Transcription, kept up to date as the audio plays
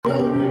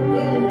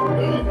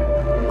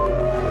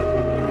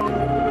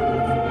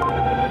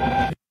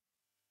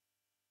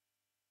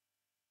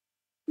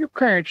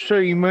can't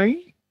see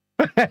me.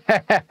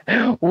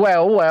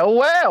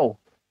 Well.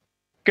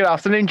 Good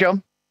afternoon,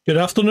 John. Good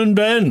afternoon,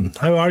 Ben.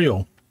 How are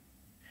you?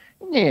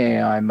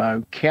 Yeah, I'm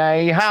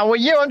okay. How are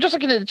you? I'm just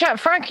looking at the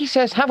chat. Frankie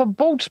says, have a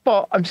bald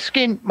spot. I'm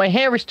skint. My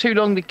hair is too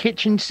long. The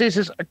kitchen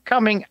scissors are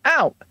coming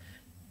out.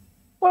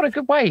 What a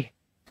good way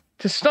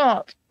to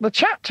start the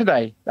chat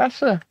today.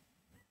 That's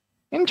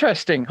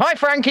interesting. Hi,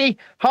 Frankie.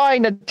 Hi,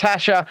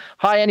 Natasha.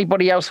 Hi,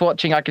 anybody else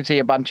watching. I can see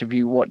a bunch of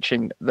you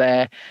watching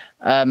there.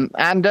 And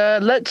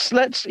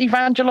let's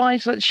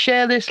evangelize. Let's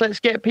share this. Let's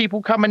get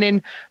people coming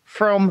in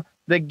from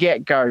the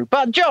get-go.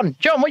 But John,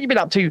 what have you been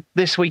up to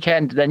this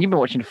weekend then? You've been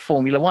watching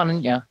Formula One,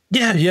 haven't you?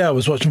 Yeah, I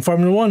was watching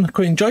Formula One.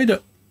 Quite enjoyed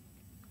it.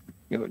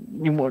 You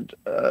want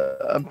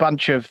a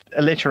bunch of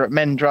illiterate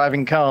men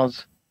driving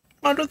cars.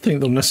 I don't think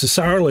they're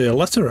necessarily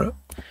illiterate.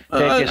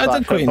 They're just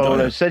like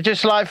footballers. They're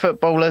just like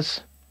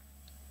footballers.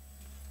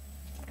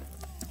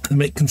 They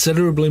make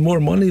considerably more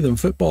money than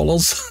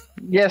footballers.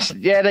 Yes,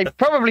 yeah, they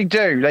probably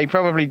do.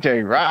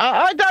 Right?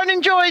 I don't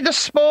enjoy the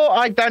sport.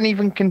 I don't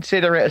even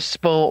consider it a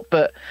sport,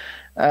 but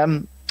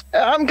I'm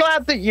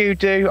glad that you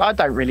do. I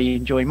don't really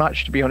enjoy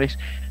much, to be honest.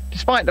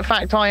 Despite the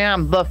fact I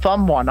am the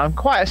fun one, I'm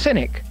quite a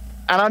cynic.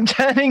 And I'm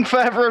turning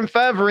further and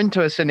further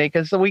into a cynic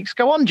as the weeks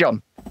go on,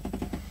 John.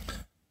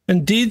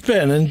 Indeed,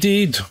 Ben,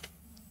 indeed.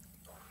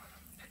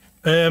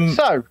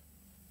 So,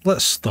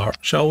 let's start,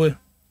 shall we?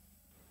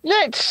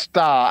 Let's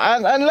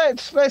start, and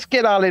let's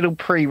get our little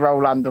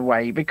pre-roll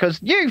underway, because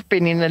you've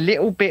been in a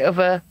little bit of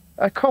a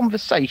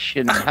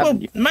conversation,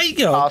 haven't you?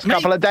 Last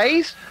couple of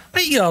days.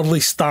 Mike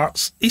Yardley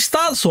starts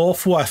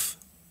off with,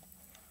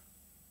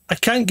 I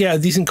can't get a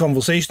decent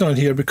conversation on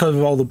here because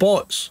of all the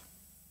bots,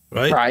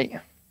 right? Right.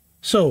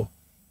 So,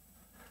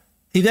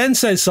 he then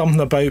says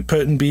something about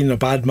Putin being a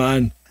bad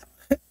man.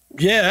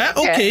 Yeah,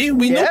 okay,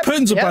 we know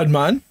Putin's a bad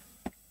man,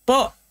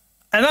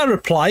 and I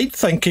replied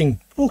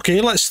thinking,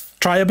 okay, let's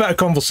try a bit of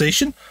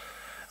conversation.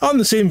 On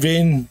the same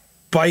vein,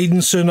 Biden,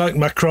 Sunak,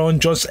 Macron,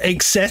 Johnson,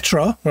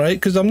 etc., right?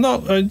 Because I'm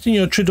not,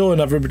 Trudeau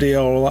and everybody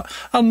all that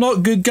are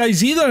not good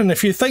guys either. And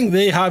if you think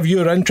they have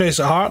your interests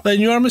at heart, then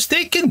you are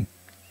mistaken.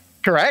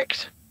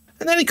 Correct.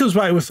 And then he comes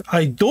back with,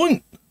 I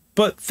don't,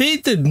 but they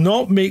did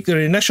not make their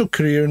initial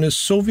career in the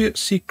Soviet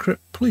secret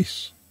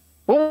police.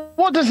 Well,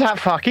 what does that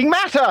fucking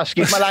matter?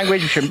 Excuse my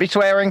language, you shouldn't be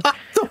swearing.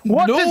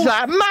 What does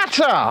that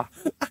matter?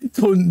 I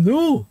don't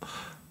know.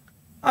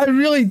 I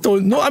really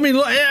don't know. I mean,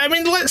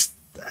 let's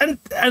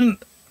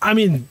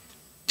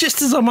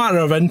just as a matter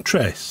of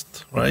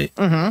interest, right?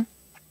 Mm-hmm.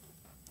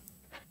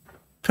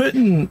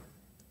 Putin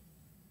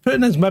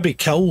has maybe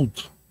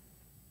killed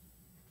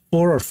 400,000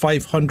 or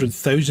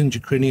 500,000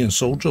 Ukrainian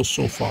soldiers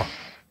so far.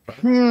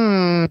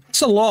 Right?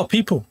 It's a lot of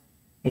people.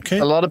 Okay,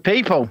 a lot of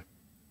people.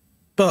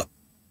 But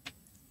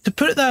to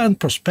put that in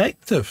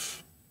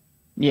perspective,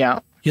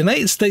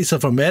 United States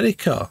of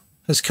America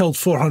has killed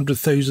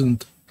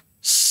 400,000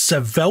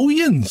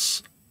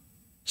 civilians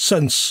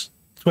since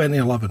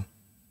 2011.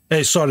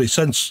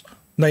 Since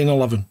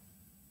 9/11.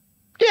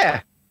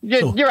 Yeah,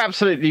 you're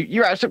absolutely.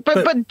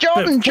 But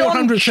John,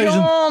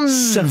 400,000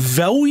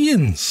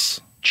 civilians.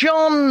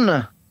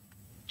 John,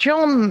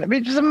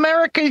 it's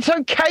America. It's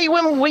okay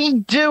when we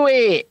do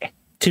it.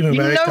 Team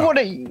America. You know what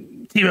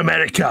Team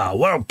America,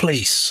 world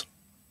police.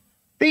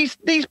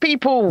 These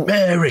people.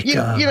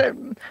 America.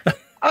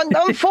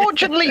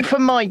 Unfortunately for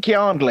Mike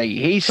Yardley,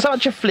 he's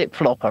such a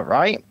flip-flopper,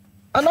 right?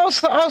 And I'll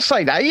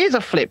say that he is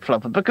a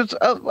flip-flopper because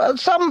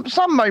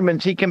some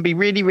moments he can be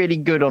really, really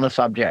good on a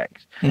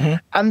subject. Mm-hmm.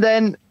 And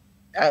then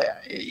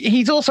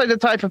he's also the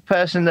type of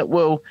person that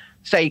will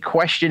say,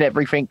 question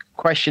everything,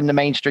 question the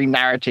mainstream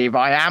narrative.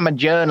 I am a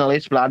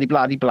journalist, blah,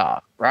 blah, blah, blah,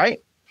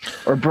 right?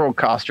 Or a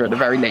broadcaster at the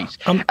very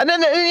least. And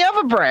then in the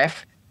other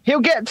breath,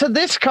 he'll get to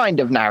this kind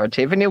of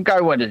narrative and he'll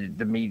go, well,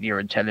 the media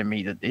are telling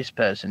me that this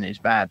person is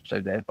bad, so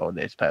therefore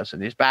this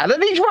person is bad.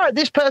 And he's right,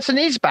 this person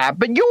is bad,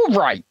 but you're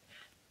right.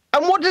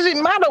 And what does it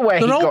matter where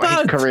he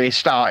got his career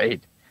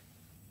started?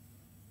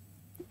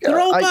 They're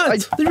all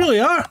bad. They really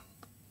are.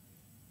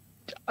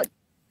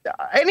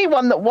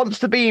 Anyone that wants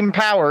to be in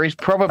power is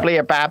probably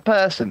a bad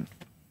person.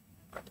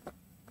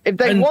 If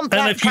they want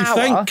that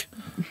power...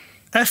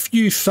 If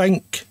you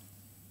think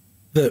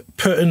that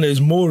Putin is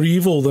more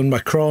evil than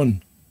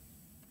Macron,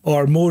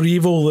 or more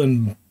evil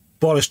than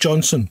Boris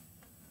Johnson,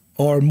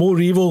 or more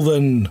evil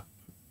than,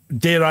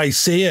 dare I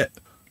say it,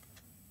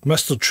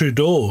 Mr.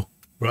 Trudeau,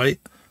 right?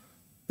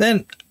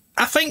 Then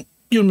I think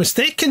you're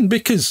mistaken,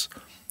 because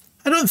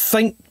I don't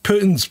think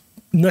Putin's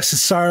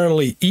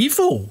necessarily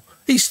evil.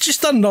 He's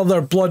just another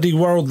bloody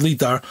world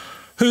leader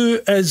who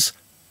is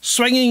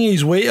swinging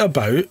his weight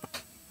about,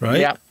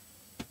 right? Yeah.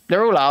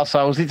 They're all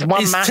arseholes. It's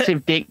one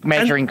massive dick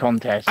measuring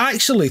contest.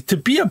 Actually, to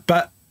be a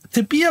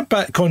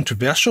bit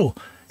controversial,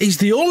 he's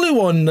the only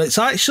one that's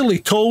actually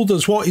told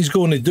us what he's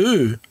going to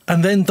do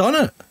and then done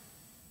it.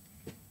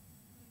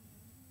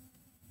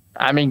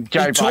 I mean,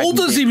 Joe Biden told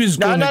us he was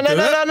going to do it.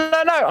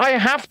 No. I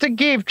have to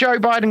give Joe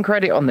Biden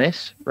credit on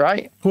this,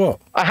 right? What?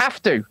 I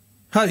have to.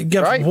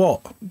 Give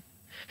what?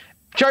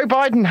 Joe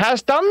Biden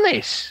has done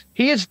this.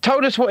 He has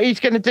told us what he's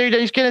going to do, then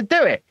he's going to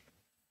do it.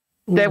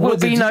 there will What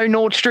did be no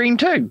Nord Stream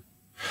 2.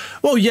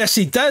 Well, yes,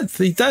 he did.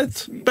 He did.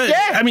 But,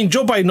 Yeah. I mean,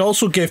 Joe Biden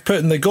also gave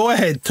Putin the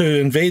go-ahead to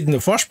invade in the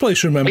first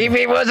place, remember? If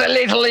it was a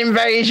little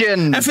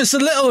invasion. If it's a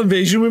little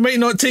invasion, we might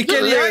not take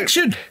any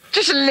action.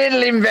 Just a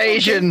little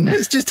invasion.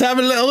 Let's just have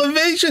a little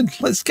invasion.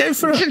 Let's go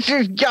for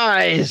it.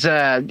 Guys,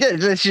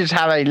 let's just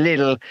have a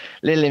little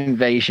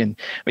invasion.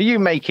 Are you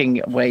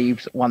making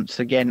waves once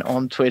again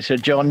on Twitter,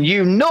 John?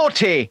 You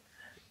naughty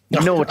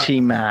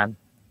man.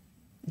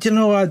 You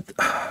know, I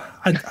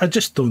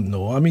just don't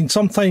know. I mean,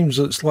 sometimes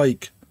it's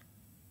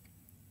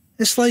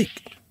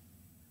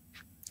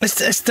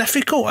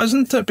difficult,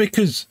 isn't it?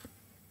 Because,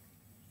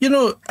 you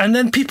know, and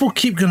then people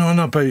keep going on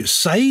about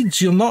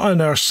sides. You're not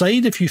on our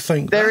side if you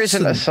think There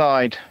isn't a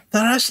side.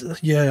 There is.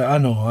 Yeah, I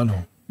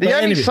know. The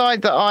only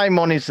side that I'm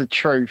on is the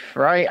truth,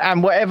 right?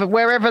 And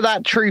wherever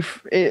that truth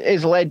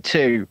is led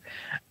to,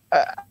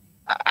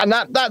 and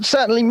that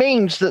certainly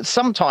means that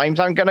sometimes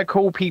I'm going to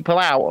call people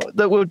out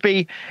that would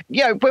be,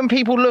 you know, when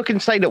people look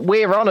and say that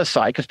we're on a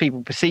side because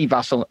people perceive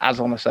us as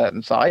on a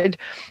certain side,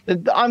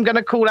 I'm going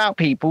to call out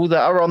people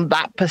that are on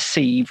that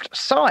perceived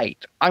side.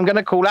 I'm going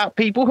to call out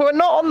people who are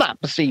not on that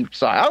perceived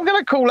side. I'm going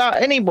to call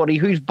out anybody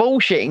who's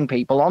bullshitting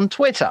people on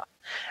Twitter.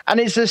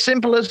 And it's as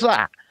simple as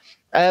that.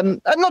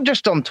 And not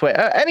just on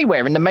Twitter,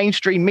 anywhere in the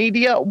mainstream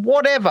media,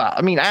 whatever.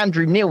 I mean,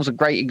 Andrew Neil's a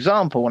great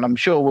example, and I'm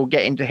sure we'll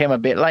get into him a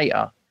bit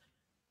later.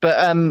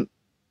 But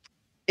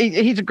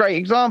he's a great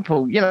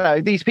example. You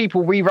know, these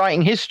people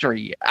rewriting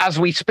history as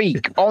we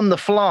speak on the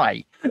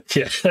fly.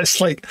 Yeah, it's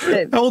like,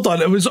 hold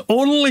on, it was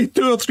only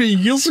 2 or 3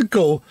 years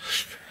ago.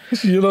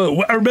 You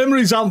know, our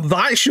memories aren't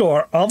that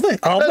short, are they?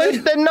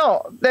 They're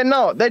not.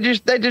 They're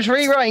just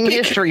rewriting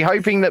history,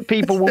 hoping that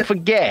people will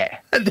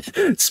forget.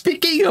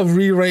 Speaking of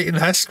rewriting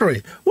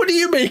history, what do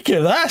you make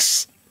of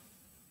this?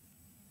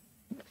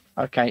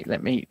 Okay,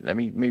 let me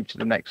move to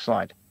the next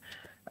slide.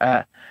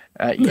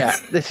 Yeah,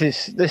 this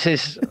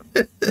is.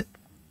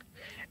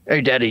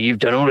 Oh, Daddy, you've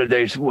done all of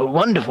those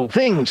wonderful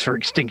things for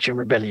Extinction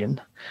Rebellion.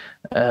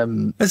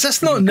 Is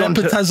this not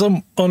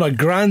nepotism on a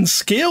grand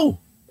scale?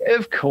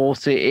 Of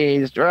course it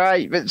is,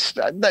 right? But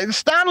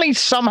Stanley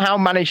somehow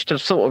managed to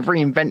sort of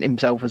reinvent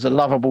himself as a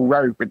lovable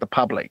rogue with the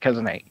public,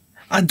 hasn't he?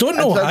 I don't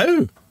know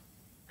how.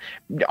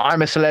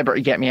 I'm a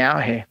Celebrity, Get Me Out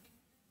of Here.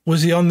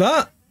 Was he on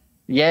that?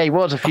 Yeah, he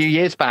was a few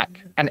years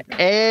back. And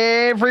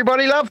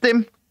everybody loved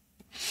him.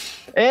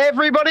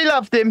 Everybody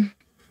loved him.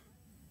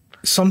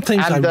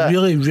 Sometimes I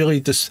really in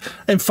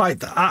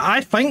fact,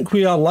 I think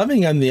we are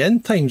living in the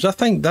end times. I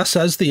think this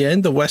is the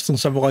end of Western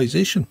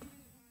civilization.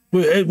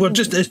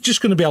 It's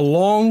just going to be a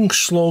long,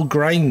 slow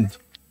grind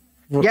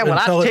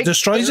until it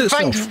destroys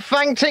itself.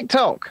 Thank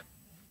TikTok.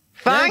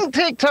 Thank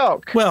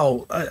TikTok.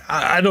 Well,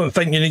 I don't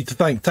think you need to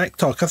thank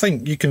TikTok. I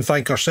think you can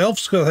thank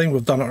ourselves because I think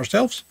we've done it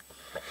ourselves.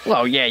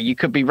 Well, yeah, you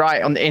could be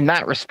right in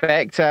that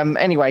respect.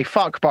 Anyway,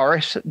 fuck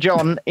Boris.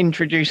 John,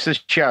 introduce the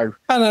show.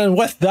 And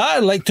with that,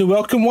 I'd like to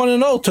welcome one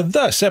and all to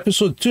this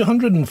episode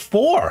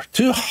 204.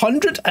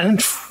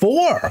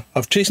 204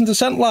 of Chasing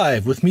Descent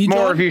Live with me, John.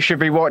 More of you should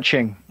be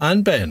watching.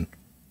 And Ben.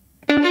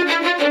 Cause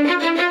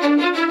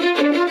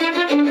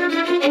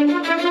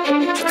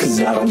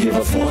I don't give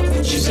a fuck what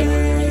you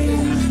say.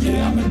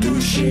 Yeah, I'ma do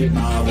shit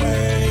my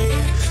way.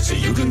 So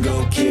you can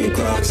go kick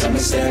rocks, I'ma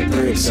stack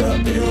bricks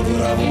up, build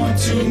what I want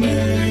to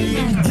make.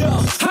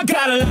 Yo, I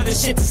got a lot of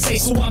shit to say,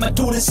 so I'ma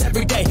do this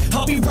every day.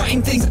 I'll be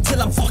writing things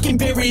until I'm fucking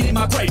buried in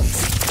my grave.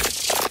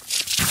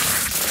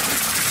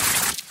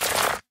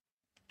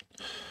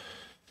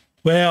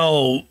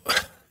 Well,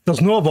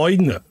 there's no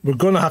avoiding it. We're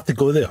going to have to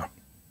go there.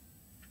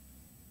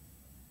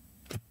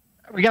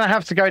 We're going to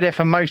have to go there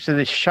for most of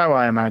this show,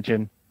 I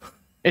imagine.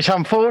 It's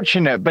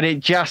unfortunate, but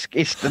it's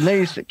the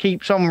news that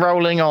keeps on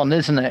rolling on,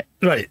 isn't it?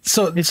 Right.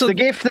 So it's the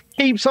gift that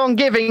keeps on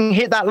giving.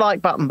 Hit that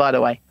like button, by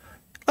the way.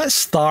 Let's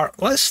start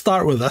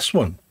with this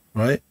one,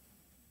 right?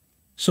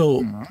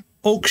 So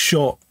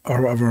Oakshot,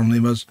 or whatever her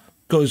name is,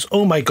 goes,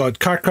 "Oh my God,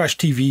 car crash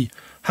TV.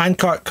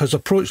 Hancock has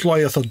approached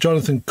lawyer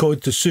Jonathan Coe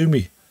to sue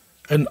me.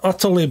 An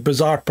utterly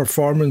bizarre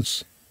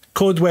performance.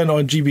 Coe went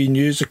on GB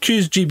News,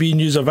 accused GB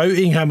News of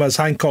outing him as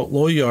Hancock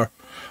lawyer,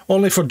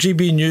 only for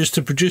GB News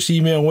to produce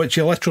email in which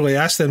he literally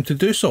asked them to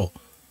do so.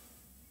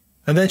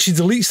 And then she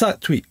deletes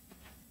that tweet."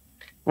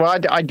 Well,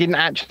 I didn't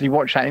actually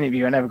watch that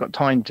interview. I never got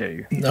time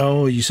to.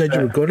 No, you said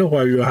you were going to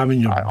while you were having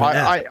your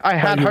I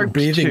had hoped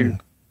to.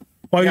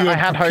 While you were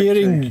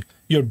preparing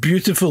your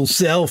beautiful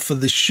self for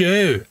the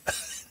show.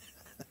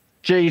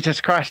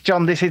 Jesus Christ,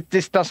 John,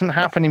 this doesn't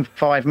happen in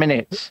 5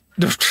 minutes.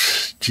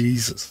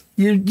 Jesus.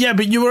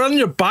 But you were in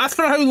your bath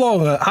for how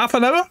long? Half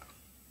an hour?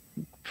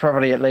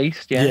 Probably at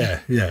least,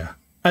 yeah. Yeah.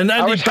 And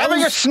I was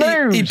having a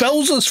snooze. He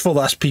bills us for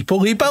this,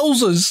 people. He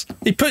bills us.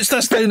 He puts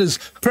this down as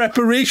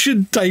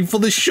preparation time for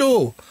the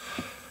show.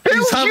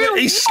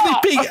 He's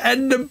sleeping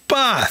in the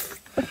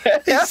bath.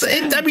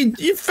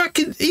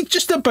 He's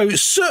just about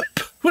soup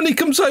when he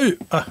comes out.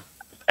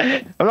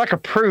 I'm like a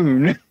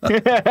prune.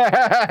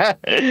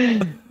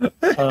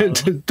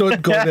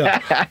 Don't go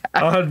there.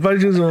 I had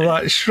visions of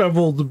that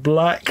shriveled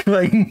black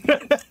thing.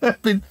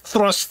 been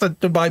thrust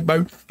into my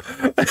mouth.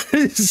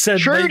 Said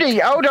Trudy,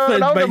 hold on,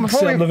 said hold on, Mike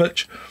before we-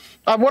 Cernovich.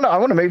 I want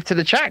to move to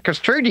the chat because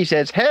Trudy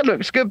says hair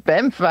looks good,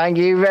 Ben. Thank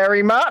you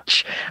very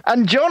much.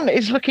 And John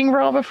is looking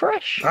rather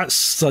fresh.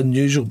 That's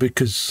unusual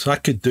because I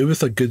could do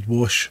with a good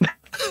wash and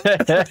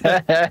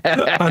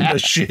a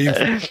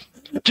shave.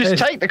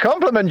 Just take the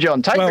compliment,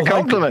 John. Take the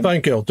compliment.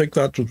 Thank you. I'll take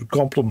that as a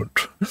compliment.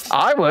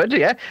 I would,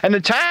 yeah. And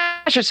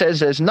Natasha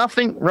says there's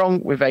nothing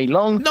wrong with a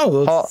long,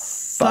 No, hot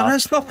there bath.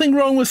 is nothing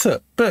wrong with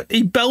it, but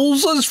he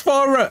bills us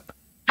for it.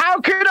 How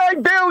could I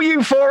bill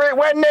you for it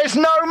when there's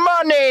no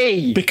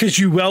money? Because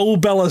you will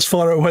bill us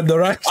for it when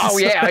there is. Oh,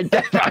 yeah, I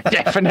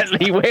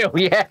definitely will,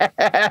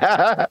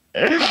 yeah.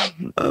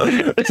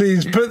 So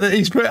he's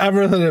put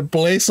everything in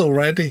place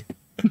already.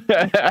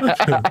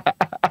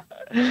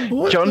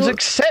 John's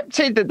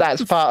accepted that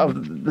that's part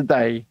of the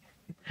day.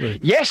 Right.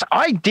 Yes,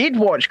 I did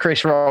watch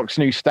Chris Rock's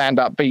new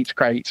stand-up Beats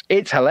Crates.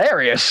 It's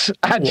hilarious,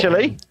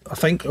 actually. I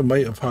think I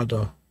might have had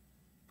a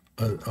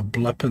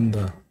blip in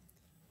the.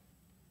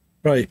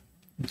 Right.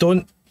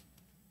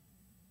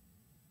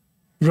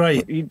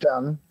 Right. You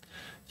done?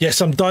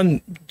 Yes, I'm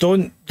done.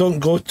 Don't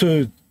go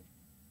to.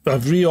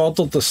 I've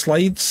reordered the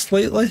slides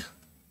slightly.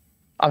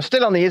 I'm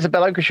still on the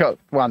Isabel Oakeshott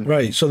one.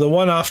 Right. So the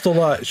one after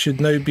that should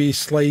now be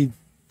slide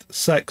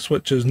 6,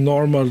 which is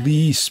Norma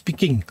Lee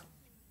speaking.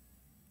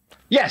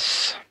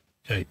 Yes.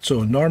 Right.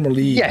 So Norma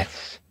Lee.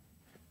 Yes.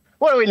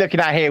 What are we looking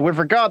at here? With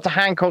regard to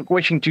Hancock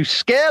wishing to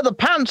scare the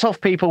pants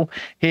off people,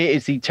 here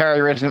is the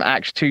Terrorism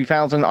Act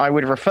 2000. I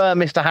would refer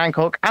Mr.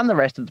 Hancock and the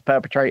rest of the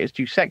perpetrators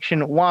to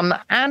Section 1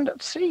 and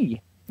C.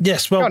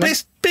 Yes. Well, Go on,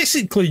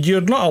 basically,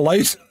 you're not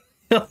allowed.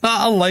 You're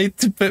not allowed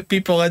to put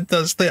people into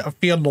a state of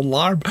fear and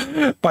alarm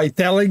by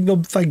telling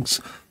them things.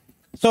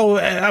 So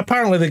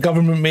apparently, the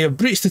government may have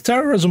breached the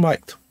Terrorism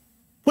Act,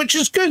 which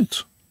is good,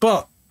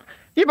 but.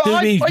 Yeah, but Do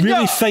we really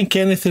yeah. think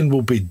anything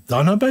will be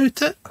done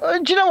about it?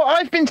 Do you know what?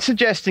 I've been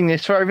suggesting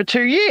this for over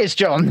 2 years,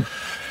 John.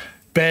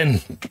 Ben,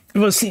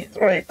 well, see,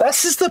 right,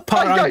 this is the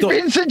part I I've don't...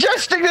 been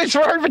suggesting this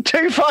for over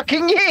 2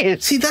 fucking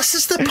years. See, this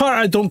is the part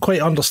I don't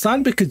quite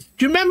understand, because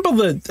do you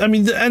remember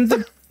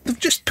they've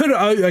just put it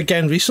out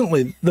again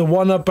recently, the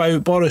one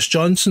about Boris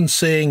Johnson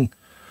saying,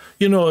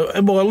 you know,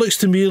 well, it looks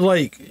to me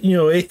like,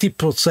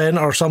 80%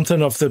 or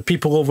something of the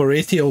people over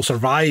 80 will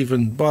survive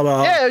and blah,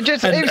 blah. Yeah, it was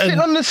sitting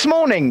on this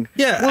morning.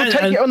 Yeah, We'll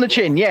take it on the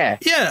chin, yeah.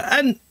 Yeah,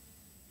 and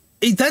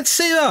he did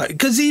say that,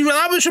 because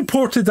that was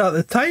reported at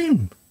the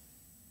time.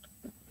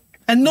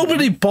 And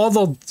nobody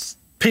bothered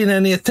paying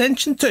any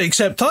attention to it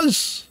except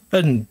us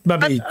and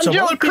maybe And some you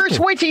know, other people. Chris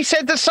Whitty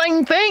said the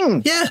same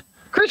thing. Yeah.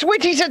 Chris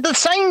Whitty said the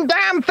same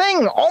damn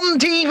thing on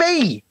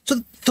TV. So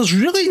there's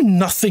really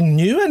nothing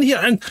new in here.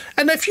 And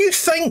if you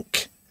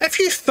think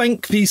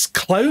these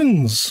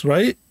clowns,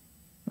 right?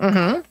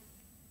 Mm-hmm.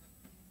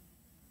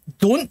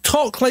 Don't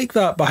talk like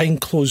that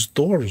behind closed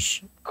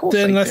doors. Of course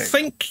Then they I do.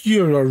 think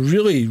you are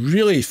really,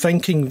 really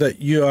thinking that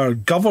you are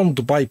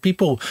governed by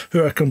people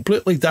who are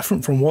completely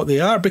different from what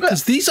they are,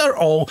 because these are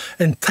all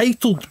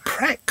entitled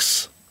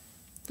pricks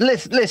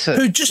Listen,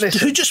 who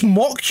just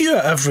mock you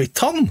at every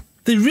turn.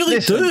 They really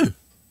Listen. do.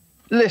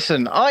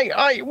 Listen,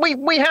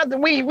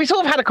 we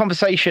sort of had a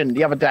conversation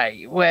the other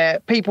day where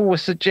people were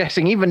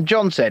suggesting, even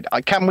John said,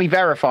 can we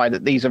verify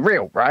that these are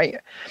real, right?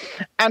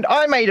 And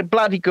I made a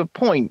bloody good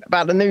point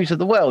about the News of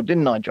the World,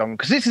 didn't I, John?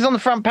 Because this is on the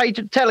front page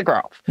of the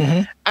Telegraph.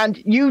 Mm-hmm.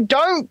 And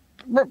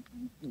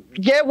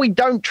we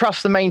don't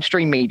trust the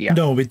mainstream media.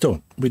 No, we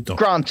don't. We don't.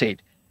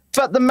 Granted.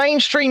 But the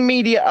mainstream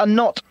media are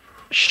not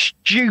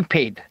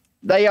stupid.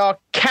 They are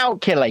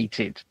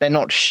calculated. They're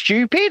not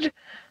stupid.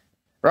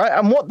 Right.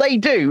 And what they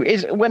do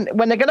is when they're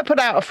going to put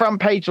out a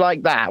front page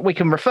like that, we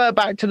can refer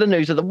back to the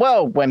News of the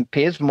World when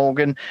Piers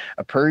Morgan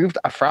approved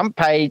a front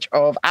page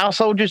of our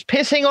soldiers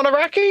pissing on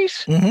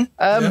Iraqis.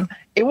 Mm-hmm.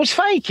 It was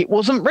fake. It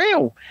wasn't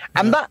real.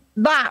 And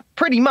that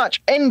pretty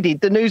much ended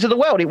the News of the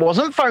World. It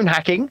wasn't phone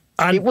hacking.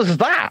 And it was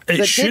that.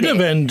 It should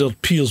have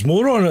ended Piers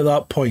Morgan at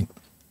that point.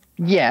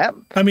 Yeah.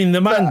 I mean,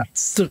 the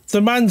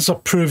man's a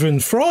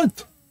proven fraud.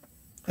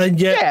 And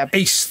yet Yeah.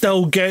 he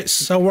still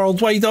gets a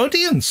worldwide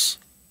audience.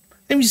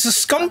 I mean, he's a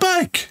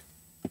scumbag.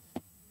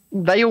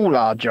 They all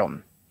are,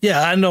 John.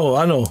 Yeah, I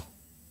know.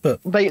 But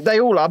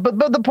They all are.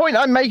 But the point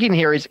I'm making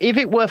here is if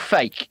it were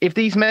fake, if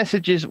these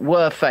messages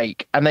were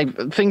fake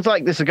and things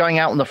like this are going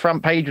out on the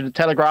front page of the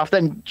Telegraph,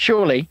 then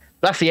surely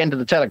that's the end of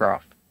the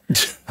Telegraph.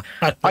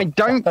 I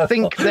don't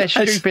think they're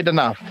stupid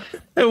enough.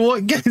 and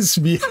what gets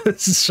me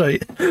is,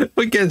 right,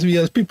 what gets me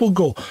is people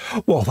go,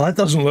 well, that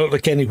doesn't look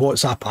like any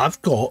WhatsApp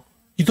I've got.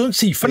 You don't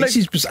see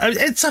faces.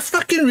 It's a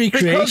fucking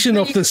recreation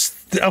of the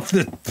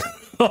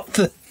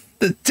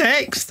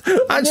text.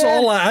 That's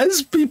all it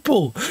is,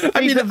 people.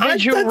 I mean, I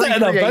did it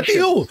in a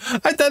video.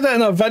 I did it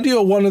in a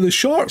video, one of the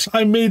shorts.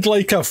 I made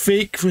like a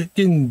fake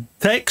freaking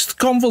text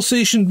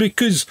conversation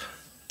because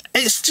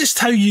it's just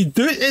how you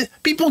do it.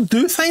 People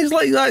do things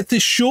like that to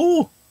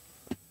show.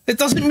 It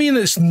doesn't mean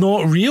it's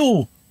not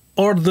real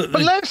or that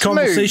the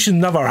conversation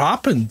never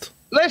happened.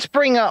 Let's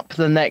bring up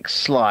the next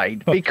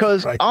slide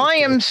because right, I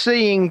am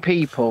seeing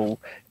people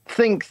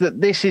think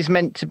that this is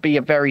meant to be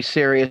a very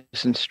serious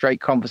and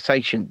straight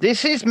conversation.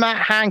 This is Matt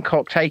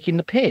Hancock taking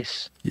the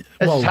piss.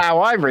 That's how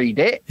I read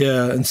it.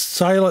 Yeah, and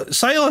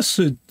Silas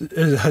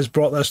has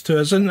brought this to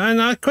us, and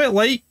I quite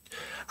like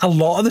a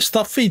lot of the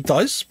stuff he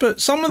does, but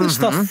some of the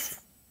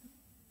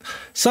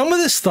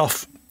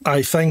stuff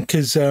I think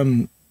is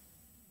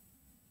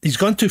he's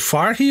gone too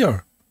far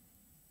here,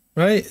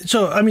 right?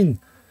 So I mean,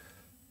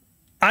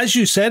 as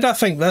you said, I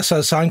think this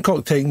is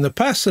Hancock taking the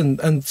piss,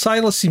 and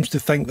Silas seems to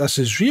think this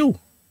is real.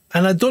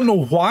 And I don't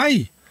know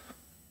why.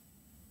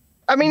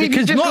 I mean,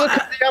 because if you just look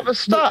at the other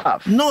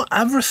stuff. Not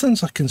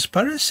everything's a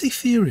conspiracy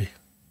theory.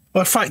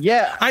 Or in fact,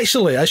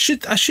 actually, I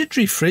should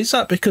rephrase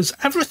that, because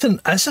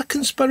everything is a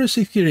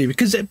conspiracy theory,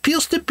 because it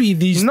appears to be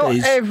these days. Not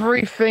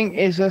everything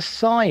is a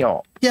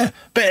psyop. Yeah,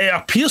 but it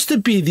appears to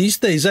be these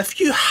days, if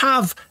you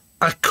have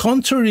a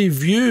contrary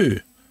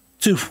view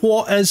to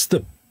what is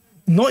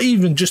not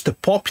even just the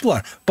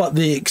popular, but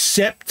the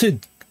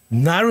accepted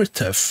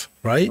narrative,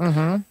 right?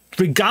 Mm-hmm.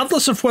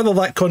 Regardless of whether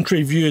that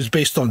contrary view is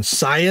based on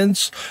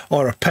science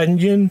or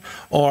opinion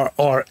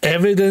or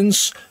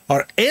evidence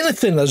or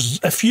anything,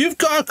 if you've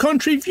got a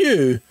contrary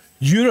view,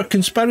 you're a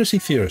conspiracy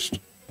theorist.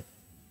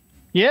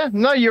 Yeah,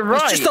 no, you're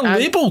right. It's just a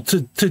label to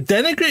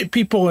denigrate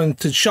people and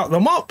to shut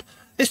them up.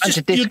 It's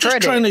just you're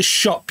just trying to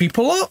shut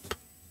people up.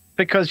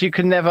 Because you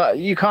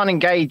can't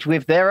engage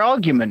with their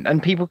argument,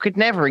 and people could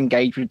never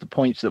engage with the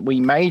points that we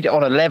made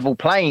on a level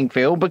playing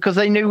field because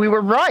they knew we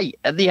were right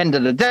at the end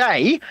of the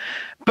day.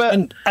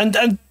 But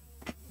and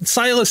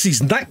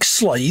Silas's next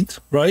slide,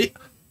 right,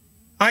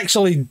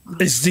 actually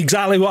is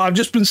exactly what I've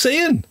just been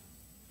saying.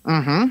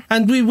 Mm-hmm.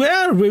 And we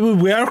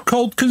were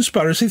called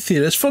conspiracy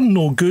theorists for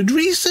no good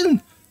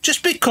reason,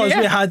 just because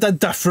we had a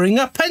differing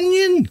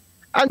opinion.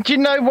 And do you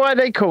know why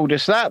they called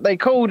us that? They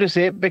called us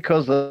it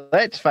because,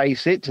 let's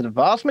face it, to the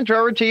vast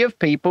majority of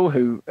people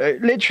who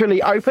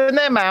literally open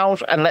their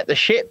mouths and let the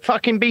shit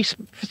fucking be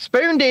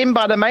spooned in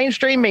by the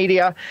mainstream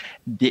media,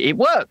 it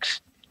works.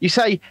 You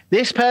say,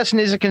 this person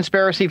is a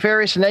conspiracy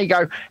theorist, and they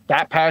go,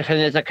 that person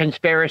is a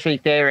conspiracy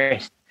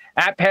theorist.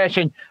 That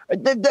person,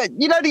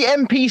 you know the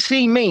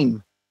NPC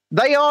meme?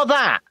 They are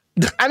that.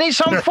 And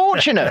it's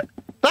unfortunate.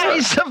 That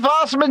is the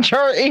vast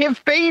majority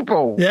of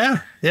people. Yeah,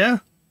 yeah.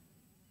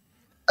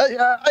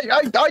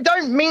 I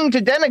don't mean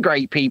to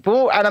denigrate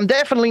people, and I'm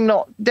definitely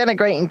not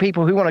denigrating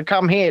people who want to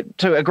come here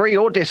to agree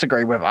or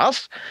disagree with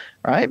us,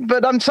 right?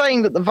 But I'm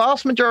saying that the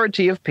vast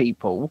majority of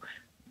people,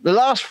 the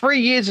last 3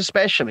 years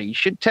especially,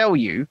 should tell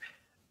you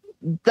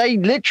they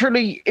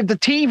literally, if the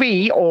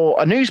TV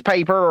or a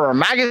newspaper or a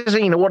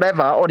magazine or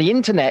whatever, or the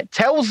internet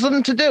tells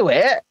them to do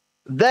it,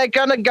 they're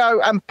going to go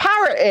and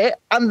parrot it,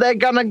 and they're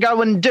going to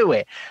go and do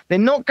it. They're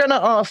not going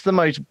to ask the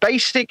most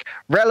basic,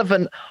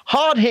 relevant,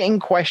 hard-hitting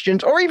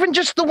questions, or even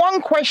just the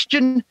one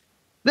question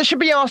that should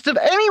be asked of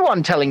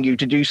anyone telling you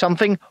to do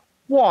something.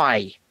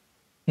 Why?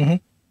 Mm-hmm.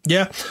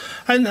 Yeah.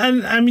 And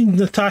I mean,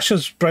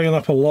 Natasha's bringing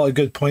up a lot of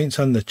good points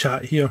in the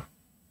chat here.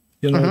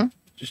 You know,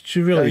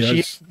 she really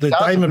is. The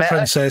Diamond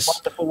Princess.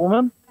 Wonderful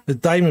woman. The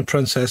Diamond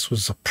Princess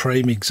was a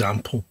prime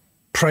example.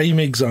 Prime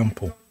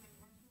example.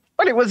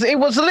 Well, it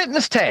was a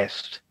litmus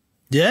test.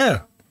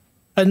 Yeah.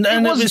 And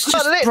it was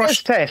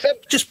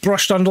just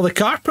brushed under the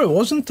carpet,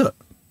 wasn't it?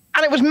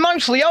 And it was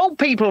mostly old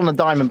people on the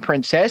Diamond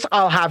Princess,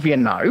 I'll have you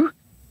know.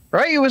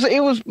 Right? It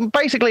was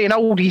basically an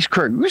oldies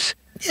cruise.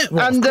 Yeah,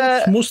 well, and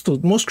of course,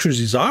 most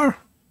cruises are.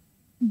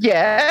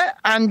 Yeah,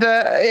 and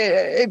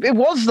it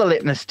was the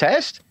litmus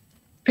test.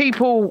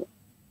 People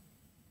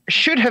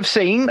should have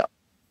seen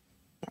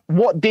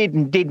what did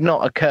and did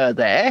not occur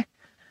there,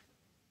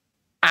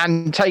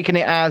 and taken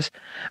it as,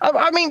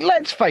 I mean,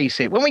 let's face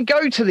it, when we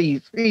go to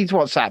these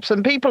WhatsApps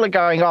and people are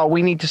going, oh,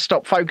 we need to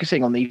stop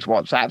focusing on these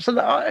WhatsApps. And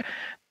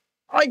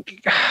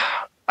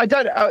I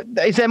don't,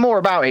 is there more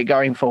about it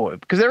going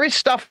forward? Because there is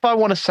stuff I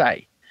want to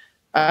say,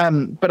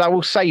 but I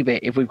will save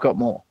it if we've got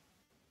more.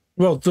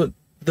 Well,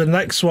 the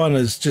next one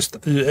is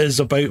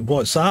about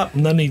WhatsApp.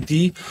 Ninny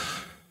D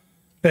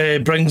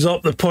brings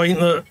up the point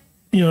that,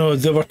 you know,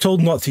 they were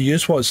told not to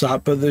use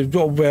WhatsApp, but they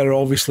were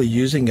obviously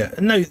using it.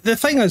 Now, the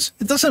thing is,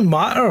 it doesn't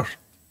matter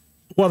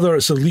whether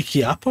it's a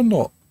leaky app or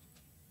not.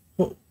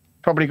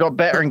 Probably got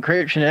better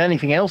encryption than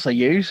anything else I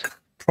use.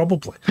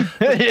 Probably.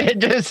 But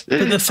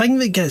the thing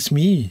that gets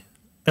me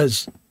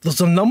is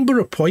there's a number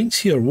of points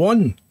here.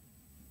 One,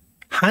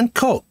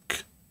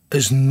 Hancock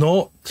is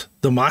not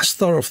the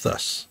master of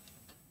this.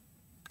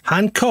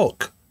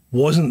 Hancock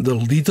wasn't the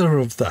leader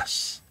of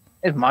this.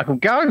 It's Michael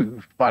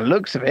Gove, by the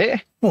looks of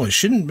it. Well, it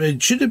shouldn't.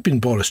 It should have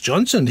been Boris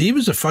Johnson. He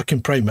was the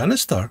fucking Prime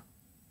Minister.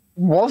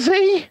 Was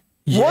he?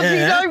 Yeah.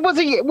 Was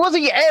he though? Was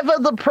he ever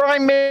the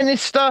Prime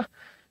Minister?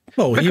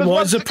 Well, he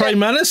was the Prime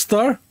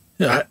Minister.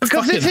 Yeah,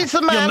 because this is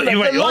the man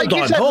that, like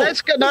you said,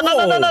 let's go.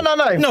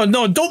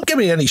 No, don't give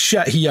me any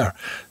shit here.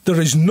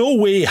 There is no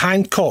way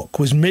Hancock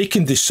was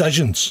making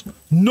decisions.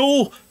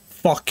 No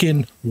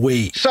fucking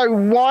way. So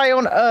why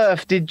on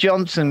earth did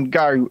Johnson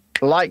go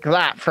like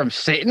that, from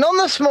sitting on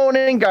this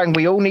morning going,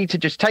 we all need to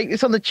just take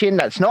this on the chin,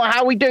 that's not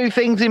how we do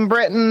things in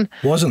Britain?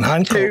 Wasn't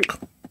Hancock.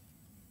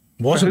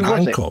 Wasn't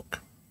Hancock.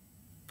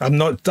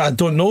 I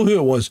don't know who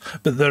it was,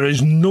 but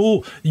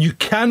you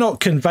cannot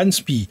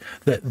convince me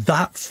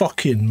that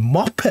fucking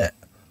Muppet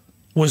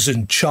was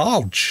in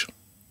charge.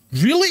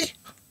 Really?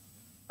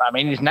 I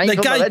mean, his name. The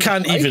guy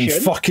can't even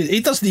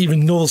he doesn't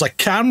even know there's a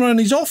camera in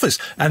his office.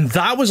 And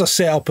that was a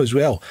setup as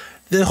well.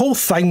 The whole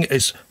thing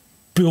is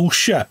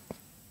bullshit.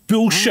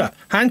 Bullshit.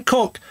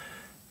 Hancock,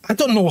 I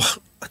don't know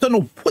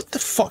what the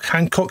fuck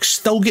Hancock's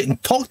still getting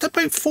talked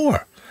about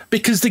for.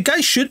 Because the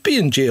guy should be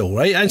in jail,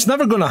 right? And it's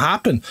never going to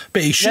happen,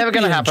 but he should be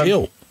in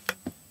jail.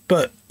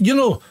 But,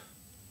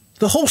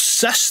 the whole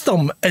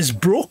system is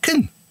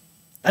broken.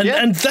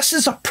 And this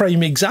is a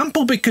prime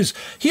example, because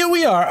here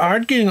we are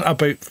arguing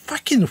about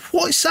fucking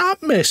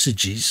WhatsApp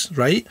messages,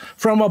 right,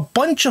 from a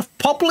bunch of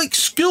public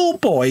school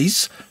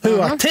boys who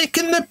are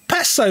taking the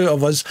piss out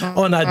of us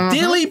on a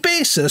daily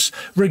basis,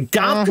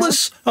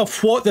 regardless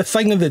of what the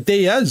thing of the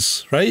day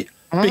is, right?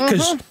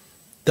 Because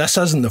this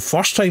isn't the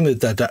first time they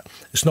did it.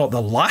 It's not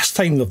the last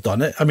time they've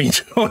done it. I mean,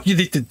 all you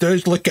need to do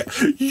is look at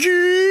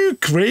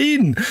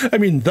Ukraine. I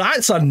mean,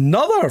 that's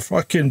another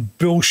fucking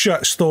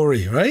bullshit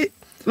story, right?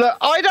 Look,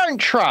 I don't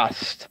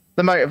trust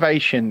the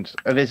motivations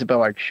of Isabel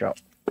Oakeshott,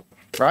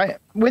 right?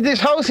 With this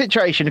whole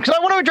situation, because I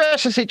want to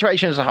address the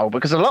situation as a whole,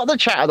 because a lot of the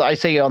chatter that I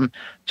see on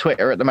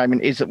Twitter at the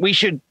moment is that we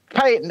should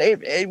pay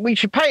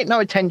it no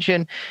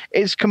attention.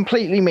 It's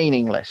completely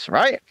meaningless,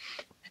 right?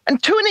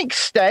 And to an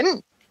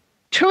extent,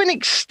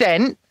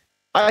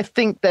 I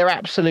think they're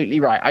absolutely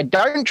right. I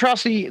don't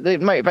trust the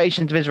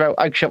motivations of Isabel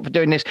Oakeshott for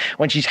doing this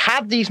when she's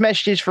had these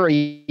messages for a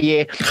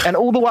year, and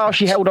all the while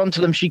she held on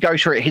to them, she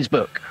goes through his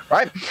book,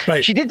 right?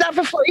 She did that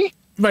for free.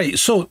 Right,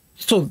 so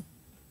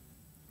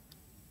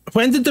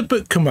when did the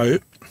book come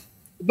out?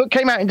 The book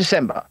came out in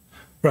December.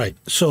 Right,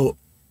 so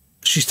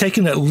she's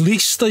taken at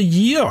least a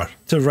year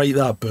to write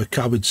that book,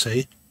 I would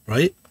say,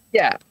 right?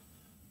 Yeah.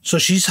 So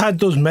she's had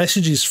those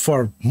messages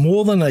for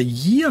more than a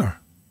year.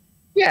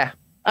 Yeah.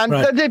 And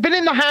they've been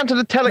in the hands of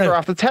the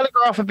Telegraph. The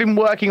Telegraph have been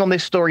working on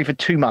this story for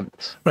 2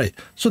 months. Right.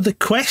 So the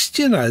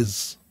question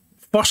is,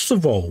 first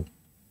of all,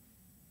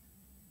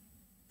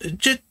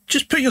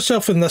 just put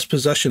yourself in this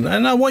position,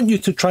 and I want you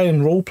to try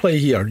and role play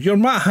here. You're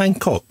Matt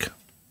Hancock.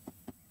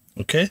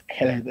 Okay?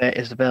 Hello there,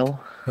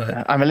 Isabel.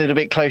 Right. I'm a little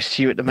bit close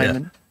to you at the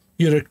moment.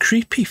 You're a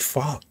creepy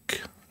fuck,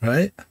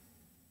 right?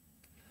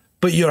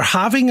 But you're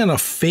having an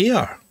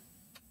affair.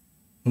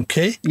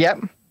 Okay?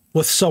 Yep.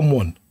 With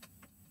someone.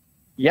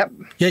 Yep.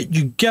 Yet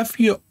you give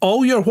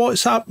all your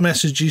WhatsApp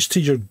messages to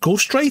your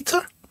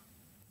ghostwriter?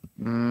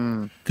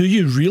 Do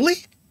you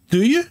really?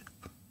 Do you?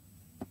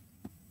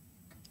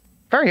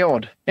 Very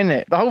odd, isn't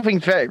it? The whole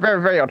thing's very, very,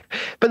 very odd.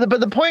 But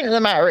the point of the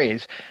matter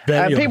is,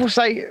 people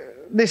say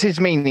this is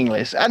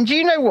meaningless. And do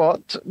you know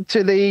what?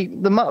 To the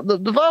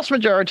vast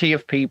majority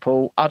of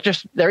people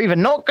they're either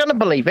not going to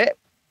believe it,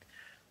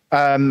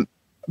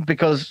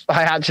 because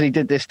I actually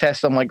did this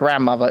test on my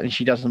grandmother and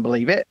she doesn't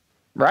believe it,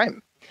 right?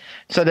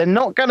 So they're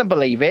not going to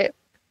believe it,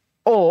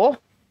 or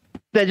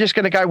they're just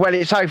going to go, well,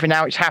 it's over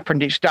now, it's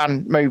happened, it's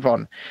done, move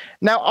on.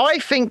 Now, I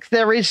think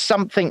there is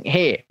something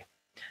here.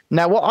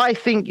 Now, what I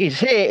think is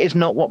here is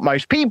not what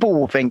most people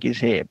will think is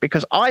here,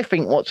 because I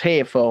think what's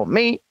here for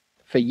me,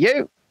 for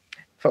you,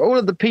 for all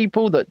of the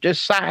people that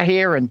just sat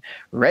here and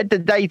read the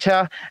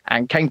data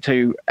and came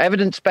to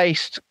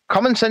evidence-based,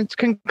 common sense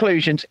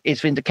conclusions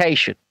is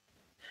vindication.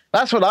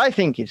 That's what I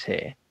think is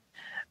here.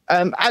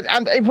 And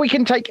if we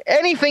can take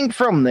anything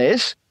from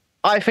this,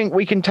 I think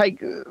we can take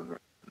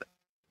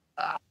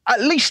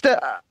at least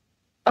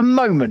a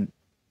moment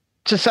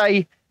to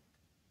say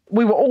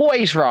we were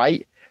always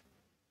right.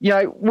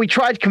 We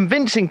tried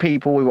convincing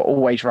people we were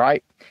always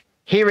right.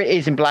 Here it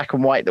is in black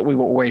and white that we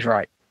were always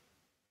right.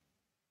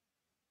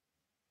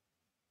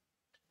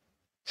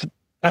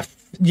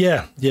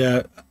 Yeah.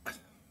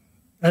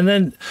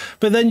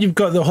 But then you've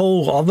got the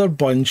whole other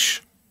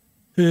bunch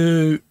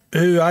who,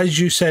 as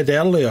you said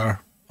earlier,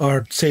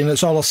 are saying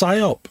it's all a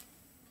psyop.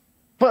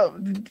 Well,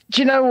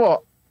 do you know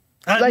what?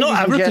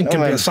 Not everything can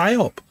be a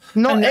psyop.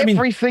 Not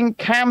everything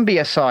can be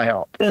a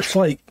psyop. It's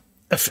like,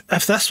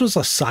 if this was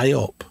a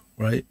psyop,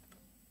 right?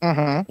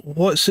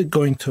 What's it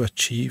going to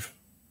achieve?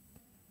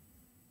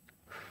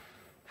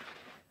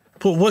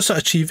 But what's it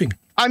achieving?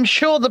 I'm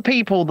sure the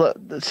people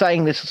that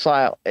saying this is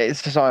a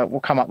psyop will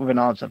come up with an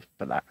answer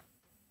for that,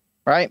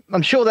 right?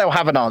 I'm sure they'll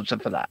have an answer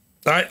for that.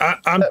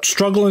 I'm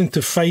struggling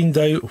to find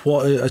out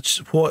what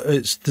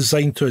it's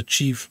designed to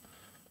achieve.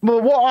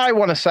 Well, what I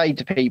want to say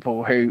to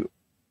people who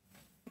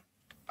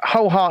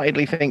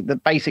wholeheartedly think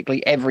that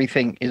basically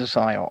everything is a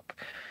psyop,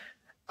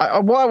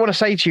 what I want to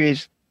say to you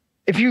is,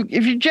 if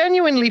you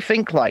genuinely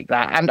think like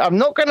that, and I'm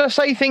not going to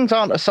say things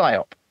aren't a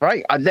psyop,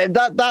 right?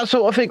 That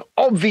sort of thing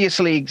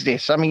obviously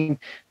exists. I mean,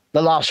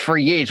 the last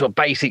 3 years were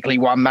basically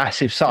one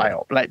massive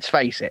psyop, let's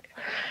face it.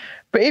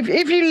 But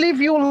if you live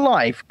your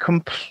life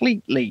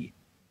completely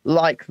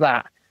like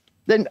that,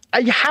 then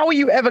how are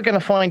you ever going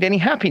to find any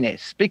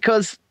happiness?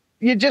 Because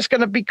you're just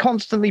going to be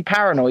constantly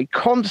paranoid,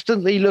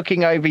 constantly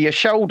looking over your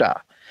shoulder.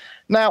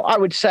 Now, I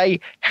would say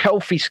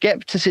healthy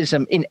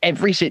skepticism in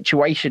every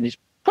situation is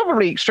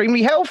probably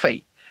extremely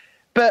healthy.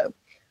 But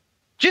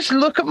Just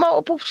look at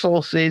multiple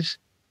sources,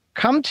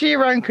 come to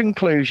your own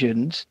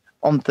conclusions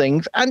on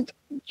things, and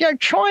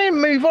try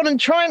and move on and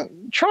try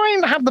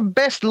and have the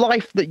best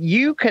life that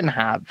you can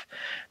have.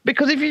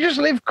 Because if you just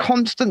live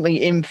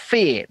constantly in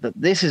fear that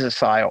this is a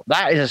psyop,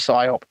 that is a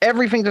psyop,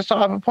 everything's a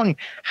psyop upon you,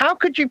 how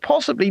could you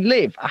possibly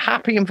live a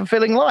happy and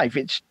fulfilling life?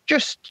 It's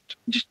just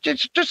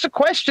a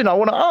question I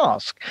want to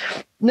ask.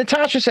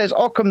 Natasha says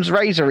Occam's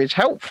razor is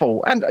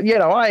helpful, and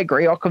I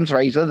agree. Occam's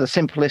razor, the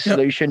simplest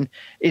solution,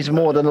 is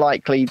more than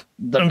likely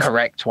the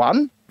correct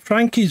one.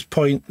 Frankie's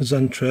point is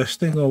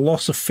interesting, a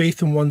loss of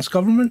faith in one's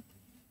government.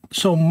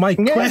 So my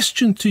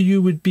question to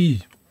you would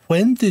be,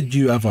 when did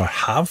you ever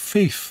have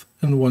faith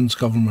in one's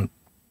government?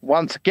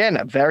 Once again,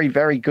 a very,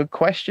 very good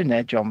question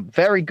there, John.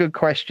 Very good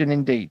question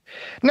indeed.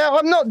 Now,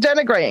 I'm not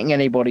denigrating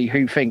anybody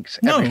who thinks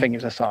everything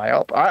is a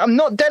psyop. I'm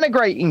not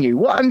denigrating you.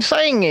 What I'm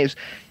saying is,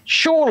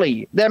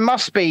 surely there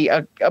must be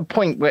a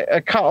point,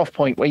 a cut-off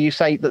point where you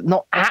say that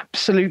not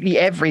absolutely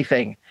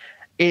everything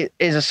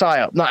is a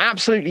psyop. Not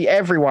absolutely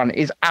everyone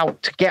is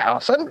out to get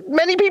us. And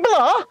many people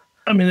are.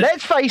 I mean,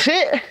 let's face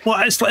it.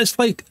 Well, it's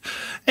like,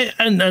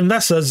 and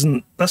this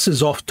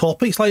is off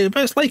topic.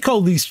 It's like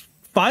all these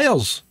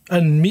fires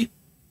and meat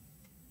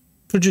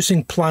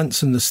producing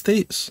plants in the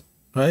States,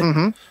 right?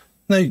 Mm-hmm.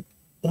 Now,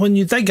 when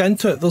you dig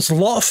into it, there's a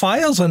lot of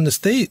fires in the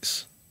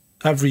States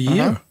every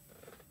year.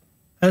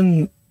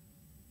 And,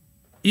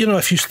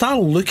 if you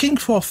start looking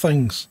for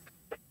things,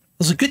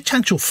 there's a good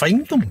chance you'll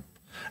find them.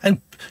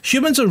 And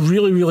humans are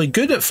really, really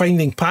good at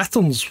finding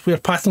patterns where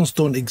patterns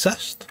don't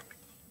exist.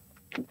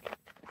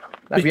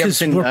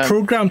 Because we're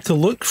programmed to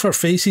look for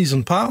faces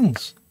and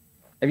patterns.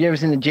 Have you ever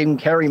seen the Jim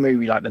Carrey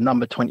movie, like The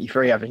Number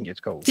 23, I think it's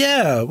called?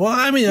 Yeah, well,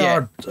 I mean,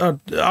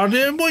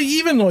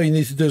 even all you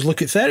need to do is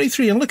look at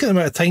 33 and look at the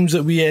amount of times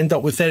that we end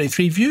up with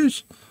 33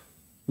 views.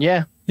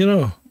 Yeah. We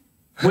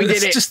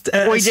did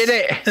it. We did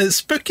it. It's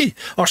spooky.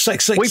 Or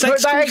 666. We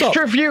put that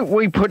extra view.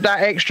 We put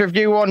that extra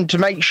view on to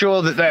make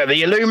sure that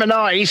the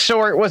Illuminati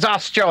saw it was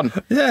us, John.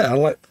 Yeah,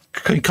 like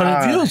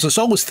concurrent viewers. It's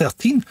always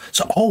 13.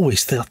 It's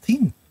always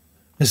 13.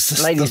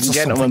 Ladies and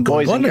gentlemen,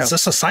 boys and girls.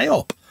 Is this a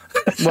psyop?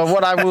 Well,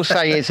 what I will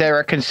say is there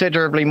are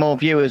considerably more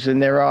viewers than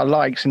there are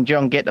likes. And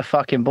John, get the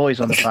fucking boys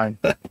on the phone.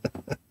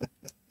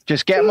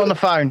 Just get them on the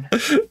phone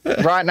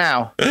right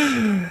now.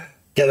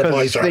 Get the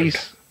boys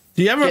right.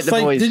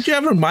 Did you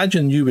ever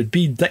imagine you would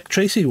be Dick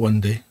Tracy one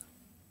day?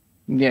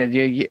 Yeah,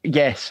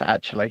 yes,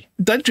 actually.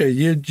 Did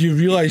you? You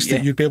realised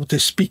that you'd be able to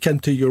speak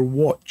into your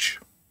watch?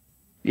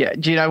 Yeah.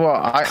 Do you know what?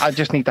 I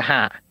just need the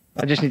hat.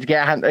 I just need to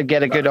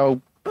get a good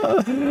old.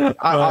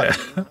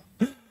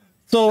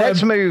 So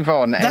let's move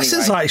on. This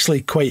is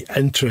actually quite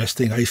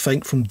interesting, I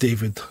think, from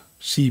David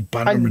C.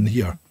 Bannerman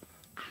here.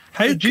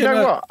 Do you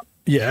know what?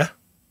 Yeah.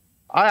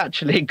 I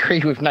actually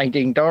agree with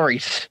Nadine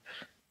Dorries.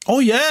 Oh,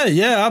 yeah,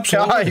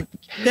 absolutely.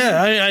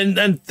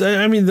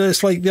 I mean,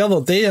 it's like the other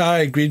day I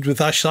agreed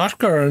with Ash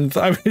Sarkar, and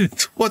I mean,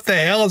 what the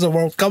hell is the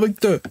world coming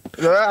to?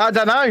 I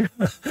don't know.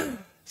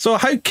 So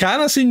how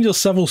can a senior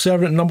civil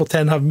servant number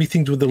 10 have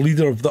meetings with the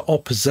leader of the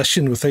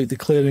opposition without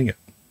declaring it?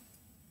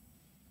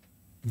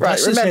 Right,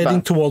 this is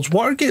heading towards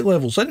Watergate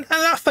levels. And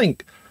I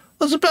think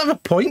there's a bit of a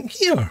point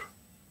here.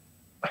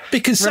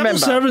 Because civil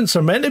servants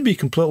are meant to be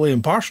completely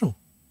impartial.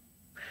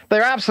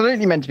 They're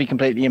absolutely meant to be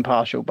completely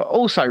impartial. But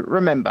also,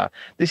 remember,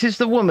 this is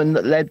the woman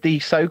that led the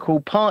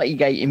so-called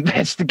Partygate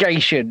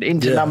investigation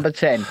into number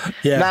 10.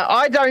 Yeah. Now,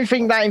 I don't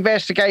think that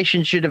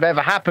investigation should have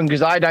ever happened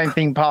because I don't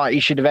think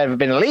parties should have ever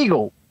been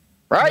illegal.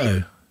 Right?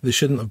 No, they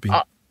shouldn't have been.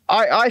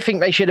 I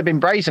think they should have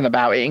been brazen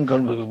about it and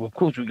gone, well, of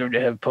course we're going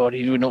to have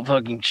parties, we're not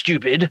fucking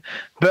stupid.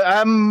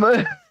 But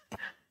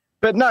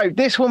no,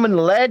 this woman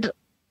led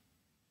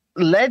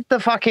the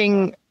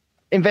fucking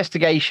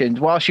investigations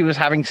while she was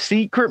having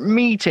secret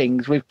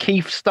meetings with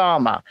Keith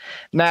Starmer.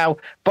 Now,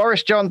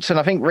 Boris Johnson,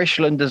 I think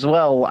Richland as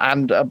well,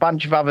 and a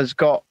bunch of others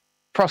got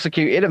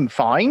prosecuted and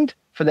fined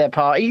for their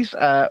parties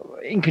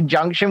in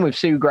conjunction with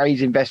Sue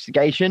Gray's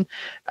investigation.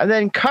 And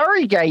then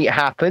Currygate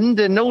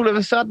happened, and all of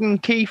a sudden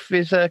Keith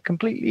is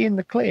completely in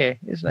the clear,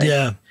 isn't he?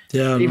 Yeah.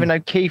 Even though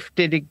Keith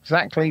did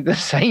exactly the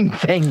same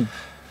thing.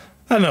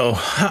 I know.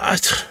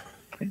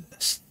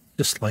 It's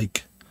just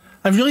like,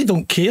 I really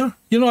don't care.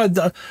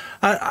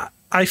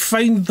 I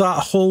find that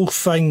whole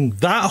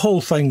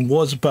thing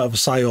was a bit of a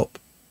psyop.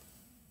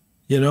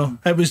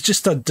 It was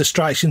just a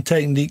distraction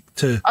technique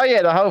to. Oh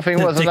yeah, the whole thing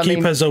was to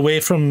keep us away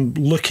from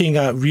looking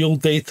at real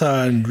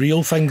data and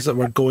real things that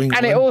were going on.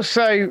 And it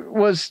also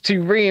was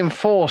to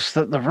reinforce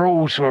that the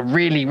rules were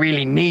really,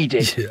 really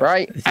needed,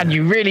 right? Yeah. And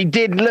you really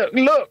did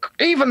look.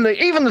 Even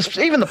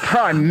the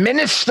Prime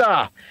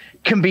Minister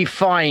can be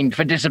fined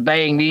for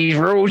disobeying these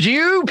rules.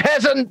 You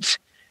peasant,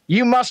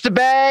 you must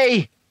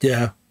obey.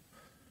 Yeah,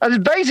 that's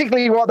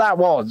basically what that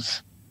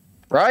was,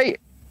 right?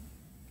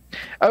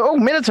 Oh,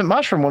 Militant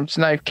Mushroom wants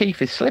to know if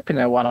Keith is slipping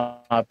there one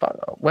eye.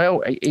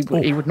 Well,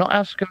 he would not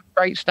have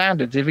great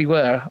standards if he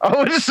were. I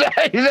would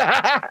say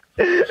that.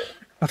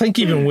 I think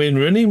even Wayne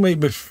Rooney might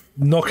be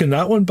knocking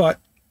that one back.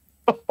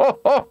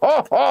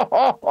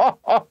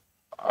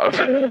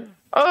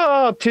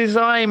 Oh, 'tis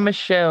I,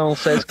 Michelle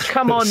says,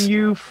 come on,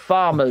 you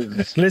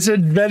farmers.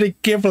 Listen very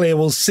carefully, I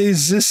will say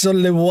this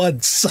only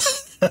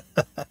once.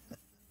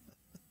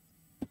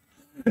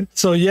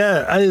 So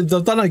yeah,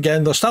 they've done it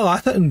again. They're still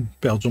at it in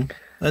Belgium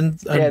and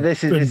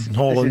in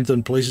Holland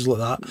and places like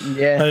that.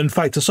 Yeah. In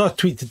fact, I saw a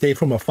tweet today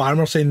from a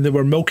farmer saying they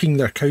were milking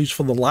their cows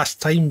for the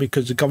last time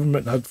because the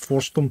government had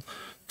forced them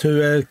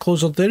to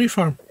close their dairy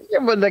farm. Yeah,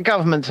 but the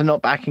governments are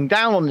not backing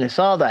down on this,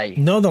 are they?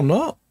 No, they're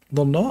not.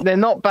 They're not. They're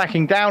not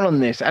backing down on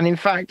this. And in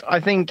fact, I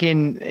think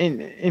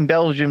in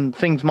Belgium,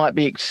 things might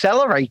be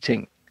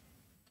accelerating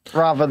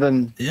rather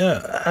than...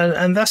 Yeah,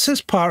 and this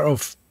is part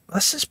of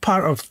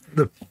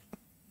the...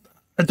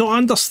 I don't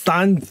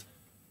understand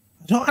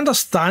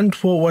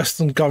what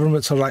Western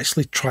governments are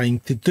actually trying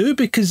to do,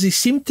 because they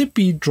seem to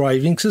be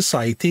driving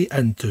society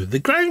into the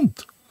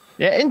ground.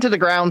 Yeah, into the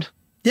ground.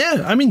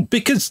 Yeah, I mean,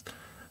 because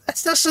it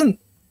doesn't...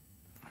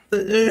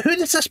 Who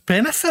does this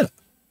benefit?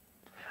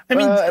 I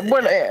mean,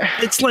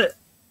 it's like...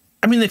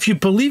 I mean, if you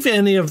believe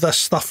any of this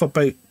stuff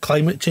about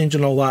climate change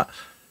and all that,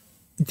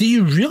 do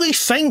you really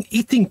think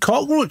eating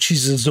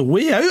cockroaches is the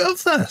way out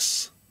of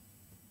this?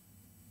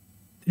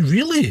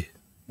 Really?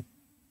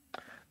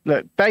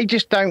 Look, they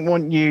just don't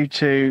want you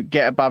to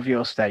get above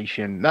your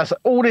station. That's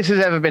all this has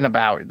ever been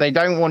about. They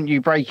don't want you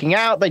breaking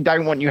out. They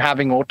don't want you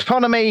having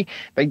autonomy.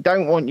 They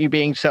don't want you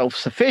being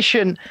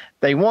self-sufficient.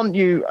 They want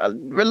you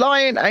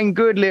reliant and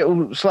good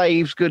little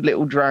slaves, good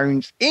little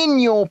drones in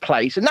your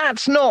place. And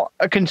that's not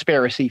a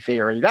conspiracy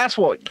theory. That's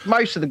what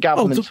most of the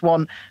governments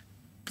want.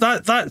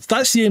 That's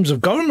the aims of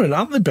government,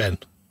 aren't they, Ben?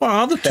 What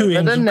are the two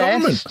aims of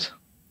government?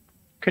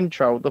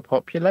 Control the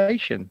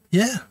population.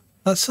 Yeah,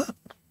 that's it.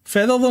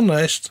 Feather the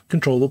nest,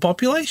 control the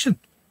population.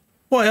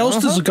 What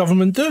else does the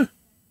government do?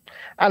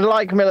 And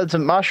like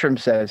Militant Mushroom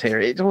says here,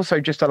 it's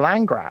also just a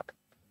land grab.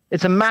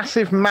 It's a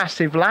massive,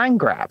 massive land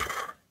grab.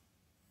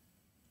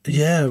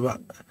 Yeah,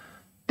 but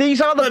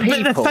these are the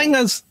people. But the thing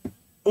is,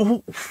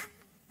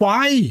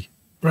 why?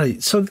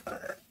 Right, so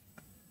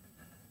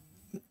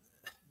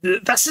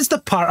this is the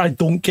part I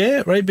don't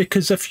get, right?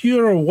 Because if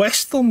you're a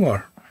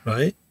Westerner,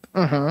 right,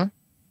 and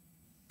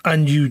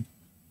you...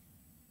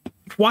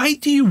 Why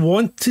do you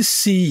want to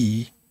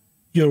see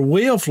your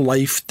way of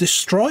life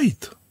destroyed?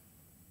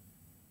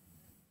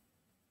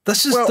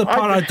 This is the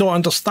part I don't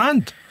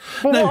understand.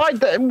 Well,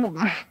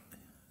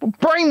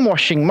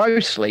 brainwashing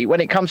mostly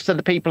when it comes to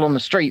the people on the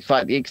streets,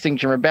 like the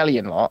Extinction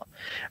Rebellion lot.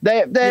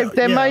 They're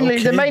mainly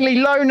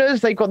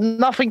loners. They've got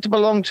nothing to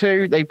belong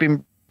to. They've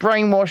been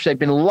brainwashed. They've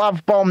been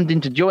love bombed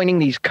into joining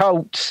these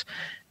cults.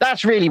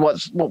 That's really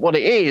what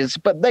it is.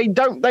 But they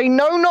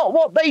know not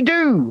what they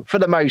do for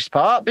the most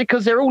part,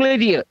 because they're all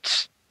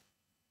idiots.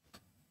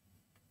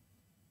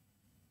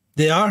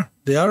 They are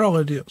all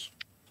idiots.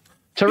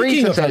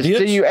 Teresa says, idiots,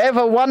 do you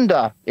ever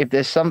wonder if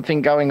there's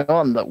something going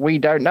on that we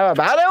don't know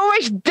about? There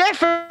always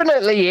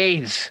definitely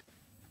is.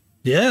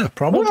 Yeah,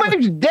 probably.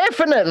 Almost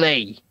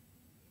definitely.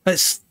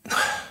 It's...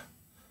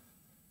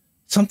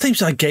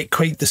 Sometimes I get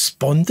quite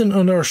despondent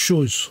on our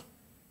shows.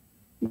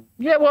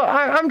 Yeah, well,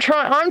 I'm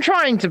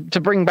trying to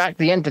bring back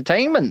the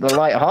entertainment, the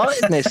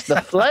lightheartedness,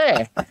 the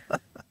flair.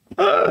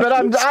 But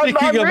I'm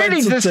really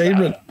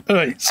entertainment.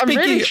 Right, I'm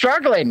really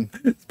struggling.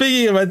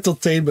 Speaking of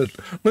entertainment,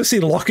 let's see,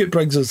 Lockett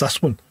brings us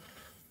this one.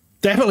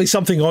 Definitely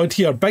something odd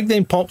here. Big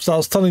name pop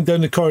stars turning down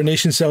the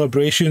coronation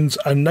celebrations,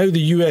 and now the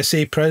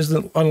USA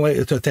president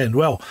unlikely to attend.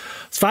 Well,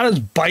 as far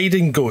as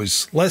Biden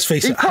goes, let's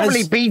face it, he'd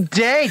probably be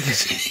dead.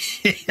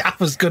 I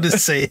was going to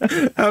say,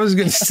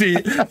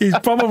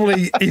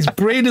 his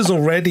brain is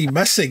already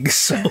missing.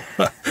 So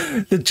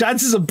the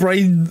chances of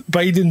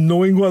Biden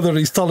knowing whether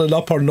he's turning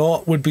up or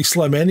not would be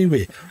slim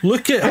anyway.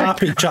 Look at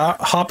Happy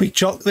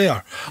Chuck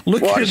there.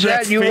 Look at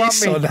that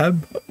face on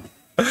him.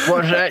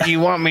 What's that? You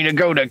want me to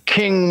go to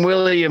King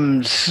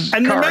William's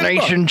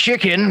coronation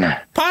chicken?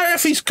 Part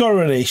of his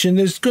coronation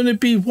is going to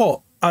be what?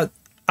 A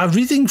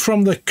reading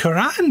from the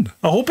Quran.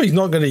 I hope he's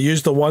not going to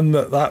use the one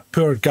that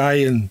poor guy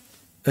in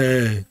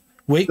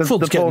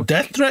Wakefield's getting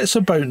death threats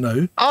about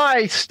now.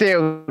 I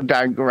still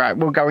don't. Right,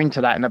 we'll go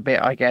into that in a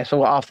bit, I guess,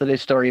 or after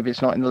this story if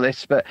it's not in the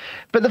list. But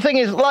the thing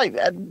is, like,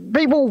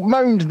 people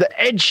moaned that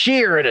Ed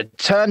Sheeran had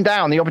turned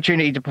down the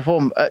opportunity to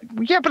perform.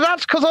 Yeah, but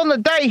that's because on the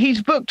day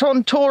he's booked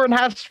on tour and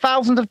has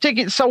thousands of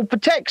tickets sold for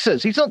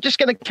Texas. He's not just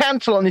going to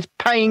cancel on his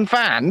paying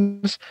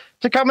fans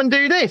to come and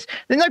do this.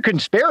 There's no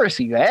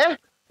conspiracy there,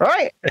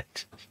 right?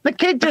 The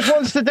kid just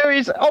wants to do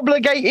his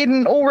obligated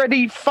and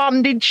already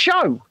funded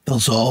show.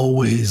 There's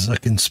always a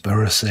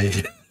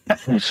conspiracy.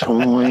 There's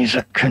always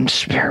a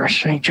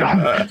conspiracy,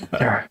 John.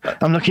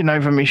 I'm looking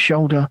over my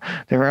shoulder.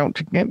 They're out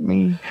to get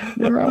me.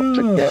 They're out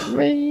to get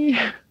me.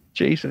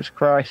 Jesus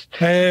Christ.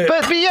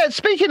 But yeah,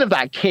 speaking of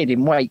that kid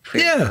in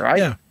Wakefield, right?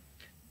 Yeah.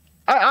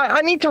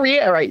 I need to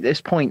reiterate this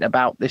point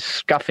about this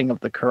scuffing of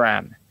the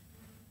Quran.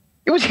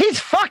 It was his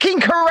fucking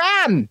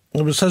Quran.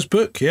 It was his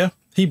book, yeah.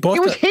 He bought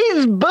it. It was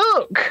his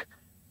book.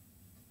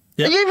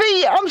 Yep.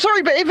 I'm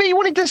sorry, but if he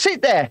wanted to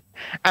sit there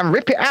and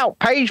rip it out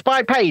page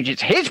by page,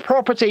 it's his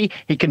property.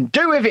 He can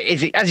do with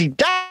it as he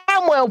damn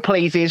damn well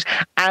pleases.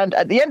 And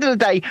at the end of the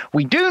day,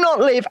 we do not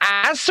live,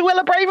 as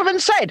Suella Braverman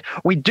said,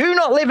 we do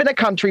not live in a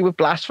country with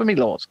blasphemy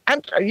laws.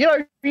 And,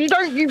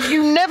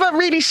 you never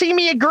really see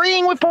me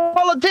agreeing with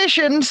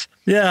politicians.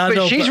 Yeah, I but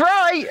know, she's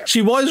right.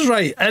 She was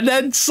right. And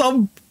then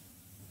some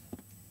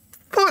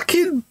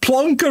fucking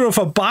plonker of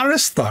a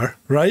barrister,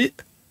 right,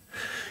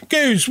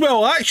 goes,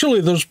 well,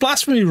 actually, there's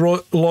blasphemy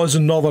laws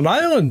in Northern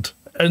Ireland.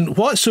 And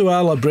what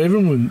Suella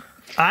Braverman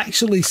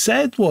actually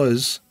said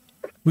was,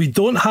 we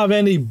don't have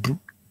any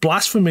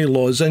blasphemy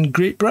laws in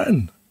Great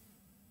Britain.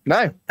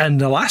 No.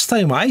 And the last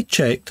time I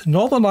checked,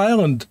 Northern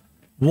Ireland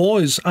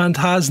was and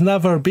has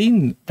never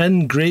been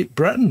in Great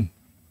Britain.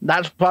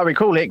 That's why we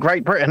call it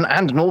Great Britain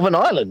and Northern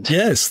Ireland.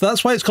 Yes,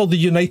 that's why it's called the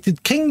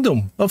United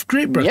Kingdom of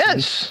Great Britain.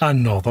 Yes.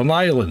 And Northern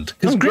Ireland.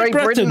 Because Great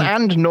Britain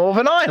and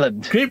Northern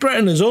Ireland. Great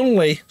Britain is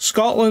only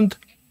Scotland,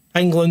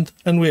 England,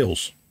 and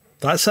Wales.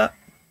 That's it.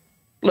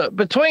 Look,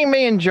 between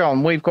me and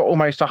John, we've got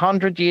almost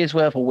 100 years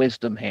worth of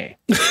wisdom here,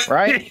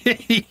 right?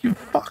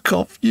 Fuck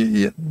off,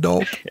 you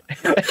knob.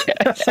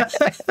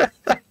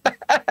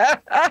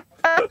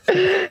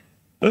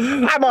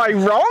 Am I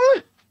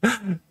wrong?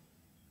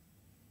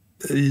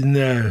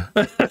 No.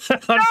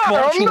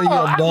 Unfortunately,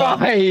 I'm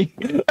not.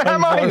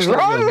 Am I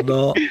wrong? You're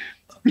not.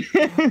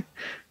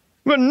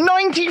 We're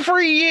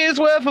 93 years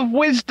worth of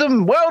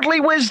wisdom,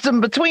 worldly wisdom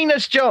between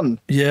us, John.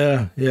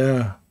 Yeah.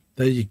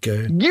 There you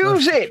go.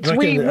 Use it.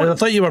 I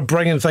thought you were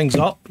bringing things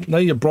up. Now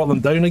you brought them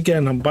down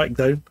again. I'm back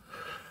down.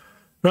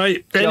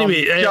 Right.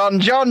 Anyway.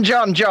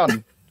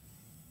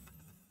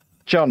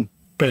 John.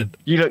 Ben.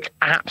 You look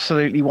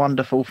absolutely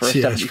wonderful for a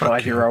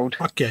 75-year-old.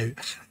 Fuck you.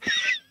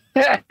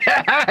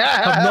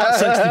 I'm not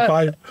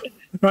 65.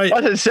 Right.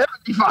 I said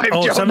 75,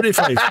 Oh, John.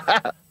 75.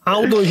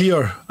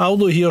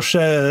 Aldo here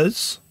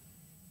says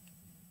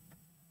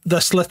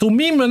this little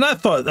meme, and I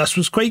thought this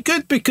was quite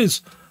good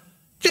because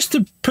just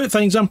to put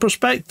things in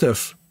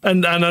perspective,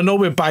 and I know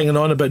we're banging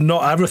on about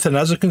not everything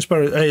is a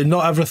conspiracy,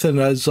 not everything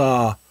is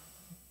what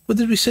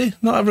did we say?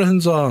 Not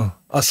everything's a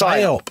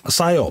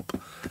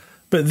psyop.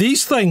 But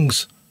these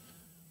things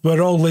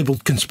were all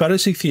labelled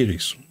conspiracy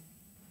theories.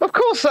 Of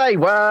course they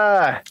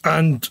were.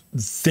 And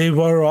they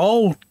were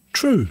all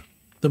true.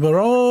 They were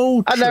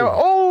all true. And they were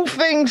all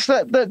things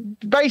that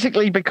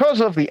basically, because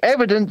of the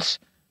evidence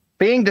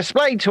being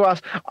displayed to us,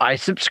 I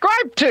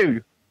subscribe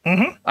to.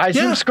 Mm-hmm. I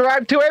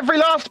subscribe to every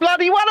last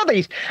bloody one of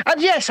these.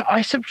 And yes,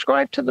 I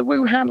subscribe to the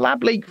Wuhan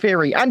lab leak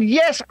theory. And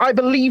yes, I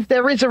believe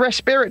there is a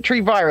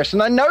respiratory virus.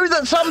 And I know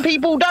that some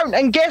people don't.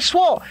 And guess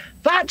what?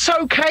 That's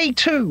okay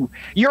too.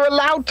 You're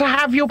allowed to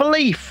have your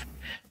belief.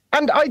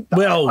 And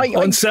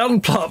on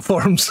certain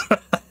platforms.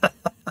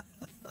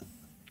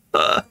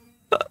 But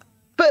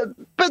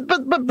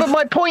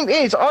my point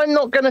is, I'm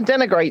not going to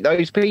denigrate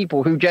those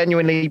people who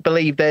genuinely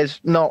believe there's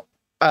not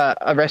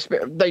a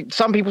respiratory.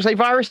 Some people say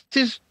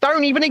viruses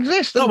don't even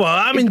exist. Oh, well,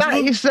 I mean, if that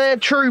is their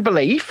true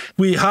belief.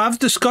 We have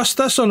discussed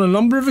this on a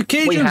number of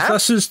occasions.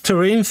 This is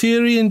terrain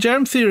theory and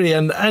germ theory,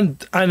 and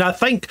I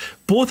think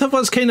both of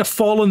us kind of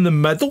fall in the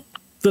middle.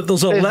 That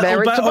there's a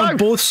little bit on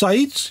both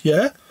sides.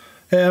 Yeah.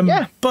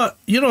 But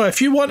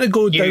if you want to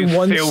go down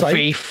one side, you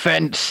filthy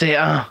fence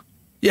sitter.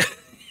 Yeah.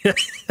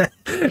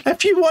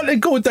 If you want to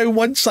go down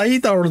one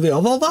side or the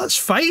other, that's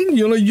fine.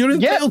 You're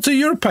entitled to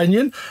your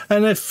opinion,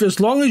 and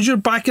as long as you're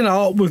backing it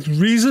up with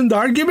reasoned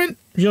argument,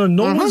 no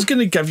one's going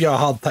to give you a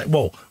hard time.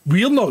 Well,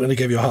 we're not going to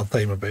give you a hard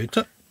time about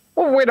it.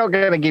 Well, we're not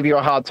going to give you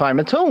a hard time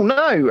at all,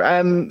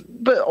 no.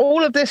 But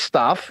all of this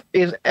stuff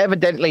is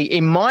evidently,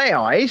 in my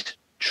eyes,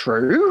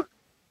 true.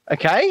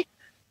 Okay,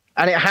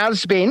 and it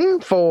has been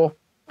for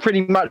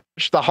pretty much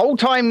the whole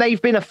time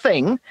they've been a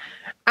thing,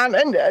 and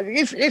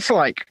it's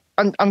like.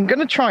 I'm going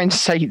to try and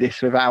say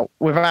this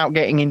without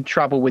getting in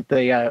trouble with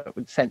the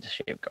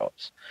censorship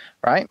gods,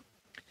 right?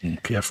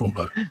 Careful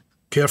now.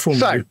 Careful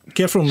now.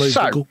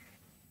 So,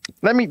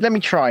 let me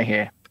try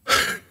here.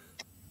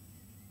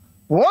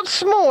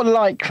 What's more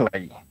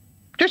likely?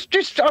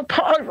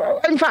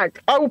 In fact,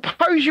 I will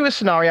pose you a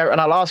scenario and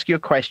I'll ask you a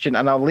question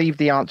and I'll leave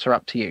the answer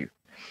up to you.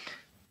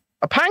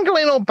 A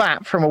pangolin or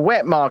bat from a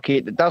wet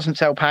market that doesn't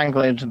sell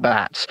pangolins and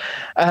bats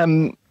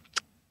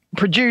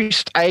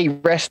produced a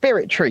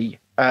respiratory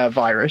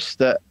virus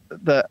that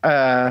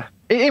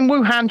in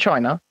Wuhan,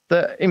 China,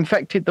 that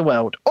infected the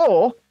world,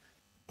 or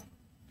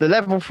the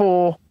level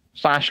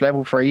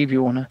 4/level 3, if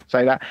you want to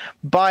say that,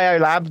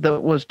 biolab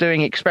that was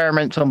doing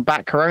experiments on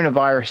bat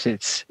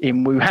coronaviruses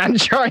in Wuhan,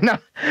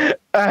 China,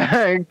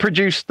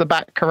 produced the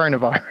bat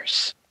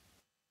coronavirus.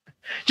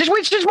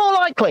 Which is more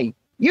likely?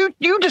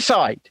 You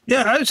decide.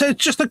 Yeah, it's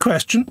just a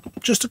question.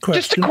 Just a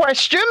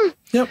question.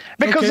 Yep.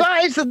 Because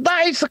that is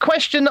the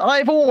question that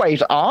I've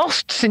always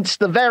asked since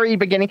the very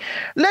beginning.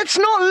 Let's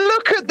not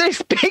look at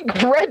this big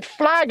red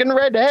flag and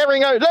red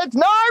herring. Let's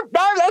look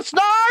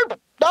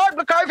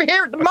over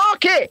here at the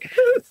market.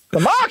 The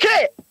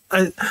market.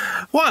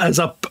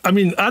 I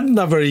mean, I'd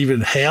never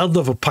even heard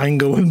of a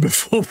pangolin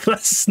before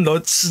this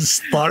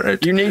nonsense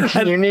started. You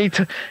need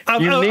to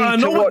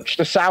watch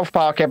the South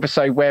Park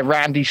episode where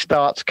Randy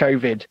starts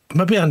COVID.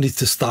 Maybe I need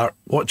to start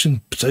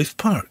watching South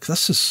Park.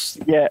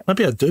 Yeah.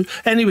 Maybe I do.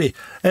 Anyway,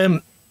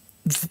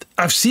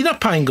 I've seen a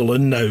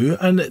pangolin now,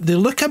 and they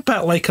look a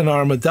bit like an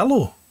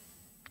armadillo.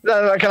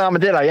 Like an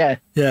armadillo, yeah.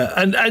 Yeah,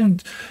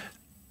 and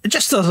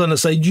just as an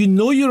aside,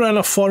 you're in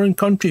a foreign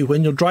country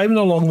when you're driving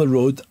along the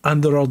road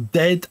and there are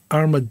dead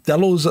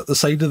armadillos at the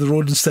side of the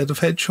road instead of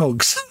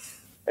hedgehogs.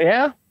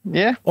 Yeah.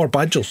 Or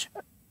badgers.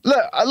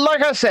 Look,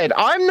 like I said,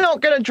 I'm not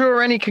going to draw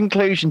any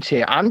conclusions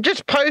here. I'm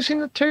just posing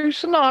the two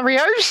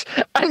scenarios,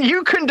 and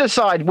you can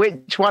decide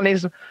which one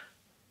is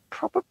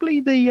probably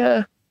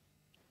the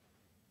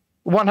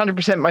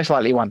 100% most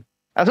likely one.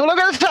 That's all I'm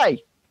going to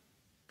say.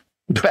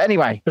 But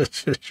anyway.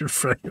 You're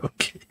right,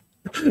 okay.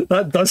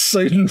 That does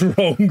sound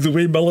wrong, the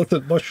way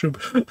Militant Mushroom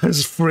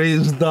has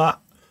phrased that.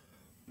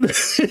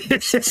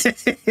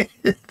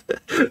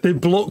 They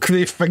block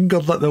their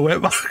fingers at the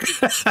whip.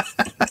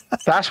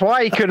 That's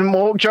why he couldn't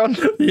walk, John.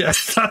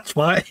 Yes, that's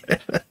why.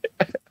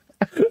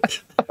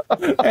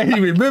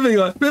 Anyway, moving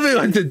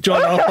on to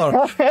John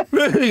Arthur.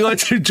 Moving on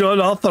to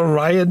John Arthur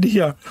Ryan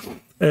here.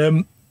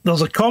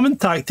 There's a common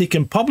tactic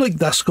in public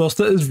discourse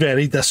that is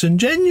very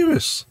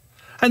disingenuous.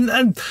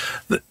 And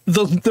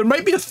there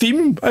might be a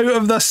theme out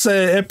of this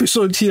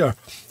episode here.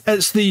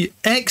 It's the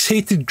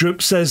ex-hated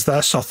group says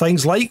this or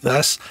things like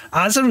this.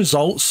 As a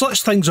result,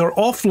 such things are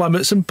off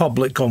limits in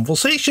public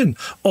conversation.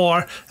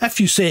 Or if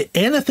you say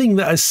anything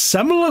that is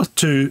similar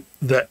to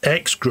the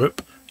X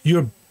group,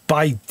 you're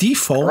by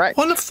default Correct.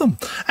 one of them.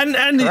 And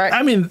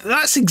I mean,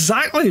 that's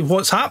exactly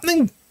what's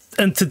happening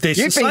in today's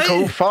You've society. been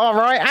called far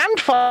right and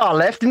far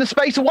left in the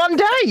space of one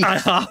day. I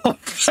have.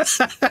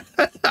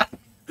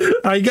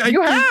 I got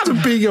accused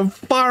of being a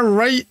far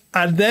right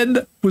and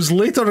then was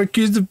later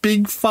accused of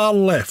being far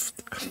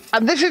left.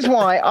 And this is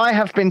why I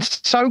have been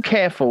so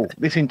careful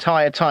this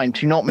entire time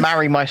to not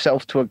marry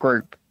myself to a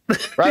group.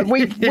 Right?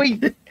 We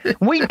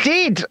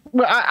did.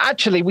 Well,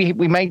 actually, we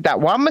made that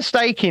one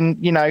mistake in,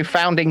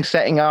 founding,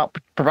 setting up,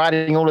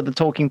 providing all of the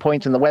talking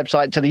points and the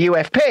website to the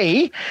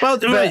UFP. Well,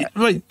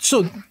 right.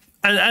 So,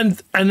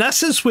 and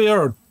this is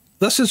where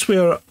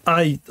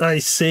I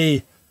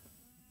say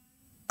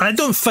I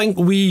don't think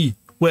we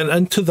went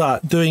into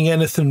that doing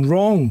anything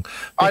wrong.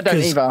 I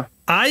don't either.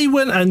 I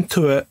went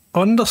into it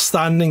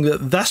understanding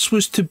that this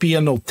was to be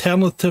an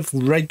alternative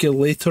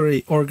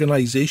regulatory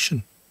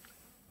organisation.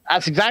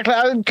 That's exactly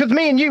because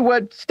me and you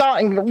were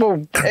starting.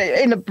 Well,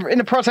 in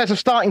the process of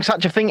starting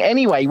such a thing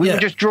anyway, we were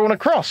just drawn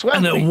across,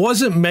 weren't and we? It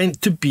wasn't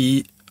meant to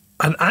be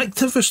an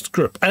activist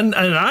group, and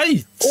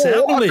I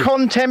certainly a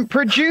content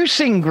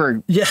producing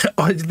group. Yeah,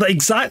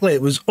 exactly.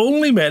 It was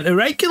only meant to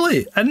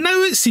regulate, and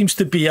now it seems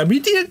to be a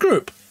media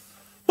group.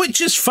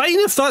 Which is fine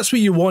if that's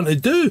what you want to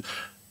do.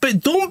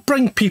 But don't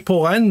bring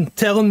people in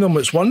telling them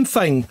it's one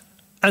thing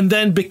and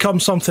then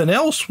become something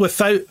else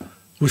without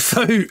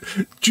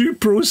due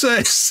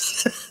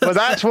process. Well,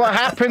 that's what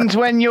happens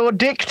when your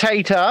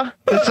dictator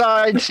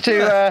decides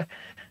to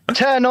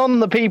turn on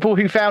the people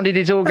who founded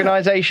his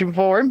organisation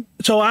for him.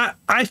 So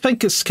I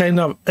think it's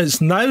now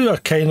a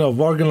kind of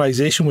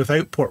organisation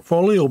without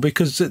portfolio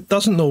because it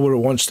doesn't know where it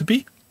wants to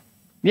be.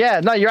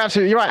 Yeah, no, you're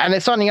absolutely right. And they're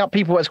signing up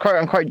people as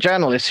quote-unquote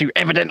journalists who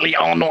evidently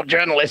are not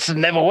journalists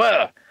and never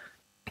were.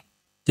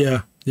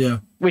 Yeah.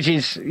 Which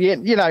is,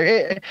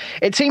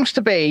 it seems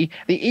to be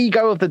the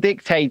ego of the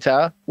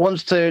dictator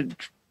wants to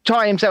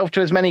tie himself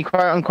to as many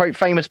quote-unquote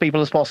famous people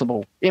as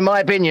possible, in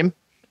my opinion.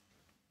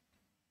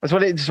 That's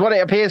what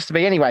it appears to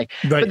be anyway.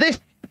 Right.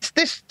 But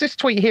this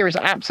tweet here is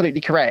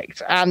absolutely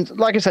correct. And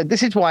like I said,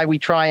 this is why we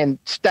try and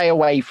stay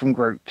away from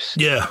groups.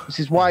 Yeah. This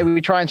is why we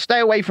try and stay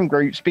away from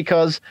groups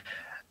because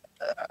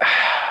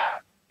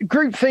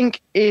groupthink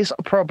is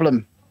a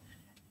problem.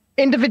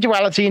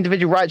 Individuality,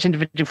 individual rights,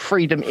 individual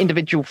freedom,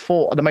 individual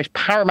thought are the most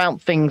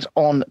paramount things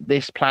on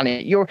this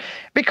planet.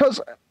 Because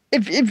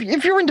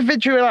if your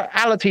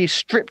individuality is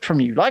stripped from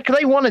you, like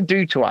they want to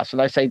do to us,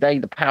 and I say they,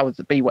 the powers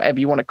that be, whatever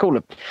you want to call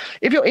them,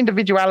 if your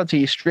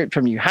individuality is stripped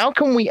from you, how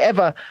can we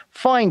ever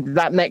find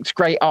that next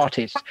great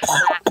artist,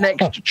 that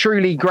next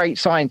truly great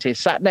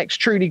scientist, that next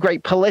truly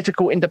great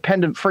political,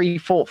 independent, free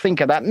thought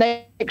thinker, that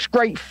next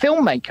great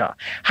filmmaker?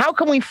 How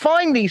can we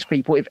find these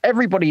people if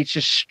everybody is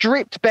just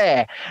stripped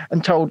bare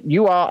and told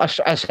you are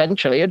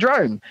essentially a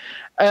drone?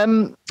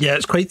 Yeah,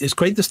 it's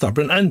quite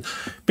disturbing. And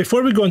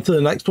before we go on to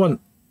the next one,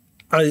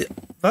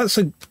 that's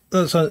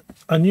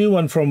a new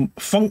one from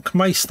Funk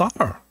My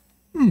Star.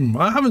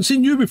 I haven't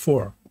seen you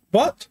before,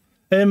 but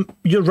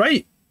you're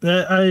right.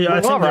 I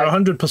think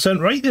you're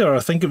 100% right there. I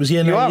think it was the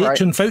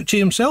NIH and Fauci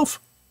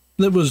himself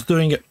that was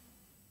doing it.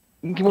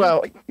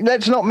 Well,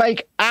 let's not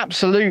make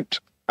absolute.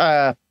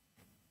 No,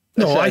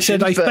 I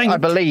said I think. I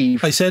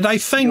believe. I said I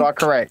think. You are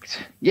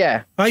correct.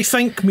 Yeah. I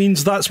think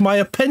means that's my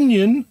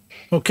opinion.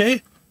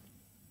 Okay.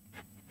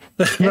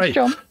 Yes, right.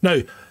 John.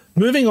 Now,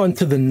 moving on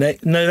to the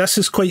next. Now, this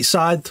is quite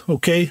sad.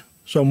 Okay,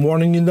 so I'm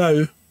warning you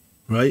now,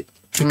 right?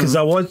 Because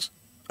I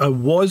I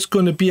was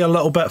going to be a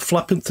little bit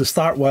flippant to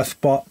start with,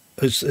 but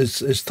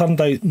it's turned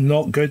out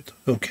not good.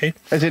 Okay,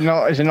 Is it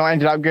not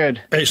ended up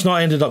good? it's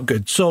not ended up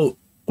good. So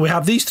we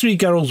have these 3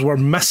 girls were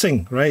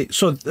missing, right?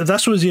 So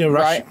this was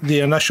the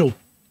initial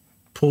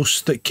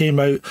post that came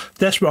out.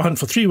 Desperate hunt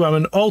for 3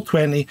 women, all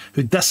 20,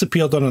 who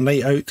disappeared on a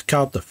night out to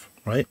Cardiff,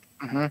 right?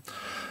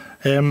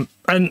 And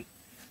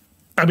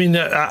I mean,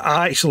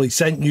 I actually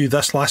sent you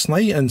this last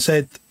night and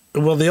said,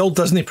 well, the old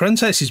Disney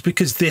princesses,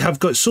 because they have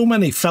got so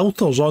many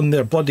filters on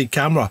their bloody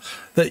camera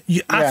that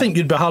I think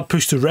you'd be hard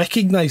pushed to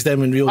recognise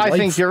them in real life. I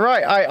think you're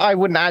right. I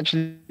wouldn't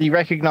actually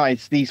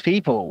recognise these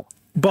people.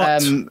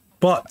 But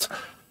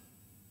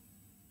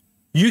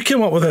you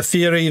came up with a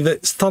theory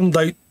that's turned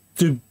out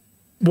to,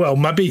 well,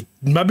 maybe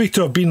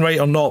to have been right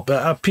or not,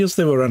 but it appears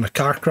they were in a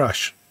car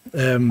crash.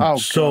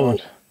 So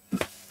God.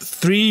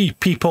 3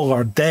 people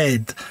are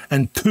dead,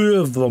 and 2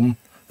 of them,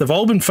 they've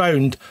all been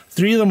found.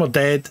 3 of them are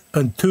dead,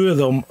 and 2 of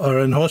them are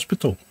in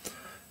hospital.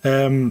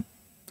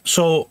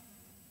 So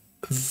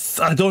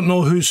I don't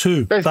know who's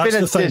who. That's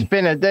the thing.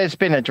 There's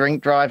been a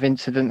drink drive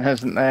incident,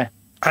 hasn't there?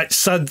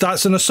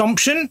 That's an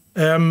assumption,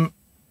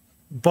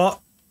 but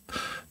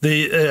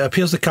it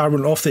appears the car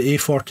went off the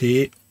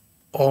A48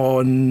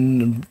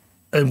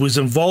 it was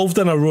involved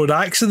in a road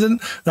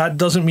accident. That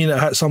doesn't mean it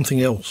hit something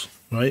else,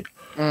 right?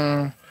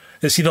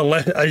 It's either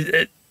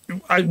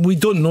we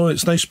don't know.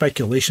 It's now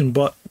speculation,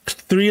 but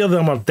 3 of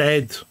them are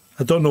dead.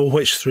 I don't know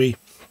which 3.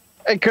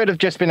 It could have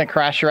just been a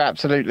crash. You're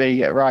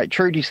absolutely right.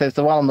 Trudy says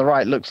the one on the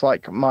right looks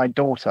like my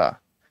daughter.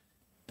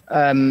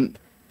 I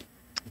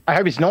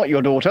hope it's not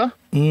your daughter,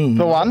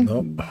 for one.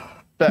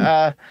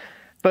 No.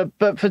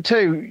 But for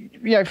 2,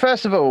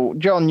 first of all,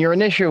 John, your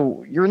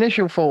initial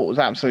thought was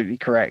absolutely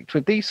correct.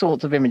 With these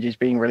sorts of images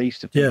being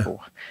released of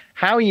people,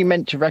 how are you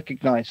meant to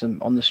recognise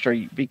them on the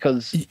street?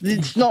 Because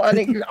it's not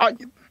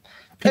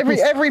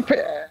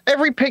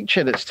every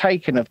picture that's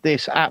taken of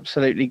this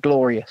absolutely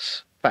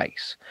glorious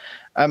face.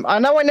 I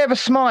know I never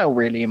smile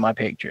really in my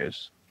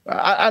pictures,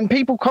 and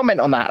people comment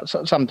on that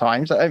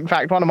sometimes. In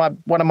fact, one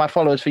of my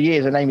followers for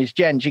years, her name is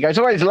Jen. She goes,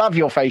 "I always love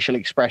your facial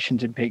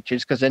expressions in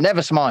pictures because they're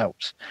never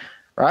smiles."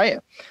 Right?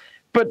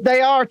 But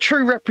they are a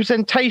true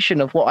representation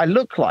of what I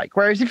look like.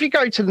 Whereas if you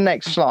go to the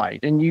next slide,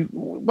 and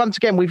once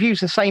again, we've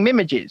used the same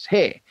images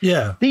here.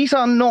 Yeah. These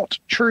are not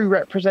true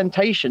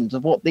representations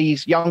of what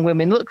these young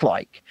women look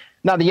like.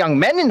 Now, the young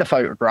men in the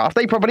photograph,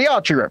 they probably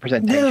are true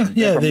representations.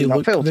 Yeah, they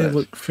look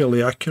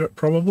fairly accurate,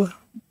 probably.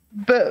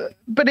 But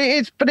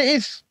it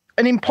is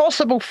an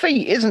impossible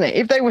feat, isn't it?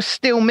 If they were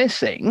still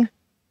missing,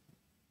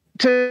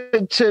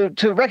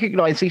 to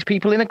recognize these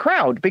people in a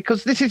crowd,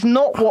 because this is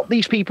not what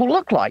these people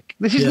look like.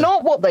 This is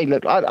not what they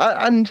look like,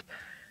 and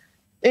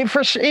it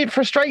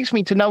frustrates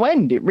me to no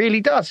end. It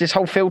really does. This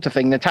whole filter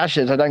thing.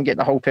 Natasha says I don't get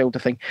the whole filter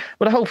thing,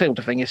 but the whole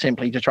filter thing is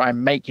simply to try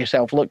and make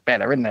yourself look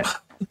better, isn't it?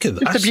 Look at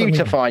Just to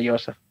beautify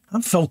yourself.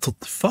 I'm filtered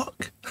the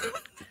fuck.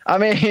 I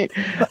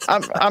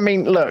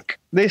mean, look.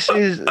 This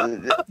is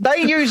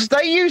they use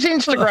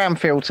Instagram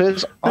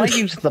filters. I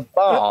use the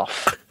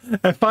bath.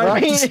 If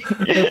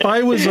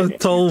I was a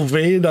tall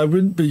vein, I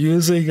wouldn't be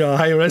using a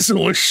high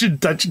resolution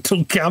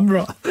digital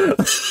camera.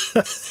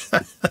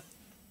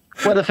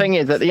 Well, the thing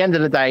is, at the end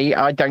of the day,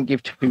 I don't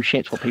give 2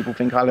 shits what people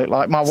think I look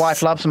like. My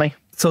wife loves me.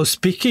 So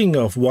speaking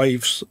of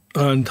wives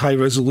and high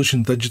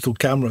resolution digital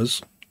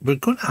cameras, we're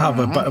going to have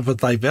a bit of a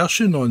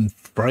diversion on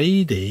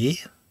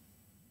Friday.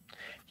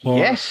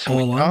 Yes,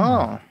 we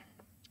are.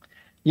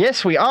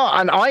 Yes, we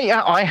are. And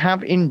I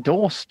have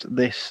endorsed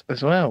this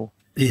as well.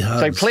 He has.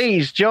 So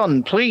please,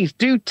 John, please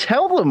do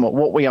tell them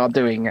what we are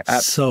doing.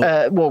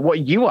 What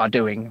you are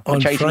doing.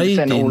 On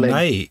Friday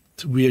night,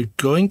 we're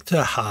going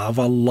to have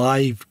a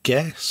live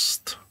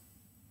guest.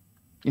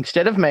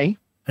 Instead of me.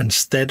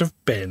 Instead of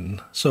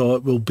Ben. So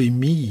it will be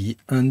me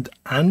and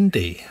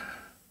Andy.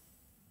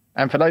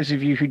 And for those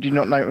of you who do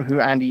not know who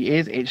Andy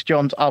is, it's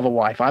John's other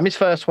wife. I'm his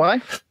first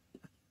wife.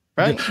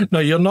 Right? No,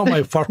 you're not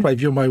my first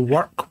wife. You're my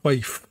work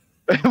wife.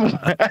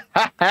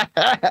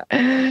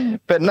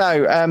 But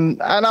no,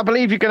 and I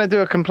believe you're going to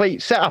do a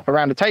complete setup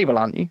around the table,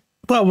 aren't you?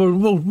 Well,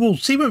 we'll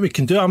see what we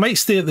can do. I might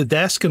stay at the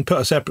desk and put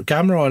a separate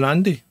camera on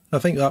Andy. I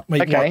think that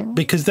might work,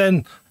 because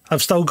then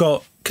I've still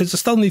got, because I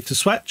still need to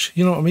switch.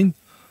 You know what I mean?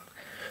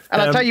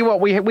 And I'll tell you what,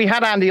 we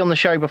had Andy on the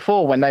show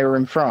before when they were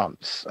in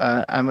France,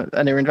 and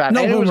they were in Van.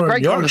 No, it was a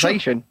great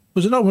conversation.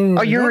 Was it not? When we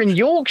were you were in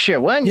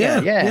Yorkshire, weren't you?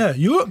 Yeah,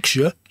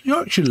 Yorkshire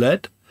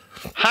led.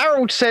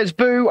 Harold says,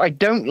 "Boo, I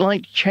don't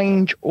like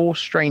change or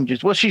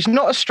strangers." Well, she's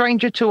not a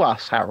stranger to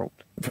us, Harold.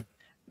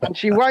 And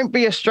she won't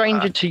be a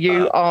stranger to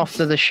you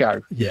after the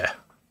show. Yeah.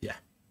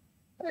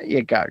 There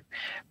you go.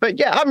 But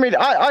yeah,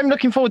 I'm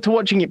looking forward to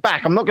watching it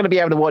back. I'm not going to be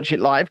able to watch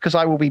it live because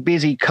I will be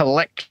busy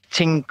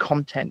collecting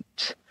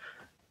content.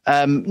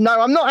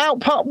 No, I'm not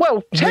out.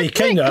 Well,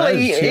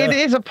 technically, it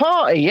is a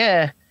party.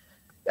 Yeah.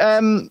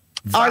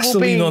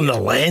 Vaseline on the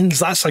lens.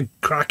 That's a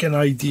cracking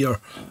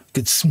idea.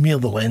 Could smear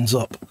the lens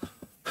up.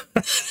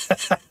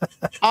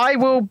 I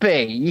will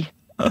be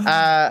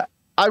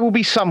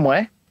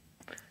somewhere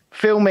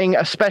filming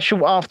a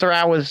special after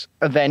hours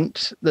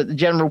event that the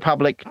general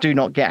public do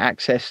not get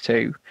access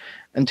to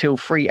until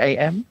 3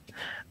 a.m.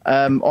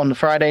 On the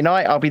Friday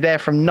night. I'll be there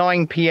from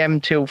 9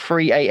 p.m. till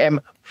 3 a.m.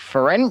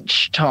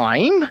 French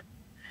time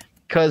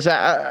because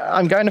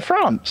I'm going to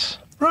France.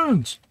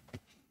 France.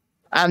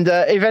 And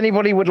if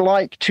anybody would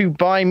like to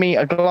buy me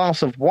a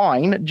glass of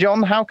wine,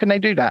 John, how can they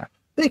do that?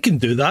 They can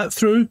do that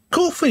through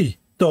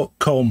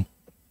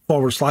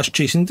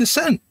Ko-fi.com/Chasing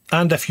Dissent.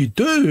 And if you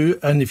do,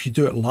 and if you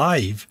do it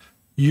live,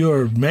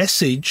 your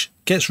message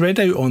gets read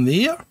out on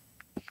the air.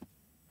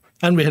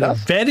 And we had a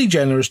very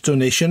generous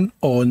donation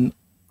on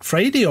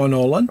Friday on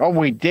All In. Oh,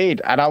 we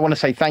did. And I want to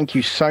say thank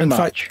you so much. In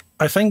fact,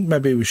 I think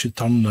maybe we should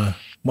turn the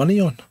money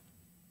on.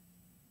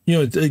 You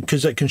know,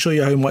 because it can show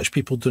you how much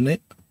people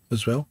donate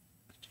as well.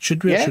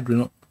 Should we or should we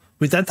not?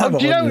 We did have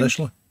it on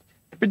initially.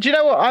 But do you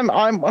know what?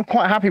 I'm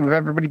quite happy with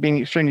everybody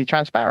being extremely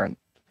transparent.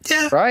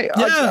 Yeah. Right?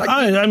 Yeah.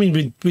 I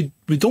mean, we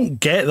don't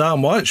get that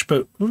much,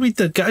 but we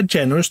did get a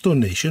generous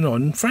donation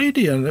on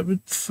Friday, and it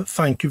would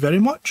thank you very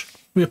much.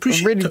 We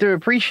appreciate it. We really do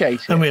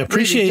appreciate it. And we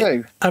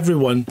appreciate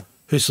everyone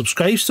who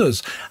subscribes to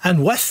us.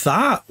 And with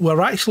that,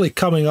 we're actually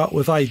coming up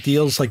with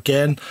ideas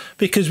again,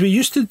 because we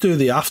used to do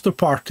the after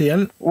party,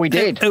 and we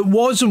did. It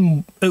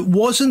wasn't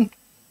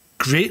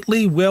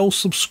greatly well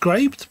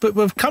subscribed, but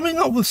we're coming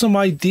up with some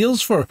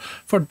ideas for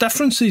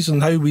differences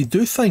in how we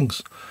do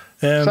things.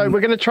 So we're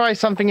going to try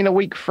something in a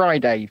week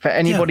Friday for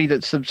anybody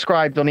that's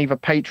subscribed on either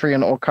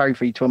Patreon or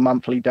Ko-fi to a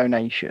monthly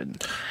donation.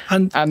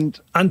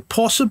 And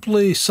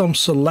possibly some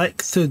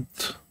selected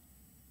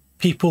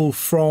people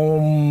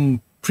from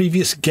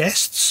previous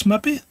guests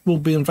maybe will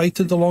be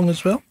invited along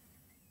as well.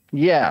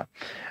 Yeah.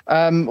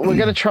 We're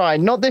going to try,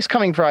 not this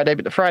coming Friday,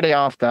 but the Friday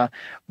after.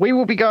 We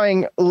will be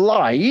going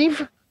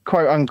live,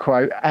 quote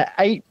unquote, at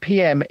 8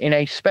 p.m. in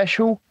a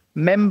special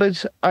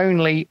members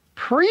only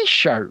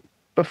pre-show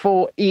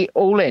before Eat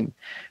All In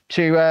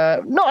to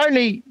not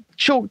only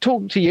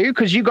talk to you,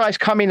 because you guys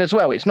come in as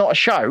well. It's not a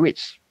show,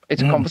 it's a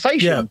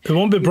conversation. Yeah, it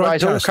won't be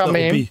broadcast. You guys all come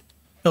in.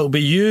 It'll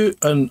be you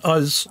and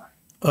us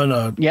on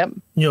a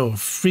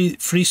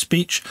free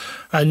speech,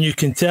 and you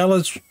can tell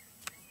us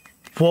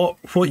what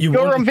you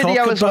want to talk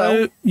about.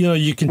 Well. You know,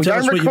 you can tell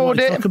us what you want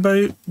to talk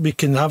about. We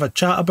can have a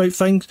chat about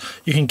things.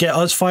 You can get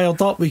us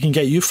fired up. We can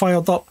get you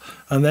fired up,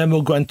 and then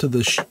we'll go into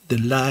the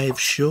live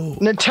show.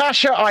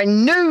 Natasha, I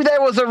knew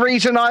there was a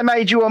reason I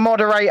made you a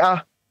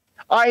moderator.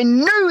 I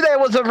knew there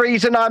was a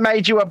reason I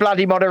made you a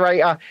bloody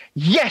moderator.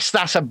 Yes,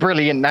 that's a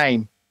brilliant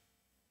name.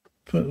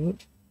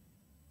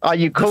 Are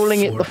you calling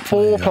it the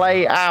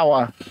foreplay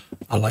hour?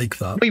 I like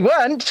that. We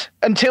weren't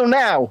until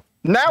now.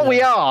 Now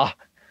we are.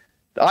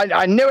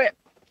 I knew it.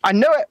 I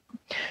knew it.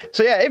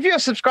 So yeah, if you're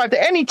subscribed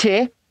to any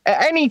tier,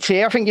 I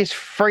think it's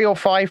 £3 or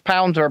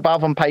 £5 or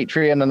above on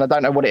Patreon, and I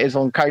don't know what it is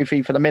on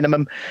Ko-fi for the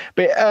minimum,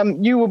 but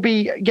you will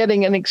be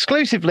getting an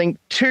exclusive link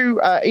to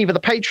either the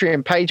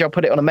Patreon page. I'll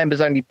put it on a members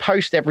only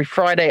post every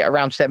Friday at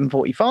around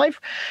 7:45.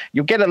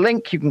 You'll get a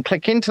link. You can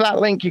click into that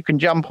link. You can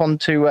jump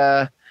onto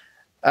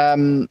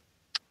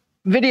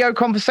video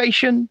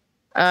conversation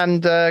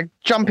and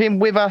jump in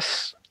with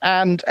us.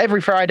 And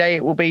every Friday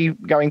it will be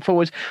going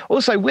forwards.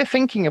 Also, we're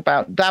thinking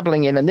about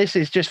dabbling in, and this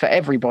is just for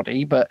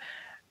everybody, but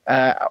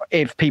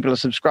if people are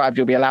subscribed,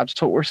 you'll be allowed to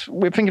talk.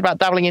 We're thinking about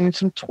dabbling in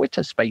some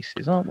Twitter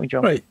spaces, aren't we,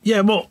 John? Right.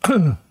 Yeah. Well,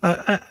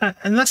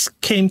 and this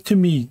came to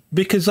me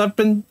because I've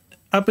been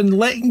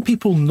letting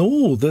people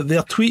know that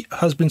their tweet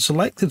has been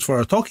selected for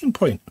a talking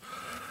point.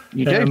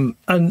 You do.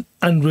 And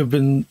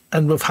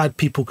we've had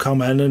people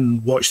come in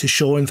and watch the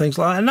show and things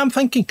like that. And I'm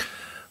thinking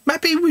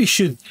maybe we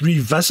should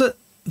revisit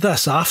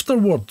this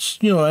afterwards,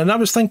 you know. And I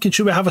was thinking,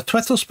 should we have a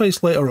Twitter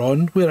space later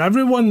on where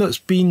everyone that's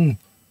been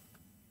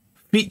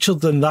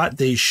featured in that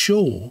day's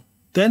show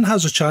then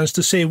has a chance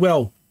to say,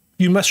 well,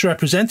 you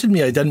misrepresented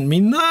me, I didn't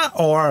mean that,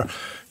 or,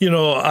 you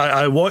know,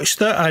 I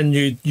watched it and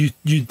you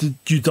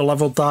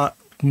delivered that,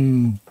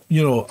 you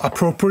know,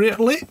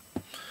 appropriately.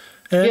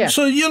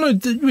 So, you know,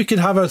 we could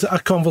have a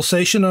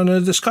conversation and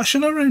a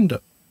discussion around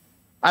it.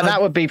 And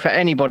that would be for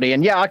anybody.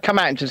 And yeah, I'd come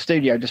out into the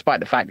studio despite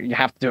the fact that you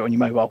have to do it on your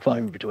mobile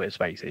phone for Twitter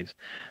Spaces.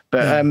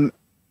 But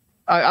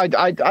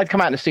I'd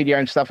come out in the studio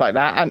and stuff like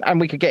that, and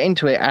we could get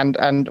into it,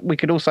 and we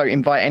could also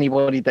invite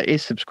anybody that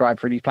is subscribed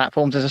for these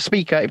platforms as a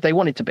speaker if they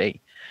wanted to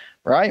be,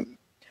 right?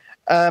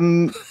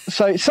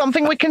 So it's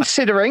something we're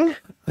considering.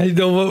 I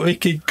know what we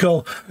could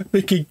call.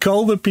 We could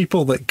call the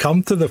people that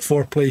come to the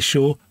Foreplay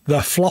show the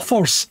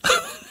fluffers.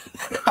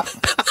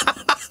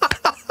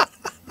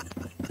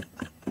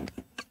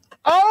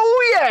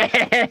 Oh,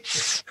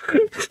 yes!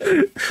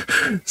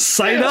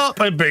 Sign up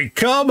and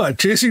become a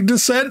Chasing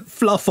Dissent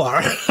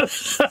fluffer.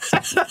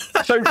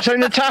 So,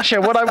 Natasha,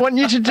 what I want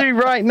you to do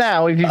right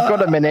now, if you've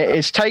got a minute,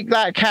 is take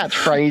that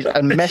catchphrase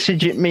and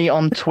message it me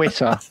on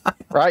Twitter,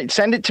 right?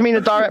 Send it to me in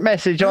a direct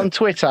message on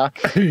Twitter,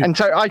 and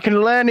so I can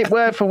learn it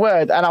word for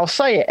word, and I'll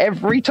say it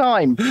every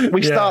time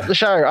we start the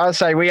show. I'll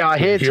say, we are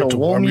here to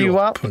warm you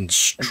up and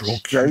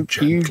stroke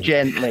you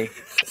gently.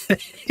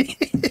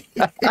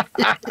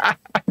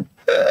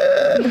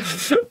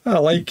 I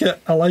like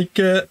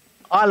it.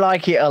 I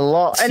like it a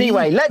lot.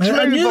 Anyway, let's I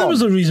move knew there on.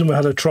 was a reason we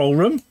had a troll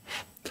room.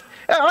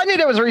 I knew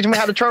there was a reason we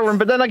had a troll room,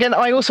 but then again,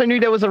 I also knew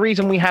there was a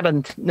reason we had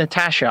a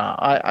Natasha.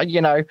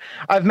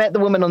 I've met the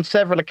woman on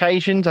several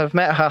occasions. I've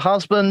met her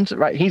husband.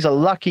 Right, he's a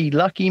lucky,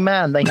 lucky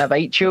man. They have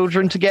 8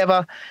 children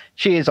together.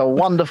 She is a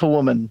wonderful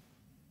woman.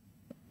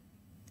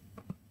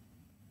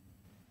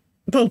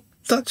 Well,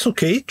 that's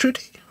okay,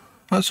 Trudy.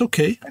 That's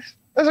okay.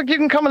 It's like you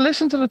can come and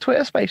listen to the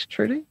Twitter space,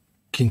 Trudy.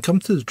 Can come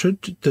to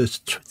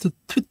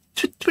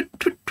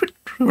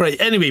right.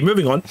 Anyway,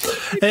 moving on.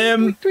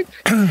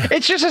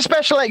 It's just a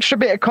special extra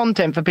bit of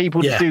content for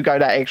people Yeah. to do go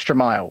that extra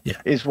mile.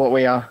 Yeah. Is what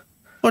we are.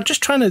 We're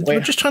just trying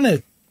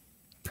to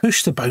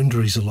push the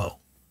boundaries a little.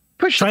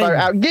 Push the Try boat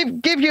and-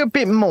 out. Give you a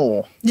bit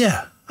more.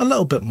 Yeah, a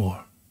little bit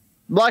more.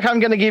 Like I'm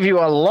going to give you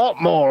a lot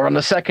more on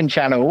the second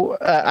channel,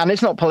 and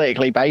it's not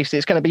politically based.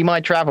 It's going to be my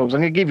travels.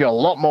 I'm going to give you a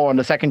lot more on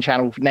the second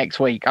channel next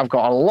week. I've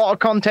got a lot of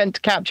content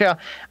to capture,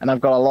 and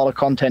I've got a lot of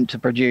content to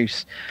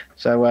produce.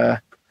 So,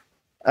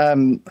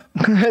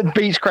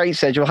 Beats Crate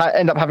said you'll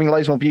end up having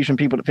loads more views from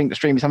people that think the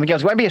stream is something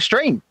else. It won't be a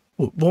stream.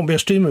 Well, it won't be a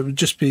stream. It would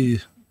just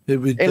be.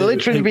 It'll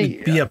literally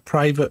be a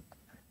private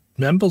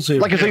members area.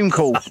 Like a Zoom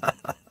call.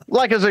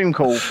 Like a Zoom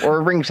call or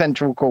a Ring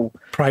Central call.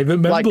 Private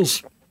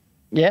members.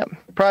 Yeah,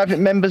 private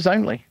members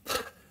only.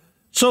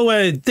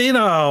 So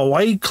Dana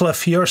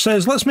Wycliffe here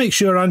says, let's make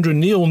sure Andrew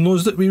Neil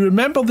knows that we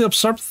remember the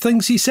absurd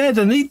things he said,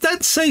 and he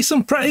did say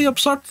some pretty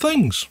absurd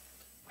things.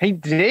 He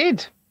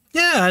did.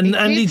 Yeah, and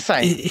did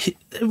say.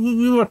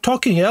 we were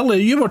talking earlier.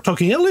 You were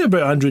talking earlier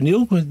about Andrew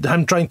Neil, with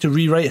him trying to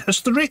rewrite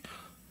history.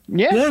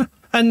 Yeah. Yeah,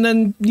 and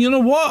then you know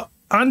what,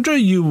 Andrew,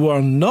 you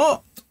were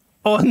not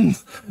on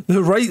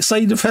the right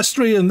side of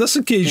history on this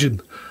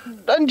occasion.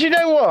 And you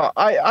know what?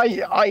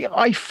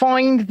 I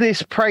find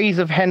this praise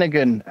of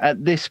Hennigan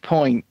at this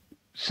point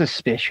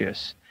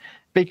suspicious,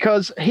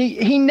 because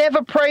he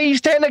never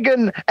praised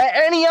Hennigan at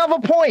any other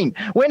point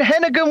when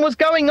Hennigan was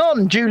going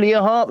on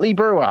Julia Hartley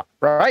Brewer,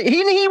 right?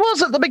 He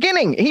was at the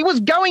beginning. He was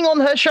going on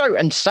her show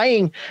and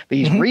saying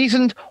these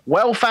reasoned,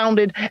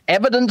 well-founded,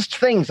 evidenced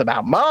things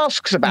about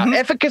masks, about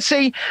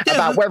efficacy,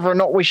 about whether or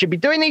not we should be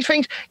doing these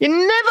things. You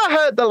never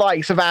heard the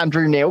likes of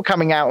Andrew Neil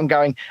coming out and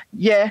going,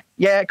 yeah,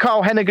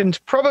 Carl Hennigan's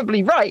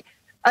probably right.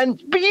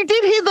 But you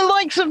did hear the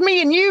likes of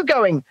me and you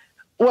going,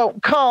 well,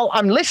 Carl,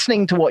 I'm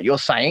listening to what you're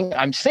saying.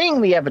 I'm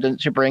seeing the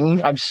evidence you're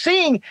bringing. I'm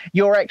seeing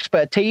your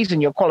expertise and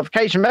your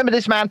qualification. Remember,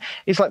 this man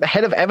is like the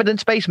head of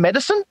evidence-based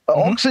medicine at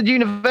Oxford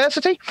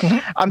University.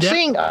 I'm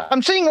seeing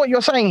what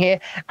you're saying here.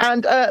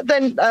 And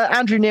then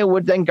Andrew Neil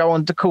would then go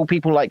on to call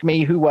people like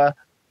me who were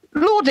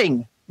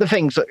lauding the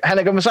things that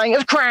Hennigan was saying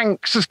as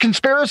cranks, as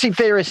conspiracy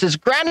theorists, as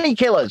granny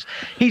killers.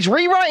 He's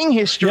rewriting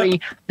history.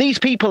 Yep. These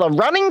people are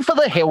running for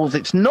the hills.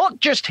 It's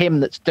not just him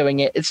that's doing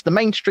it. It's the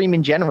mainstream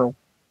in general.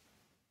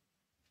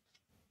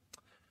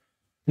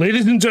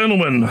 Ladies and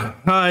gentlemen,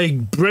 I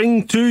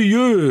bring to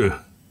you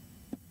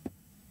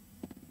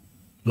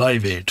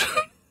Live Aid.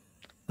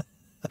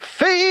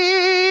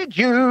 Feed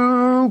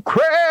Ukraine!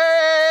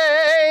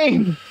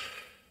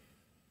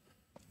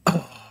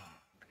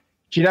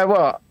 Do you know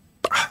what?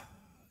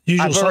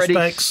 Usual I've already-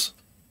 suspects.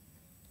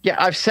 Yeah,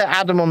 I've set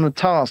Adam on the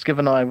task,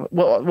 haven't I?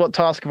 What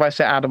task have I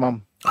set Adam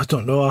on? I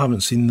don't know. I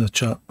haven't seen the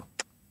chat.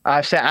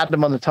 I've set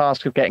Adam on the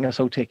task of getting us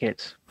all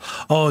tickets.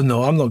 Oh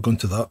no, I'm not going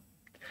to that.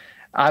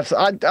 I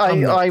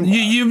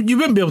You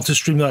wouldn't be able to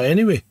stream that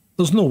anyway.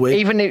 There's no way.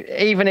 even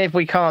if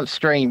we can't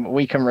stream,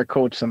 we can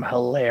record some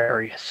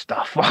hilarious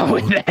stuff while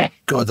we're there.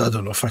 God, I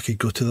don't know if I could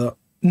go to that.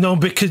 No,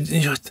 because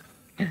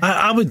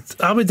I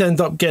would end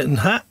up getting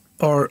hit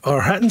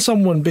or hitting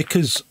someone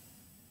because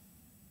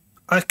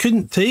I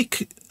couldn't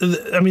take.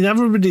 I mean,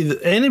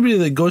 anybody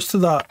that goes to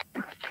that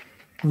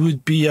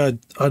would be an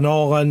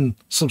all-in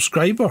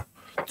subscriber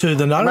to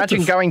the narrative.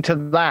 Imagine going to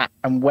that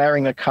and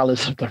wearing the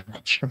colours of the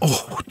Russian.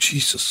 Oh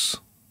Jesus!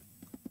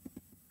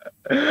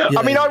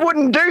 I mean, I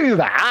wouldn't do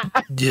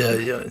that.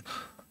 Yeah.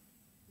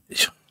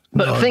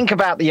 But No. think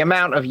about the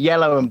amount of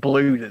yellow and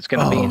blue that's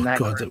going to be in that.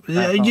 God! group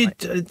Yeah, that you night.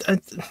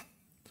 couldn't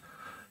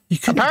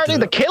Apparently, do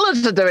the it.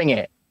 killers are doing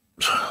it.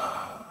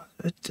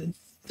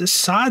 It's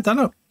sad, isn't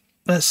it?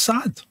 It's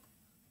sad.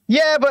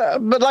 Yeah,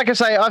 but like I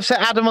say, I've set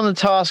Adam on the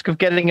task of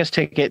getting us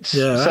tickets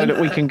Yeah, so and- that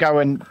we can go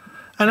and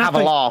And have a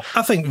laugh.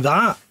 I think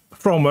that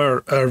from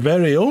our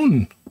very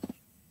own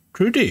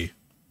Trudy.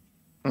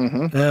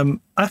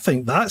 I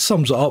think that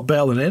sums it up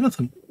better than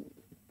anything.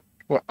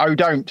 Well, oh,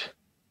 don't.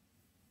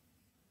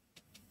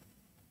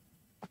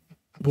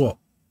 What?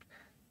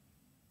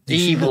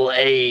 Evil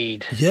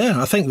aid.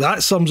 Yeah, I think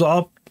that sums it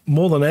up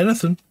more than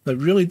anything. It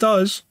really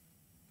does.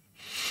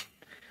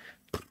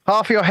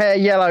 Half your hair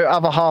yellow,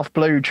 other half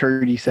blue,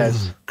 Trudy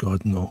says.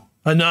 God, no.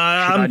 And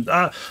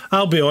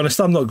I'll be honest,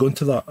 I'm not going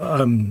to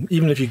that.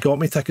 Even if you got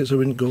me tickets, I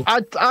wouldn't go.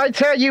 I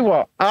tell you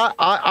what,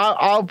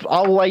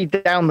 I'll lay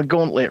down the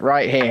gauntlet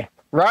right here.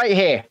 Right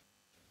here.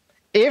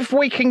 If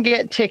we can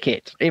get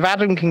tickets, if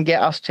Adam can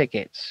get us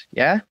tickets,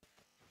 yeah?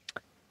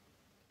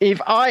 If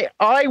I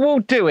will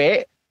do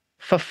it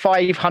for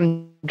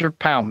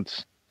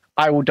 £500.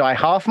 I will dye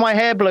half my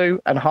hair blue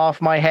and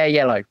half my hair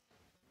yellow.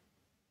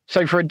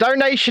 So for a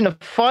donation of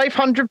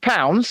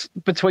 £500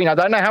 between I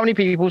don't know how many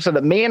people, so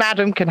that me and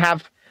Adam can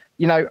have,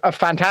 a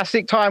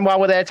fantastic time while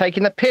we're there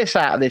taking the piss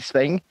out of this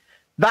thing,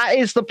 that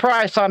is the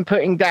price I'm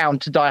putting down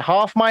to dye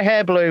half my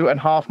hair blue and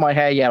half my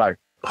hair yellow.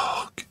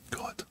 Oh, good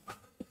God.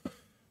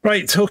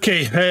 Right,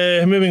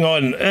 okay, moving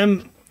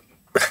on.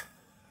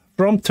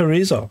 From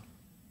Teresa.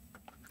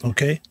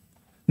 Okay.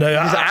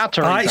 Now,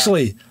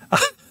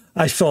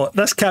 I thought,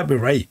 this can't be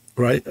right?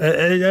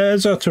 It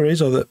is our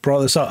Teresa that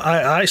brought this up.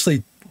 I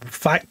actually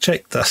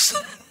fact-checked this.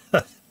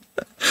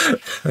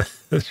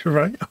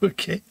 Right,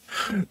 okay.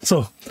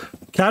 So,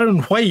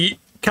 Karen White,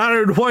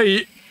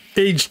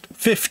 aged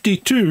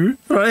 52,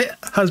 right,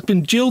 has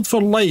been jailed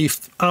for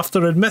life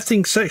after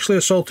admitting sexually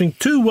assaulting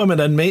 2 women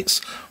inmates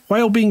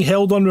while being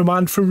held on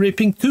remand for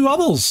raping 2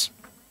 others.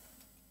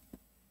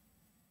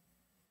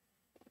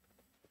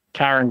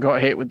 Karen got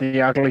hit with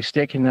the ugly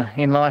stick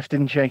in life,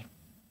 didn't she?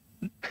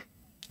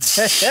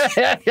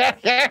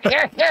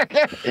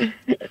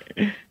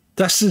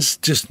 This is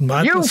just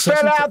madness. You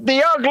fell out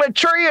the ugly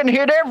tree and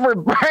hit every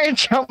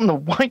branch on the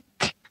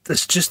white.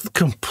 It's just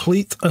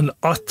complete and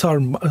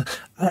utter.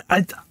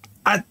 I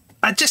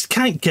just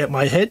can't get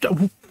my head.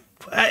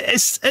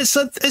 It's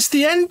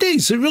the end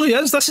days. It really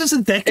is. This is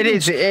the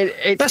decadence.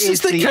 This is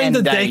the kind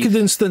of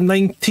decadence that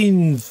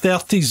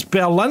 1930s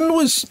Berlin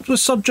was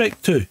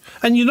subject to.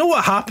 And you know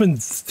what happened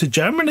to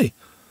Germany?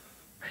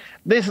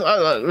 This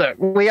look,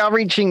 we are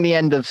reaching the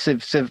end of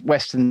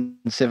Western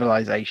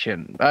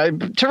civilization.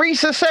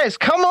 Teresa says,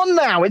 "Come on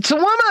now, it's a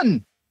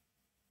woman.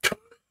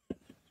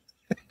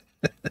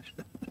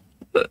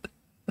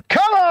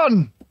 Come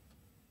on,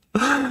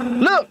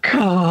 look.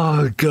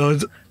 Oh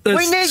God,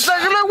 we need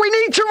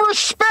to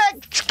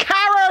respect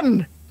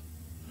Karen."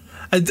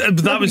 And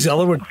that was the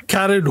other one,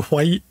 Karen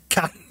White.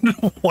 Karen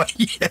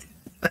White.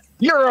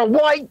 You're a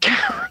white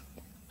Karen.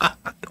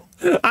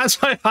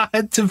 That's why I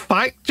had to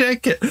fact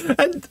check it.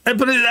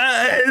 But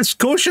it's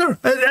kosher.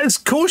 It's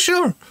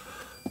kosher.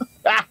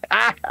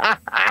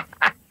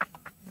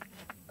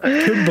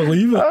 Couldn't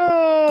believe it.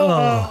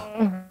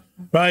 Oh.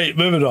 Right,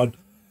 moving on.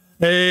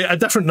 A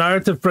different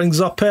narrative brings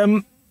up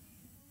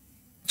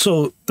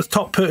so the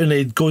top Putin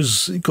aide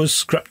goes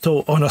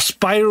scripto on a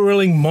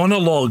spiraling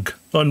monologue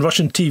on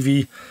Russian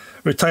TV.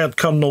 Retired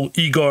Colonel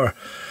Igor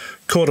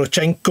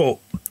Korochenko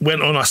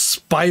went on a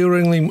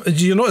spiraling.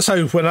 Do you notice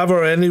how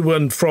whenever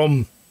anyone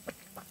from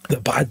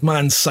the bad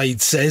man's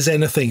side says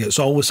anything, it's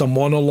always a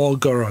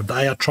monologue or a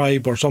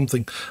diatribe or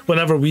something?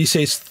 Whenever we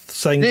say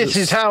things, this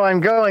is how I'm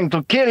going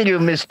to kill you,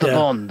 Mr.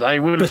 Bond. I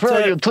will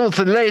throw you to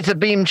the laser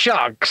beam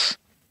sharks.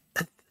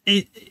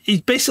 He's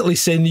basically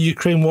saying the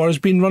Ukraine war is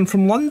being run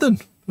from London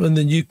and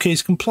the UK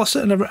is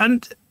complicit and everything.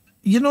 And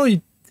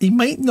he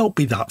might not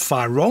be that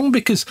far wrong,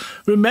 because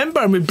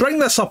remember, and we bring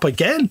this up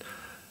again,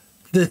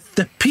 the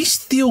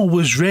peace deal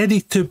was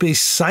ready to be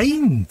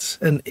signed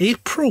in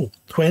April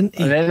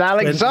 2021. And then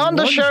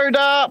Alexander showed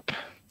up.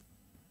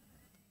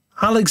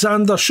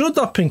 Alexander showed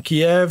up in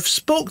Kiev,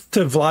 spoke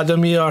to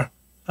Vladimir,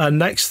 and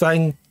next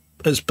thing,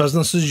 it's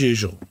business as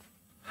usual.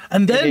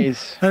 And then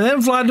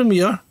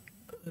Vladimir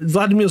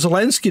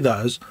Zelensky,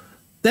 that is,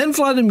 then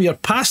Vladimir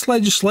passed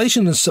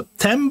legislation in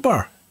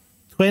September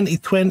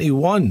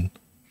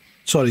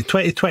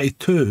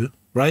 2022,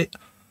 right,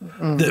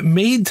 that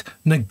made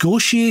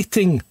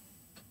negotiating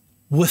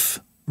with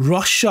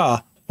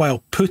Russia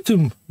while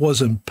Putin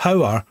was in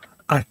power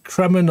a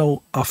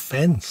criminal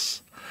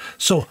offence.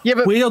 So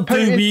where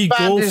do we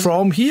go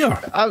from here?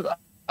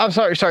 I'm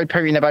sorry,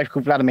 Putin, they're both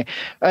called Vladimir.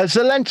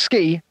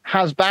 Zelensky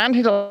has banned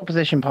his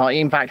opposition party,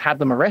 in fact had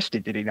them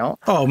arrested, did he not?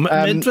 Oh,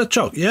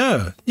 Medvedchuk,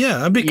 yeah,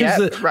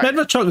 because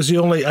Medvedchuk is the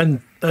only,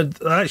 and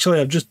actually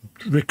I've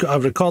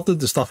recorded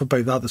the stuff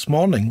about that this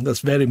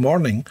very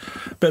morning,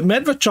 but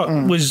Medvedchuk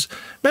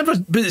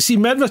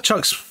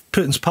Medvedchuk's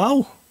Putin's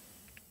pal.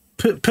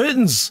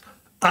 Putin's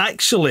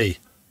actually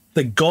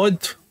the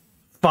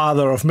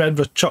godfather of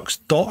Medvedchuk's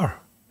daughter.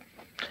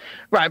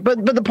 Right,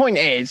 but the point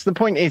is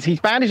he's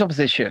banned his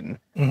opposition.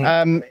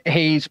 Mm-hmm.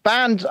 He's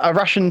banned a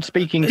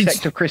Russian-speaking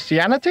sect of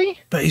Christianity.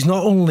 But he's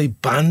not only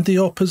banned the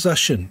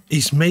opposition;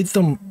 he's made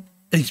the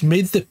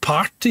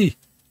party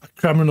a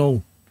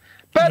criminal.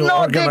 But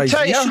not a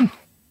dictator.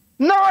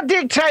 Not a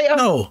dictator.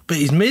 No, but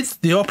he's made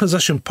the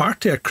opposition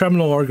party a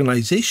criminal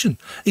organisation.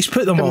 He's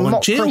put them all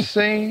in jail.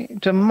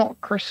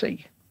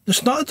 Democracy.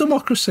 It's not a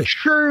democracy.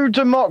 True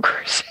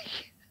democracy.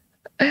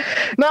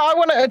 Now, I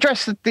want to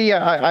address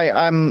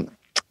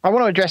I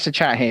want to address the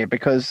chat here,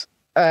 because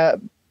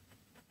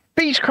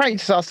Beach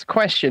Crates asked a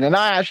question, and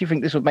I actually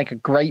think this would make a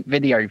great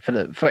video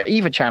for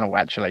either channel,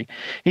 actually.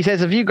 He says,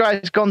 have you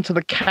guys gone to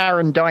the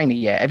Karen Diner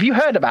yet? Have you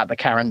heard about the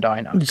Karen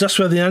Diner? Is this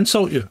where they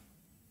insult you?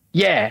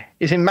 Yeah,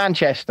 it's in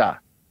Manchester.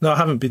 No, I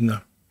haven't been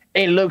there.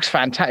 It looks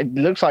fantastic. It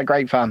looks like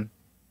great fun,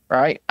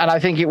 right? And I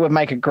think it would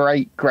make a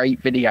great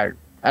video.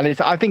 And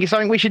I think it's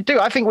something we should do.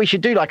 I think we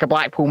should do like a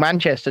Blackpool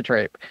Manchester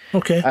trip.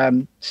 Okay.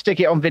 Stick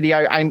it on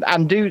video and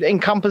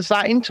encompass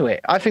that into it.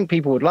 I think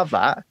people would love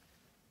that.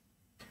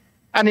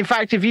 And in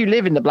fact, if you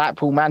live in the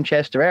Blackpool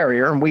Manchester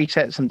area and we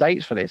set some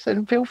dates for this,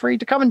 then feel free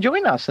to come and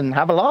join us and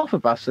have a laugh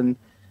with us and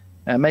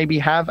maybe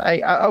have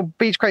a.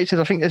 Beach Crate says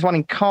I think there's one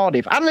in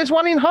Cardiff and there's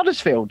one in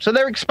Huddersfield. So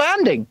they're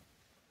expanding.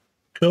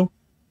 Cool.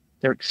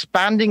 They're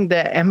expanding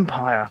their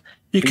empire.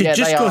 You But could yeah,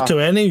 just they go are- to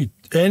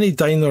any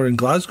diner in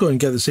Glasgow and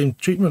get the same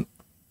treatment.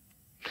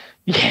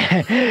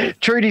 Yeah,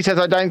 Trudy says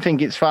I don't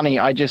think it's funny.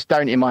 I just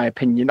don't, in my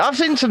opinion. I've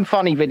seen some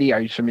funny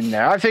videos from in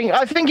there. I think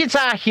it's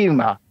our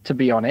humour, to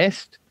be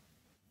honest.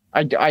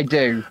 I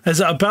do.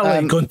 Is it a bit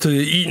like going to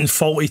eating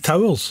faulty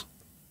towels?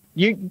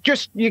 You're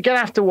gonna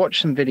have to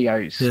watch some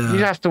videos. Yeah. You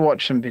have to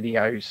watch some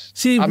videos.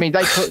 See- I mean,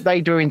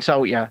 they do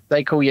insult you.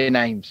 They call you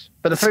names,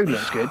 but the food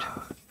looks good.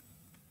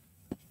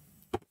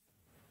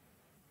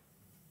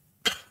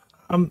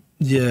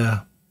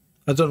 Yeah.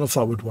 I don't know if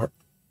that would work.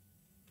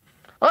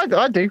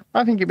 I do.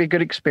 I think it'd be a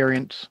good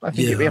experience. I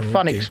think it'd be a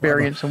fun okay,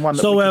 experience and one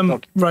that So we can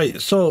talk.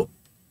 right, so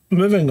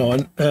moving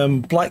on,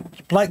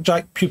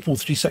 Blackjack Pupil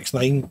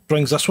 369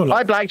 brings this one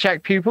Hi, up.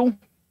 Blackjack Pupil.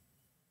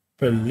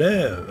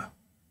 Hello.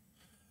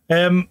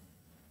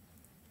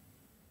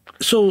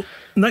 So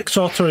Nick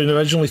Sotterin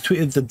originally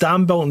tweeted the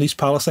dam built in East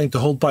Palestine to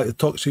hold back the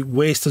toxic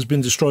waste has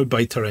been destroyed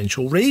by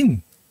torrential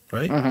rain,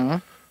 right? Mm-hmm.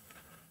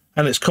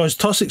 And it's caused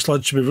toxic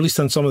sludge to be released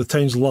in some of the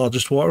town's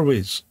largest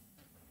waterways.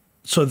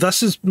 So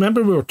this is,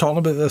 remember we were talking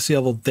about this the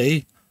other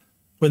day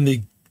when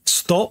they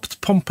stopped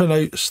pumping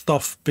out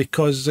stuff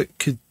because it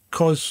could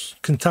cause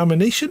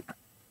contamination?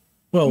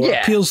 Well, it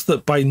Yeah. appears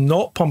that by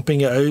not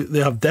pumping it out, they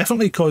have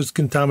definitely caused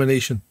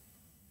contamination.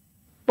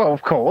 Well,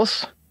 of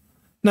course.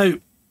 Now,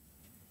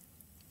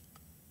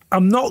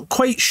 I'm not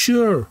quite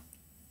sure,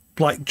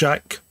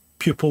 Blackjack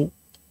Pupil,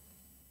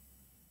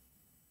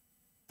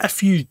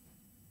 if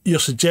you're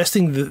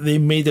suggesting that they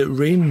made it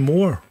rain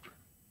more.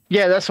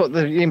 Yeah, that's what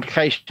the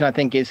implication, I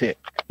think, is it.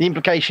 The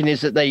implication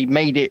is that they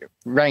made it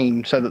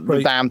rain so that the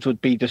Right. dams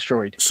would be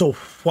destroyed. So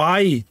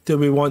why do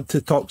we want to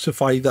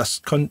toxify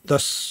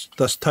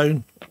this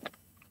town?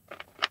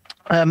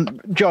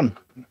 John.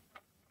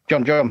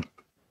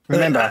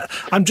 Remember,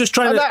 I'm just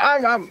trying to.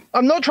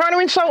 I'm not trying to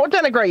insult or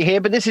denigrate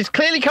here, but this is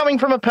clearly coming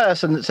from a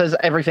person that says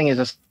everything is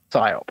a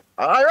psyop.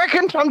 I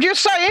reckon. I'm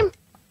just saying.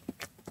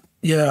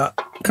 Yeah.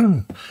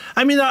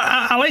 I mean,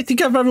 I like to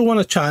give everyone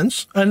a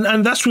chance,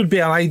 and this would be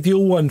an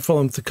ideal one for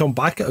them to come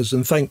back at us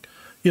and think,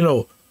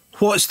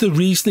 what's the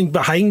reasoning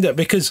behind it?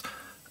 Because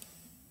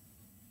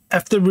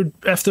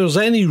if there's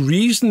any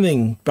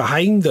reasoning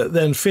behind it,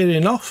 then fair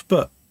enough.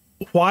 But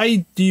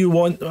why do you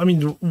want? I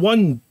mean,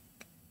 one,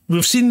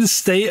 we've seen the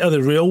state of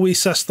the railway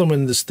system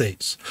in the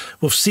States.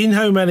 We've seen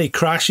how many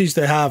crashes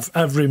they have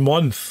every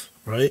month,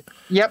 right?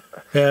 Yep.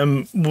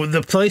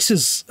 The place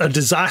is a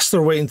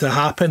disaster waiting to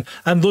happen,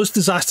 and those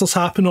disasters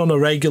happen on a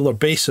regular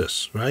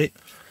basis, right?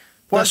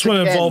 Once This one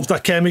again- involved a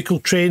chemical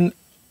train.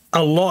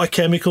 A lot of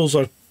chemicals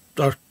are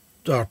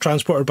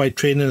transported by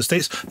train in the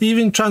States. They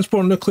even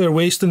transport nuclear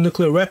waste and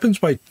nuclear weapons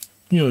by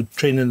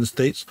train in the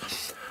States.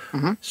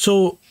 Mm-hmm.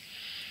 So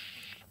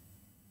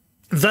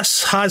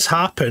this has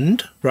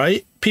happened,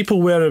 right?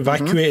 People were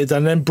evacuated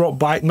and then brought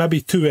back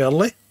maybe too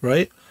early,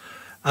 right?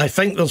 I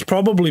think there's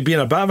probably been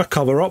a bit of a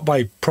cover up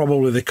by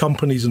probably the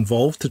companies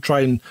involved to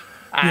try and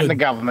The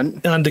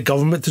government. and the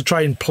government to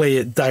try and play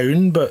it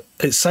down, but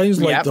it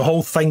sounds like Yep. the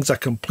whole thing's a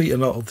complete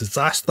and utter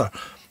disaster.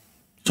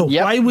 So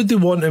Yep. why would they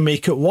want to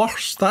make it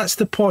worse? That's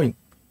the point.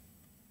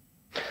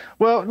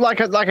 Well,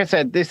 like I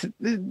said, this is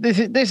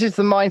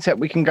the mindset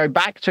we can go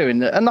back to,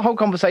 and the whole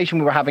conversation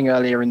we were having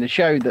earlier in the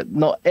show that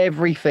not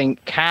everything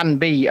can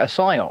be a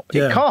psyop.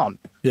 Yeah. It can't.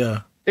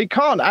 Yeah. It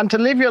can't. And to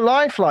live your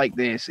life like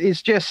this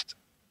is just,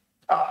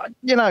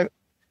 I'm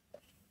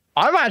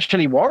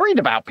actually worried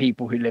about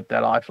people who live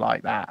their life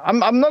like that. I'm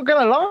not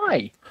going to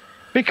lie,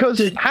 because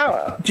Did-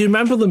 how Do you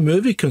remember the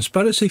movie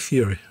Conspiracy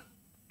Theory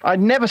I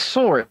never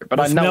saw it, but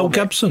I with know Mel of it.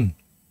 Gibson?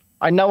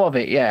 I know of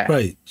it. Yeah.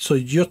 Right. So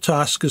your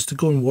task is to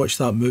go and watch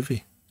that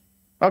movie.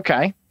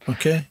 Okay.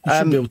 Okay, you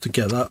should be able to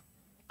get that.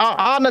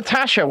 Our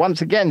Natasha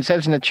once again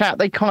says in the chat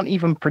they can't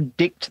even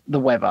predict the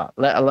weather,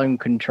 let alone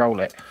control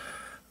it.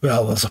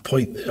 Well, there's a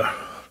point there.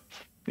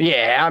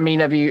 Yeah, I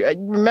mean, have you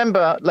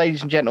remember,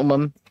 ladies and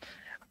gentlemen,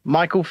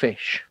 Michael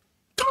Fish?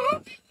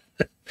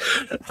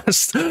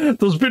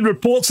 There's been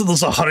reports that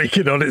there's a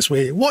hurricane on its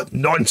way. What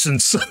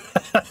nonsense!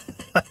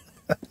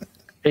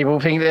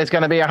 People think there's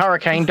going to be a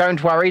hurricane.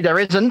 Don't worry, there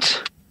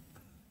isn't.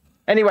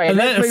 Anyway, And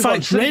let's then, in move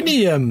on.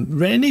 fact,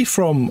 Rennie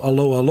from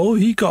Hello Hello,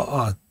 he got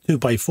a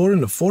 2x4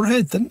 in the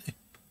forehead, didn't he?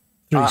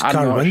 Through his I'm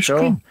car not windscreen.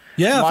 sure.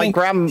 Yeah, My I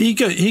think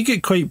he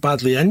got quite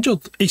badly injured.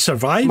 He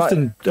survived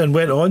and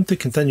went on to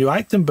continue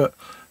acting, but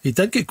he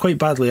did get quite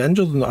badly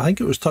injured, and I think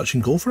it was touch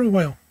and go for a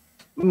while.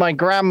 My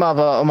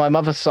grandmother on my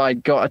mother's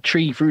side got a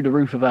tree through the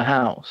roof of her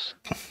house.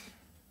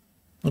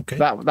 Okay.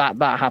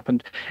 That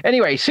happened.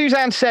 Anyway,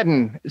 Suzanne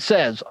Seddon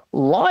says,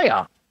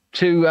 liar.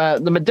 To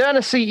the Moderna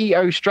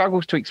CEO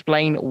struggles to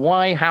explain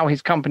how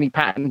his company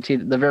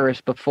patented the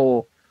virus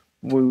before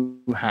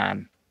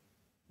Wuhan.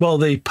 Well,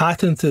 they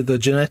patented a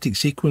genetic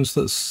sequence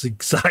that's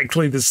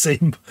exactly the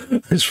same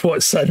as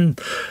what's in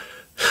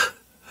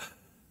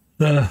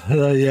the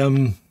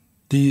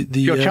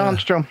Your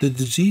chance, John. the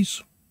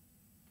disease.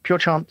 Pure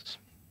chance.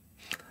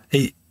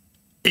 Hey,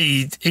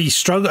 he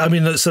struggled. I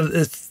mean, it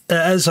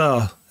is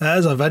a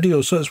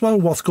video, so it's well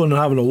worth going and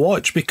having a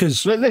watch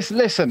because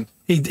Listen.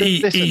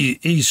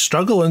 he's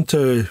struggling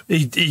to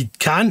he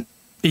can't.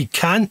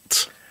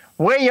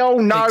 We all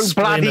know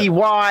Explain bloody it.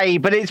 why,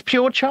 but it's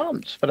pure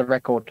chance for the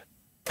record.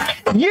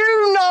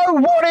 You know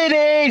what it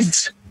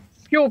is.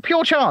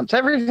 Pure chance.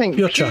 Everything.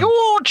 Pure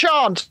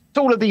chance.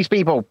 All of these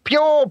people.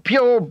 Pure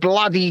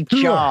bloody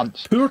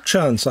chance. Poor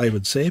chance, I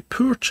would say.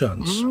 Poor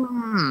chance.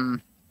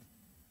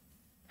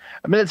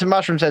 A Militant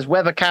Mushroom says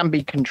weather can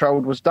be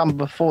controlled was done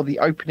before the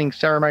opening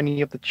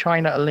ceremony of the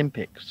China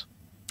Olympics.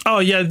 Oh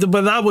yeah,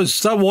 but that was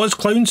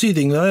cloud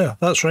seeding there.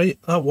 That's right.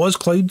 That was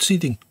cloud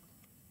seeding.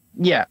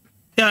 Yeah.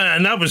 Yeah,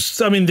 and that was.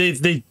 I mean, they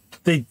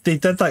did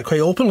that quite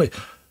openly.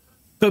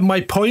 But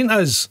my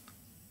point's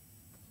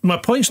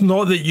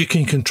not that you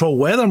can control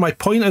weather. My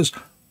point is,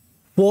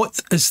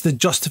 what is the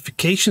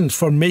justification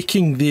for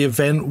making the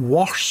event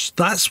worse?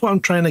 That's what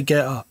I'm trying to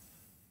get at.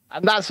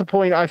 And that's the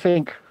point I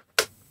think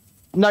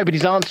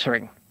nobody's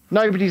answering.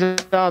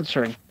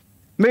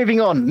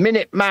 Moving on,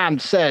 Minute Man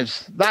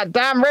says, that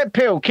damn red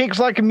pill kicks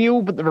like a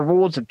mule, but the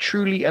rewards are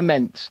truly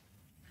immense.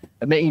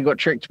 Admitting you got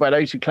tricked by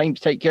those who claim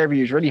to take care of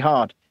you is really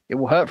hard. It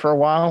will hurt for a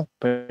while,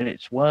 but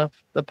it's worth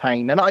the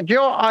pain. And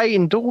I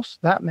endorse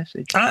that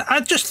message.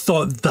 I just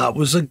thought that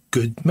was a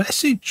good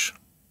message.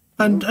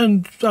 And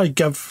I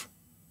give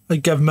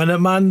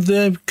Minuteman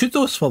the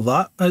kudos for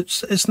that.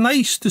 It's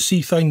nice to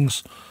see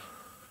things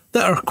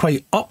that are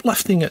quite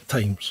uplifting at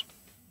times.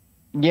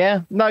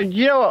 Yeah, no,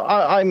 you know what?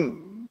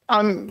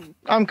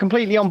 I'm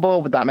completely on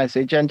board with that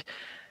message, and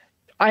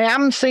I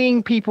am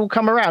seeing people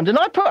come around. And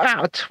I put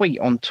out a tweet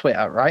on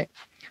Twitter, right?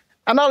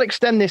 And I'll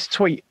extend this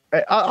tweet.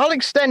 I'll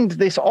extend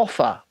this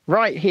offer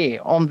right here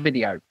on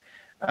video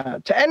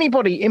to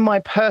anybody in my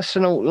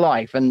personal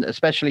life, and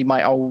especially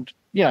my old,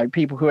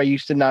 people who I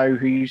used to know,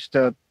 who used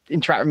to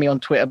interact with me on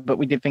Twitter, but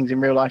we did things in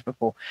real life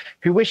before,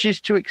 who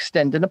wishes to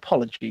extend an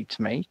apology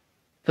to me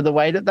for the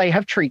way that they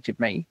have treated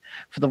me,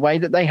 for the way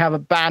that they have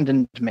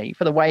abandoned me,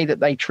 for the way that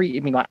they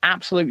treated me like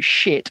absolute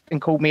shit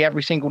and called me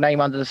every single name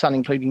under the sun,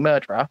 including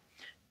murderer.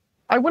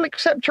 I will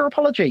accept your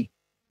apology.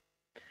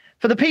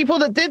 For the people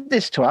that did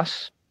this to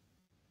us,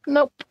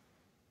 nope.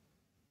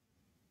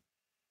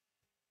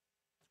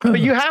 But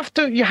you have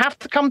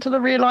to come to the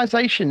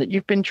realization that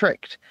you've been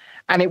tricked,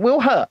 and it will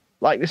hurt,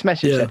 like this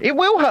message said. It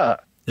will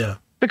hurt. Yeah.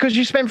 Because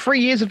you spent 3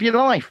 years of your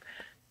life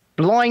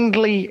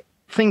blindly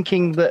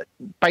thinking that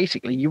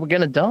basically you were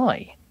going to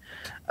die.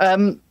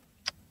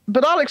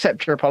 But I'll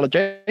accept your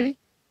apology.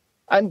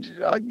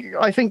 And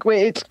I think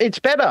it's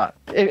better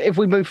if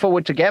we move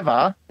forward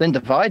together than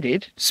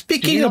divided.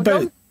 Speaking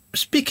about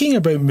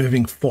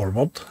moving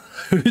forward,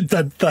 who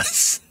did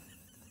this?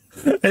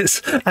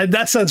 And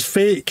that sounds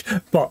fake,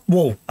 but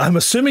I'm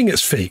assuming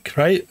it's fake,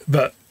 right?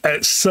 But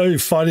it's so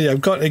funny. I've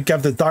got to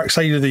give the Dark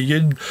Side of the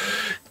Yoon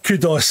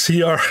kudos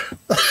here.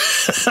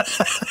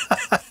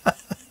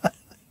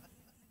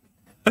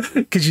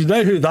 Because you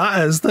know who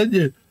that is, don't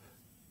you?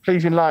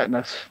 Please enlighten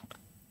us.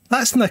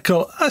 That's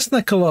Nicola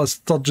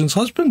Sturgeon's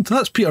husband.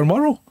 That's Peter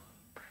Murrow.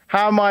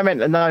 How am I meant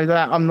to know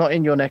that? I'm not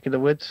in your neck of the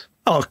woods.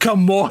 Oh,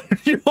 come on.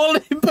 We've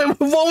only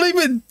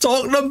been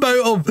talking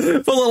about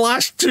him for the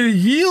last 2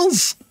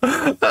 years.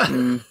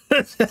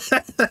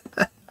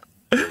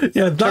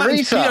 Yeah,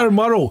 that's Peter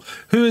Murrow,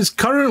 who is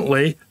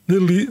currently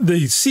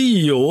the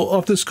CEO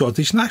of the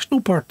Scottish National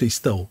Party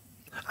still.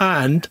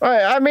 And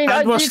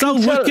we're still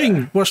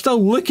looking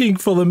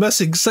for the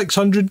missing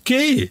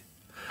 600k.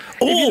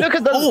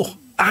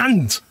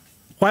 And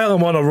while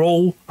I'm on a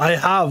roll, I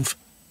have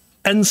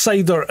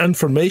insider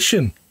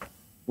information.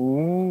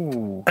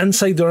 Ooh.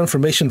 Insider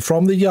information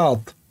from the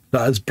yard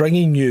that is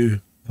bringing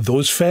you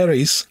those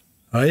ferries,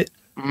 right?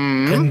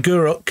 In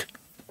Guruk.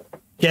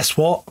 Guess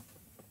what?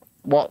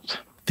 What?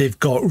 They've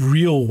got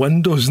real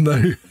windows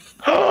now.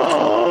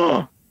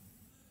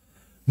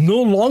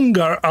 No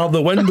longer are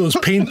the windows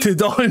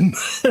painted on.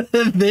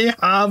 They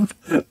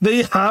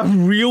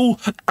have real,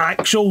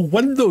 actual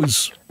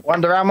windows.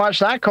 Wonder how much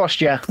that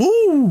cost you.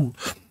 Ooh.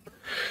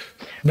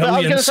 But I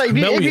was going to say,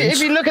 if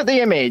you look at the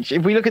image,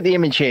 if we look at the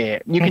image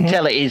here, you can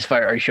tell it is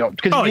photoshopped.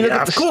 Because if you look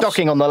at the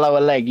stocking on the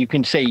lower leg, you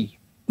can see,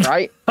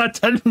 right? I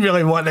didn't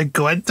really want to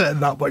go into it in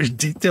that much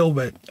detail,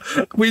 but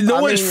we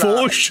know it's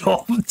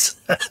photoshopped.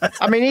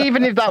 I mean,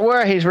 even if that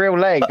were his real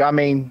leg,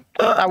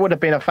 that would have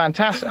been a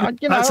fantastic...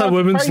 That's a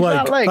woman's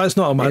leg. That's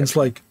not a man's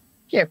leg.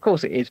 Yeah, of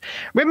course it is.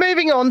 We're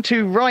moving on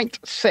to Right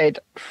Said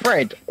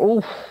Fred.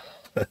 Oh,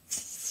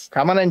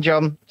 come on in,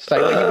 John.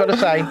 Say what you've got to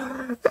say.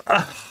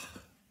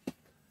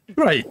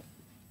 Right.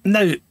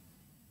 Now,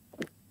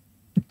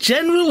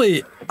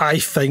 generally, I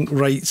think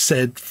Right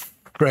Said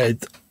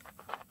Fred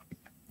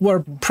were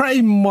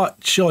pretty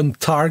much on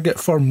target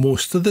for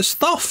most of the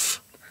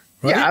stuff.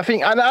 Right? Yeah,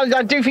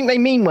 I do think they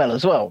mean well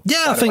as well.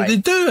 Yeah, I think they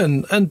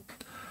do.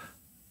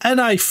 And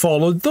I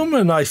followed them,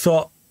 and I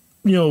thought,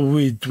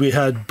 we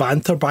had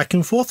banter back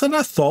and forth, and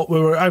I thought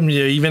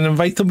even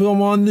invited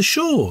them on the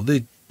show.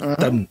 They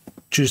didn't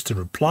choose to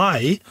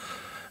reply,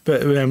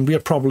 but we're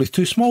probably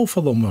too small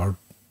for them, or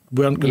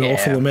weren't going to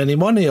offer them any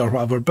money or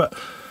whatever. But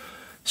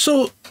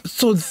So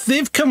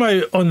they've come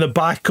out on the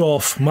back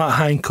of Matt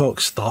Hancock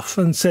stuff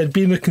and said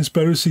being a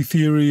conspiracy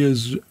theory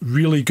is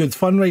really good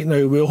fun right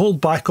now. We'll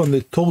hold back on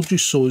the told you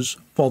so's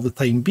for the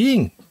time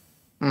being.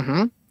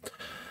 Mm-hmm.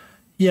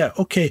 Yeah,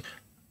 okay.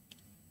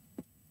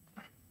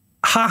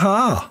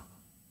 Ha,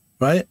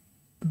 right?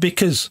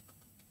 Because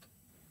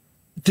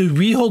do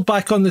we hold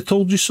back on the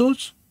told you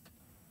so's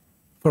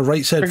for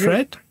Right Said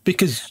Fred?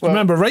 Because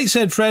remember, Right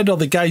Said Fred are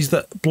the guys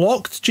that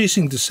blocked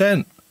Chasing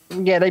Dissent.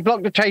 Yeah, they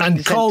blocked the Chasing and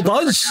Dissent called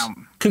Twitter us account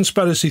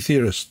conspiracy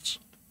theorists.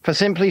 for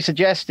simply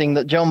suggesting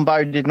that John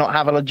Bowe did not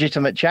have a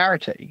legitimate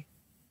charity.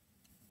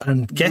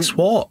 And guess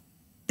what?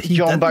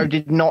 John Bowe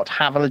did not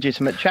have a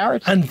legitimate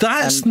charity. And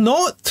that is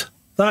not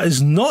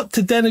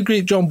to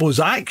denigrate John Bowe's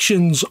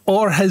actions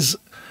or his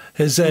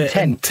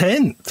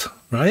intent,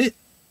 right?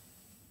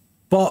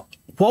 But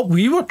what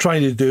we were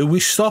trying to do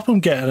was stop him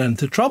getting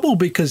into trouble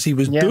because he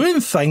was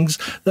doing things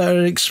that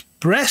are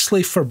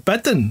expressly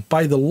forbidden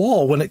by the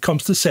law when it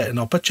comes to setting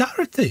up a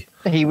charity.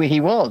 He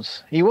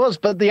was.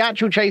 But the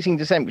actual Chasing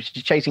Dissent, which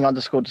is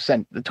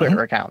Chasing_Dissent, the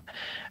Twitter account,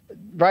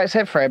 Right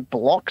Said Fred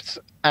blocked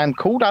and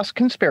called us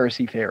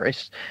conspiracy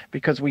theorists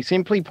because we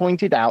simply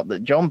pointed out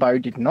that John Bowe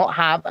did not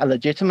have a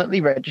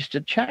legitimately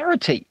registered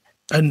charity.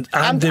 But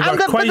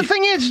the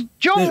thing is,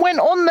 John went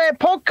on their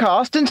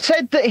podcast and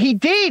said that he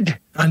did.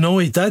 I know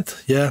he did,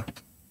 yeah.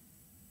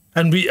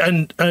 And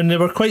they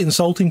were quite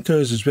insulting to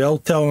us as well,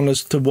 telling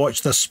us to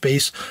watch this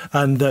space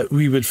and that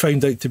we would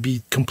find out to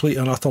be complete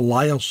and utter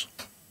liars.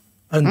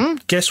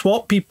 And guess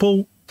what,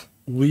 people?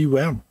 We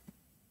weren't.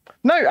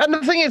 No, and the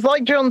thing is,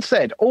 like John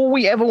said, all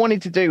we ever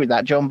wanted to do with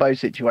that John Bowe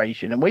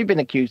situation, and we've been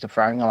accused of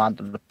throwing him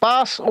under the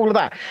bus, all of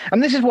that.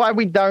 And this is why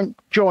we don't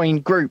join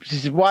groups.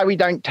 This is why we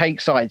don't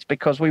take sides,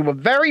 because we were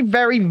very,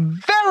 very,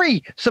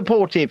 very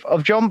supportive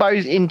of John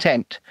Bowe's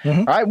intent.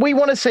 Right? We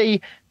want to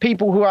see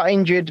people who are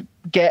injured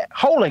get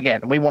whole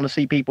again. We want to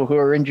see people who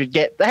are injured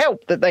get the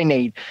help that they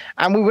need.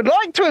 And we would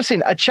like to have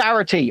seen a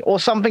charity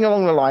or something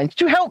along the lines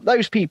to help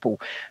those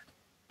people.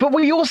 But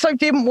we also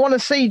didn't want to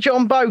see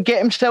John Bowe get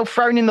himself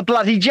thrown in the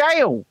bloody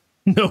jail.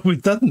 No, we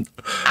didn't.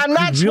 And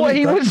that's what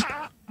he was.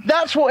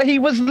 That's what he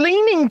was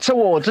leaning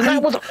towards, and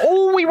that was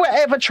all we were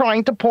ever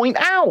trying to point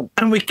out.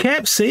 And we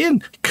kept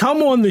saying,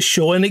 "Come on the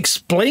show and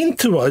explain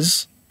to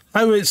us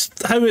how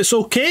it's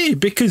okay."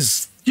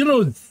 Because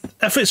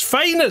if it's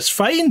fine, it's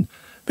fine.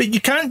 But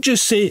you can't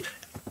just say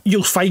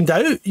you'll find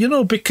out.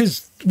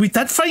 Because we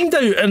did find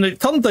out, and it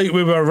turned out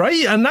we were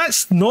right, and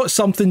that's not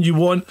something you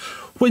want.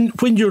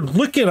 When you're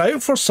looking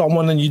out for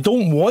someone and you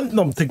don't want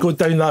them to go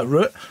down that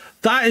route,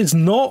 that is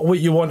not what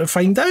you want to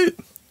find out.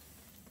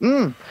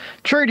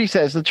 Trudy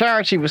says the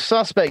charity was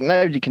suspect.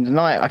 Nobody can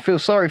deny it. I feel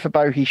sorry for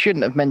Bowe. He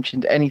shouldn't have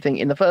mentioned anything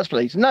in the first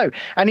place. No,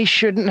 and he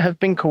shouldn't have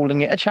been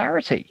calling it a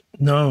charity.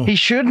 No. He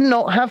should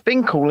not have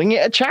been calling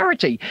it a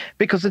charity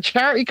because the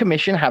Charity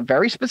Commission have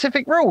very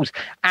specific rules,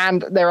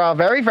 and there are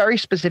very, very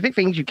specific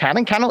things you can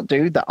and cannot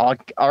do that are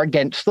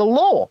against the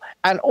law.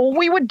 And all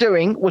we were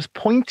doing was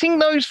pointing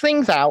those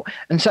things out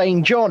and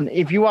saying, John,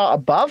 if you are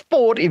above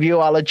board, if you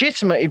are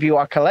legitimate, if you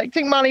are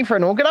collecting money for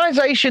an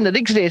organization that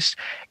exists,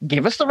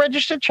 give us the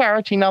registered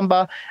charity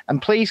number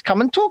and please come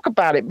and talk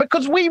about it,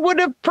 because we would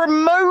have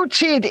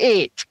promoted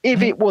it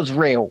if it was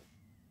real.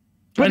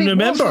 But and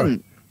remember,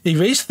 wasn't. He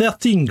raised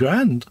 13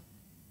 grand.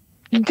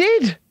 He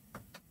did.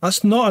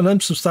 That's not an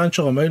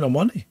insubstantial amount of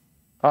money.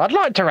 I'd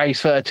like to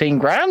raise 13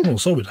 grand. Well,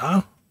 so would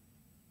I.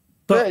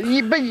 But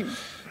you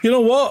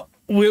know what?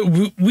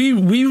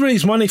 We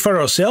raise money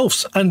for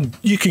ourselves, and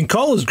you can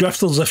call us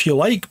grifters if you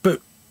like, but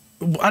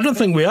I don't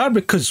think we are,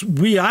 because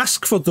we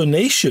ask for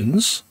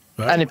donations.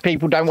 Right? And if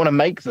people don't want to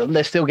make them,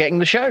 they're still getting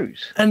the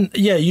shows. And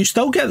yeah, you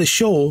still get the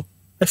show.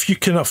 If you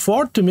can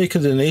afford to make a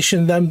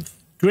donation, then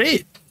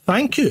great.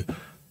 Thank you.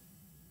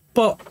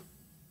 But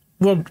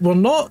we're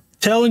not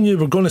telling you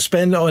we're going to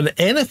spend it on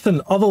anything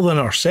other than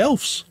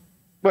ourselves.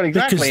 Well,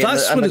 exactly. Because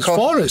that's what it's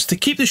for. It's to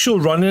keep the show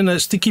running.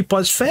 It's to keep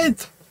us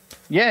fed.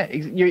 Yeah,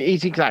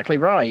 he's exactly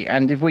right.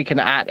 And if we can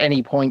at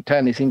any point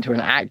turn this into an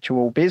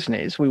actual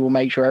business, we will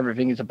make sure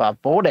everything is above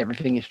board,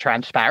 everything is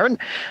transparent.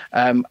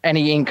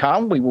 Any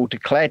income we will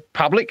declare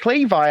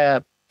publicly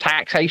via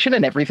taxation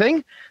and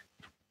everything.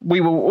 We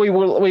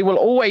will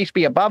always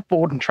be above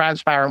board and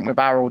transparent with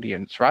our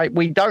audience, right?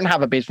 We don't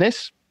have a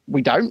business.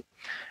 We don't.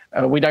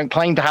 We don't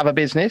claim to have a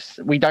business.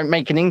 We don't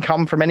make an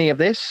income from any of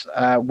this.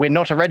 We're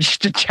not a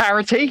registered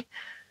charity.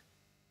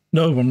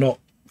 No, we're not.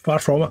 Far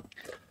from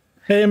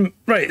it.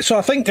 Right, so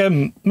I think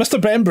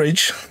Mr.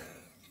 Bembridge...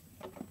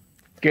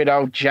 Good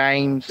old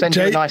James. Sent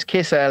you a nice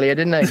kiss earlier,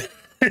 didn't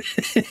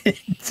he?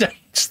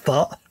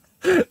 Start.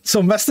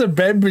 So Mr.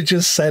 Bembridge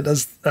has said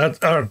his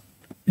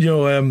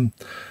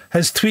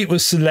tweet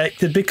was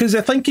selected because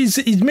I think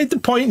he's made the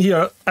point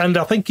here, and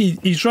I think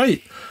he's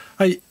right.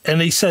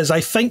 And he says, I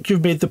think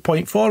you've made the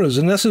point for us.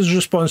 And this is a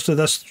response to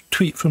this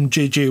tweet from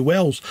J.J.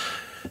 Wells.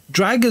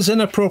 Drag is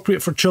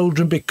inappropriate for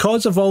children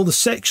because of all the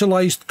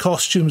sexualised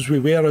costumes we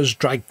wear as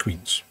drag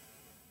queens. ...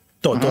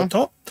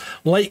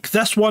 Like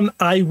this one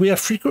I wear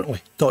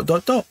frequently. ...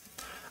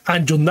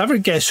 And you'll never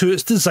guess who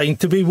it's designed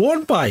to be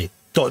worn by. ...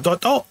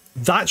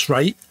 That's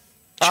right.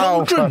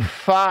 Oh, Children. for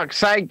fuck's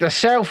sake, the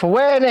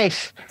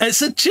self-awareness.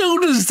 It's a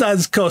children's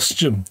dance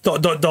costume. ...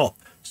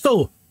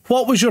 So,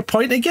 what was your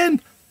point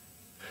again?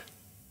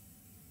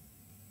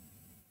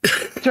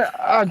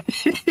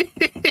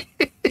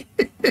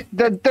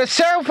 The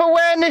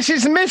self-awareness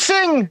is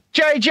missing,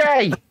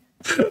 JJ.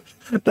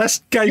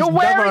 This guy's You're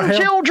wearing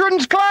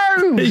children's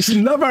clothes. He's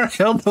never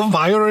heard of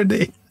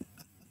irony.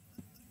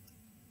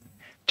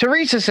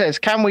 Teresa says,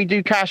 "Can we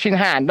do cash in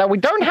hand?" No, we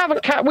don't have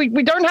a we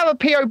don't have a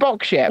PO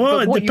box yet. Well,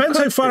 but it what depends you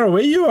how could far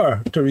away you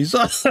are,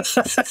 Teresa.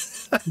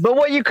 But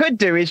what you could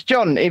do is,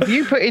 John, if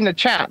you put in the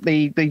chat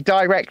the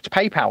direct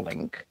PayPal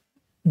link,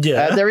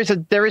 Yeah. there is a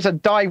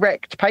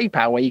direct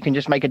PayPal where you can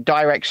just make a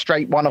direct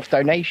straight one-off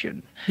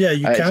donation. Yeah,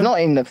 you can. It's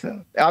not in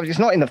the it's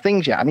not in the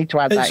things yet. I need to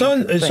add that. It's on.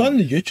 into the It's thing. on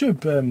the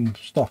YouTube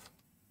stuff.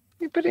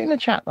 You put it in the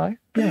chat though.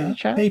 Put it in Yeah. the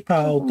chat.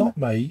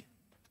 PayPal.me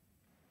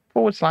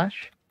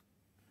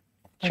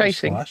 /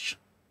 chasing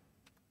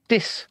 /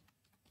 this.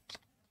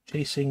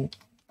 chasing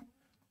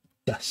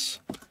this.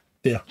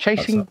 There.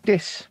 Chasing that's it.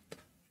 this.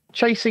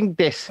 Chasing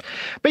this.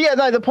 But yeah,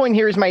 no, the point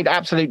here is made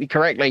absolutely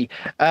correctly.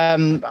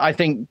 I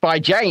think by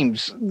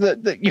James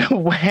that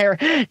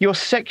you're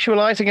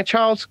sexualizing a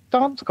child's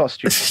dance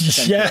costume.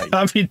 Yeah, essentially.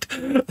 I mean,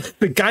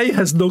 the guy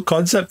has no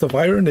concept of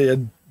irony,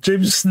 and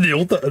James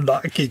nailed it on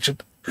that occasion.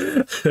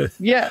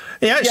 Yeah.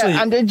 He actually,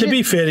 yeah, and to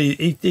be fair,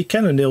 he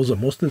kind of nails it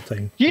most of the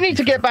time. you need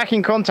to get back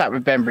in contact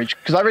with Benbridge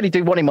because I really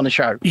do want him on the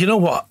show. You know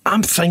what?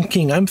 I'm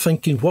thinking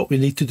what we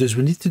need to do is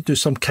we need to do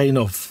some kind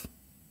of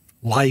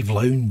live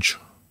lounge.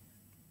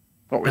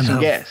 What with And some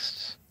have-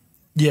 guests?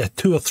 Yeah,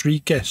 2 or 3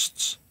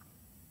 guests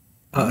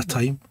at a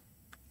time.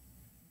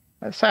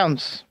 That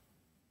sounds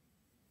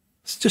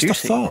It's just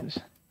juicy. a thought.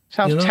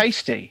 Sounds you know?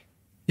 tasty.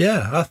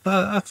 Yeah, I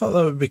thought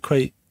that would be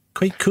quite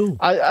cool.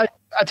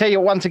 I tell you,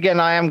 once again,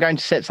 I am going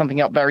to set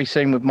something up very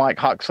soon with Mike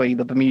Huxley,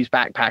 the Bermuda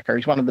backpacker.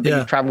 He's one of the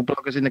biggest Yeah. travel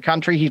bloggers in the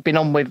country. He's been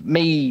on with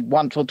me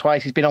once or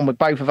twice. He's been on with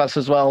both of us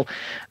as well.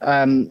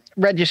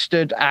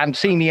 Registered and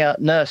senior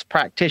nurse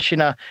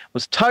practitioner,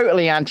 was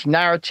totally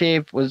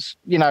anti-narrative, was,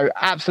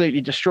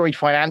 absolutely destroyed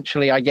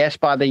financially, I guess,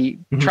 by the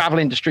travel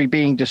industry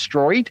being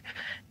destroyed.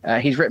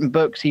 He's written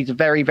books. He's a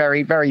very,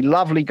 very, very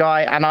lovely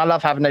guy, and I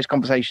love having those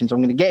conversations. I'm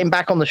going to get him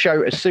back on the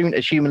show as soon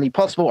as humanly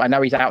possible. I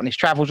know he's out on his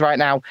travels right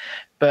now,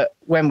 but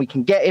when we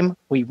can get him,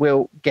 we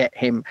will get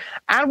him.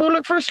 And we'll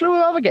look for a slew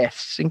of other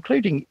guests,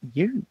 including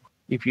you,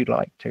 if you'd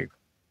like to.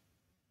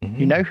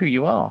 You know who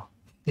you are.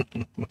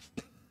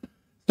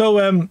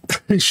 So,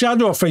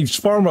 Shadow of Five's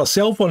former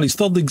self on his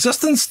third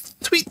existence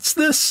tweets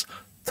this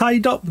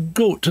tied up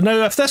goat.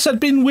 Now, if this had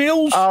been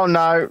Wales, Oh,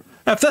 no.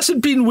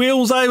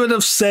 I would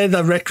have said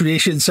a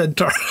recreation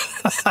centre.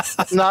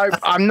 No,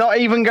 I'm not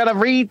even going to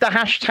read the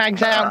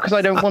hashtags out because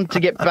I don't want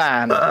to get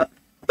banned.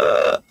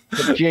 But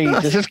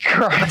Jesus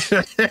Christ.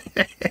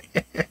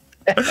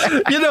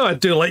 I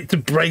do like to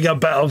bring a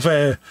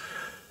bit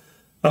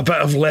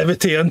of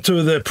levity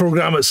into the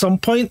programme at some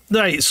point.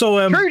 Right,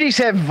 so Trudy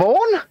said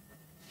Vaughan?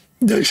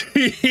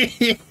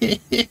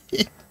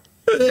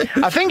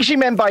 I think she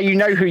meant by you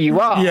know who you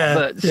are, Yeah,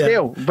 but yeah.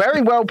 still,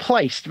 very well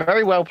placed.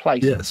 Very well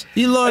placed. Yes.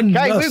 Elon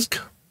Okay,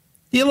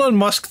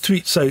 Musk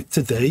tweets out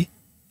today.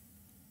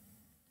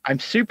 I'm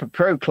super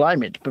pro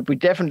climate, but we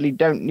definitely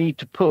don't need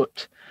to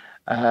put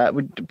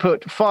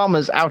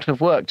farmers out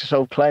of work to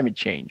solve climate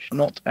change.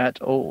 Not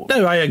at all.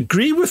 Now, I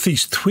agree with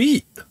his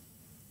tweet.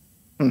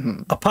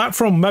 Apart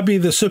from maybe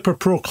the super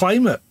pro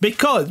climate,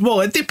 because, well,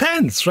 it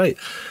depends, right?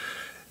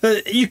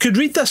 You could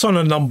read this on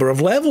a number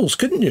of levels,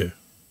 couldn't you?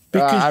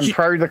 I'm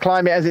pro the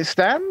climate as it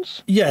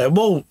stands. Yeah,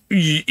 well,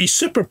 he's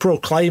super pro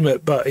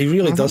climate, but he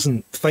really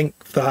doesn't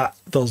think that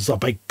there's a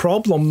big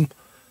problem,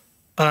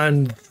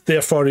 and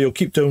therefore he'll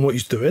keep doing what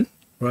he's doing,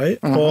 right?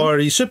 Or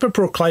he's super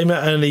pro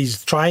climate and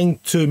he's trying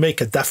to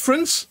make a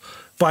difference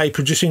by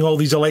producing all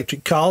these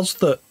electric cars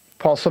that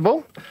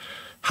Possible.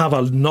 have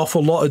an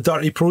awful lot of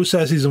dirty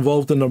processes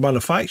involved in their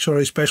manufacture,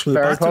 especially the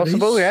Very batteries.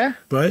 possible, yeah.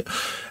 Right.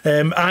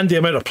 And the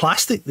amount of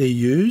plastic they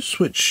use,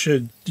 which,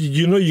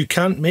 you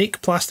can't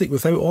make plastic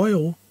without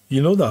oil.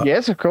 You know that.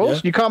 Yes, of course.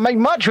 Yeah. You can't make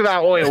much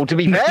without oil, to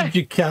be fair.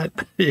 You can't.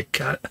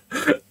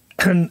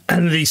 And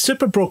the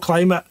super pro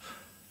climate,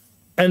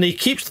 and he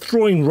keeps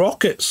throwing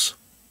rockets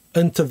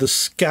into the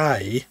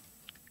sky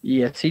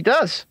Yes, he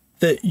does.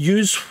 that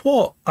use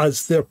what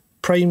as their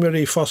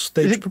primary first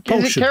stage Is it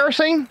propulsion?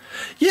 kerosene?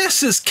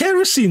 Yes, it's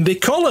kerosene. They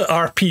call it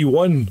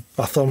RP1,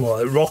 I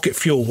thought, rocket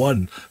fuel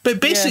 1.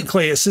 But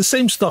basically, it's the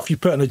same stuff you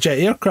put in a jet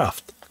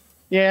aircraft,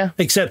 Yeah.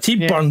 except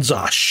he burns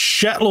a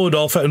shitload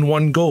of it in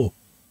one go.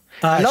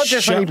 Not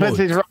just when he puts shitload.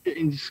 his rocket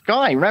in the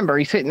sky. Remember,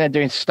 he's sitting there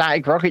doing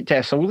static rocket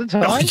tests all the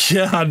time. Oh,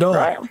 yeah, I know.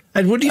 Right.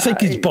 And what do you think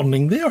he's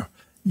burning there?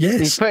 Yes.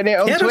 He's putting it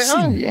onto it. kerosene.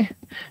 Oh, yeah.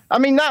 I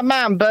mean, that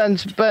man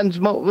burns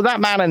more.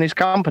 That man and his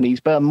companies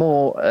burn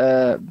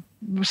more,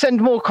 send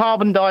more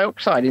carbon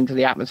dioxide into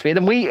the atmosphere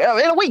than we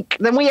in a week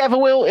than we ever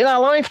will in our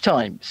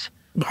lifetimes.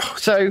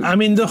 So I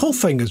mean, the whole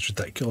thing is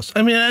ridiculous.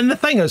 I mean, and the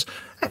thing is,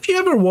 if you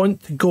ever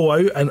want to go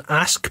out and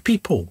ask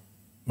people,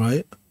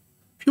 right?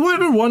 If you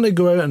ever want to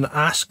go out and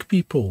ask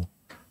people,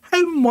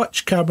 how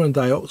much carbon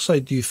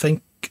dioxide do you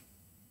think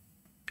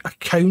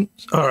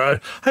accounts,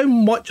 or how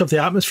much of the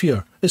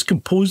atmosphere is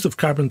composed of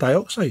carbon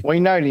dioxide?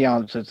 We know the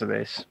answer to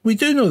this. We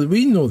do know that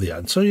we know the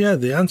answer. Yeah,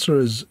 the answer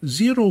is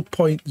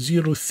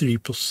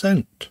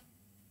 0.03%.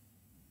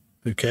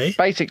 Okay.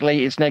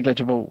 Basically, it's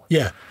negligible.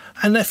 Yeah.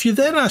 And if you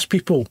then ask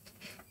people,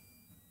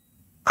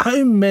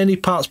 how many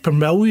parts per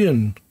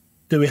million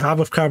do we have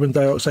of carbon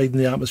dioxide in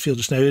the atmosphere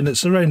just now? And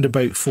it's around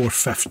about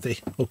 450,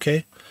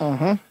 okay?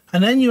 Uh-huh.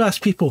 And then you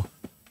ask people,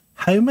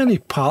 how many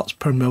parts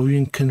per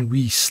million can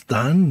we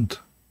stand?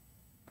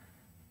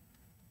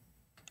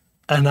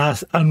 And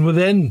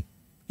then,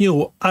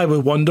 I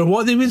would wonder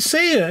what they would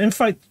say. In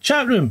fact,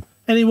 chat room,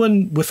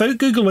 anyone without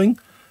Googling,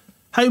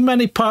 how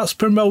many parts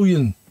per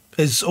million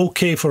is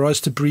okay for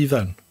us to breathe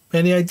in?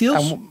 Any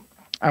ideas?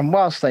 And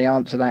whilst they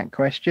answer that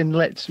question,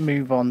 let's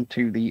move on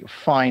to the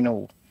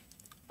final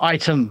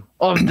item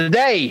of the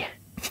day.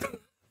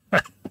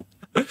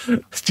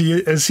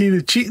 Is he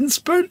the cheating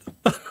spoon?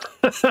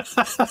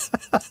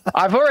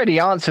 I've already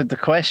answered the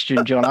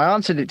question, John. I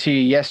answered it to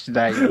you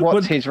yesterday.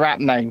 What's his rap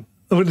name?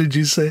 What did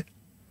you say?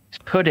 It's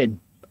Pudding.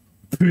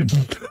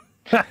 Pudding.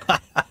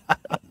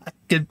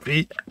 Could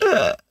be.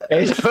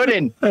 It's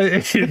Pudding.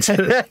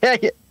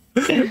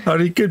 Or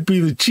he could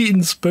be the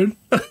cheating spoon.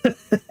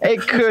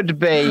 It could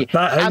be.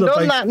 And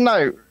on that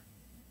note,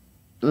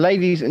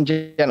 ladies and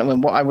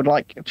gentlemen, what I would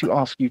like to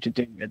ask you to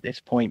do at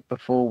this point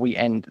before we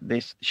end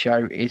this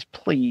show is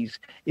please,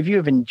 if you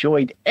have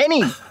enjoyed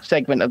any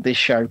segment of this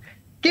show,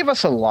 give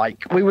us a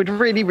like. We would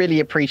really, really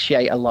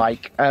appreciate a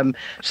like.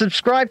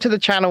 Subscribe to the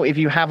channel if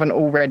you haven't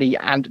already.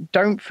 And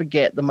don't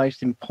forget, the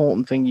most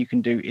important thing you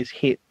can do is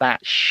hit that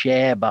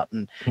share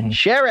button. Mm-hmm.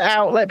 Share it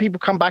out. Let people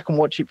come back and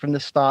watch it from the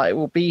start. It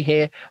will be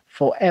here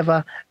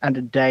forever and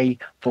a day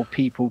for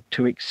people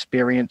to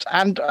experience.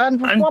 And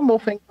one more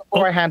thing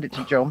before I hand it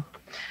to John.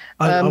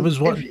 I was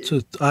wanting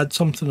to add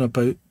something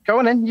about... Go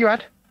on in, you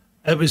had.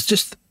 It was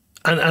just...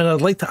 And I'd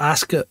like to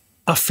ask it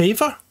a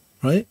favour,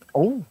 right?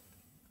 Oh.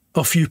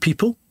 A few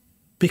people,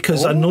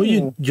 because I know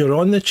you're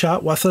on the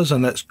chat with us,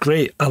 and it's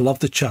great. I love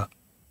the chat.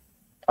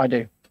 I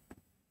do.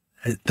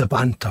 The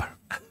banter.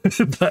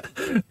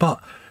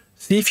 but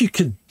see if you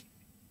could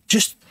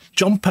just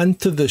jump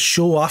into the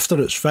show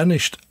after it's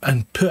finished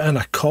and put in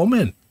a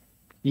comment.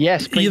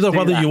 Yes, please. Either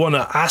whether that. you want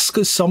to ask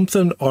us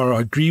something or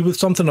agree with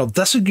something or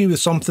disagree with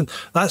something,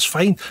 that's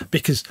fine,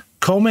 because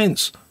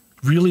comments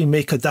really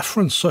make a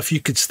difference. So if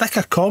you could stick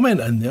a comment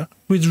in there,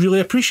 we'd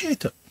really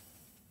appreciate it.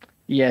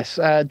 Yes,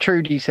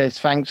 Trudy says,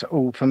 thanks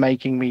all for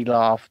making me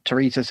laugh.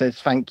 Teresa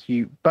says, thank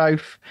you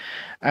both.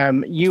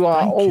 You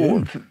are Thank all...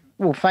 you.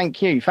 Well,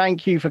 thank you.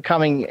 Thank you for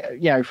coming,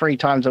 3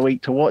 times a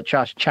week to watch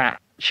us chat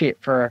shit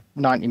for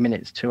 90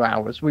 minutes, 2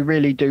 hours. We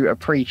really do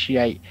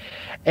appreciate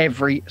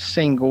every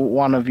single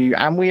one of you.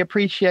 And we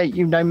appreciate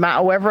you no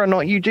matter whether or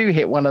not you do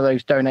hit one of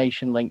those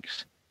donation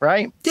links,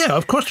 right? Yeah,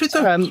 of course we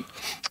do.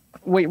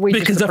 We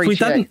because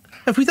just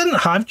if we didn't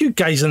have you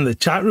guys in the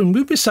chat room,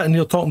 we'd be sitting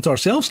here talking to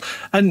ourselves.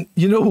 And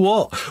you know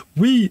what?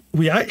 We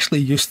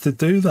actually used to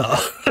do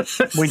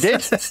that. We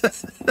did.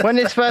 When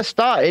this first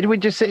started,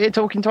 we'd just sit here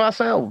talking to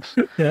ourselves.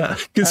 Yeah,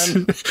 because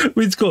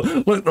we'd go,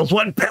 look, there's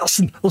one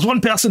person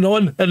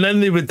on, and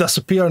then they would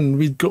disappear, and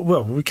we'd go,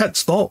 well, we can't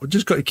stop. We've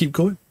just got to keep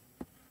going.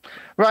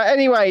 Right.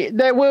 Anyway,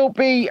 there will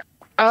be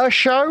a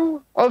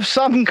show of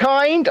some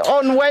kind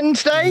on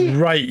Wednesday.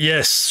 Right.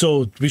 Yes.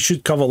 So we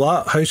should cover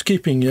that.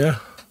 Housekeeping. Yeah.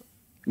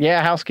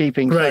 Yeah,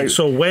 housekeeping. Right.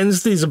 So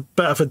Wednesday's a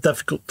bit of a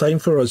difficult time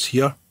for us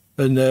here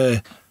in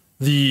the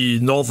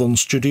northern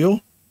studio.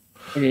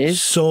 It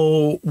is.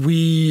 So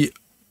we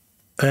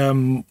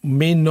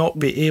may not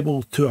be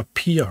able to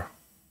appear.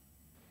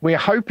 We're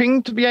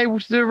hoping to be able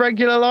to do a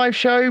regular live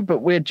show, but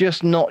we're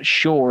just not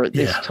sure at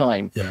this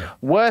time. Yeah.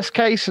 Worst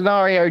case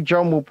scenario,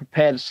 John will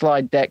prepare the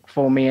slide deck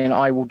for me and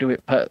I will do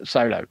it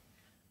solo.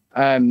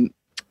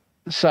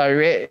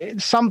 So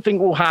something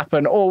will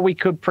happen, or we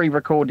could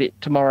pre-record it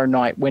tomorrow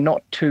night. We're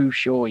not too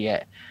sure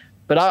yet.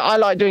 But I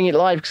like doing it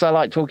live because I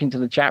like talking to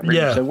the chat room.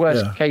 Yeah, so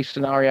worst case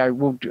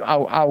scenario,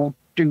 I'll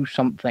do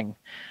something.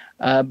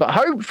 But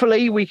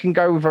hopefully we can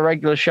go with a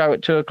regular show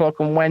at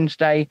 2:00 on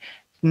Wednesday.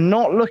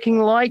 Not looking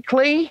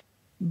likely,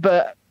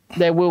 but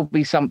there will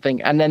be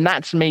something. And then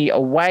that's me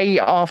away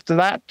after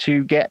that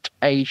to get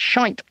a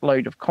shite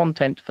load of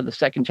content for the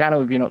second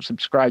channel. If you're not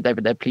subscribed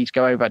over there, please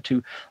go over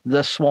to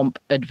The Swamp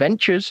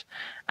Adventures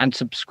and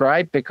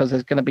subscribe, because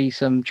there's going to be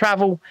some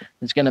travel.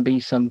 There's going to be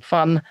some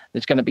fun.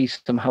 There's going to be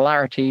some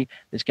hilarity.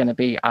 There's going to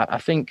be, I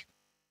think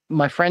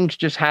my friend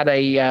just had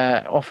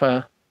a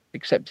offer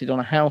accepted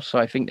on a house. So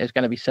I think there's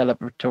going to be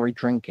celebratory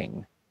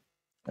drinking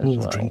as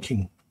well.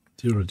 Drinking.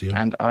 Dear, oh dear.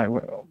 And I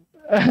will.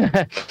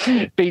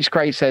 Beach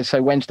Crate says,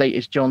 so Wednesday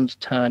is John's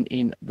turn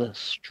in the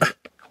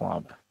strip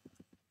club.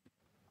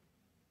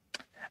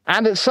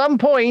 And at some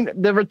point,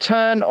 the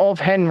return of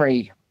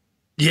Henry.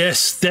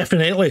 Yes,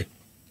 definitely.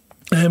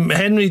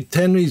 Henry's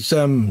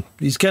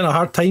he's getting a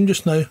hard time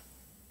just now.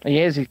 He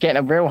is. He's getting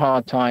a real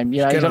hard time.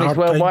 He's on his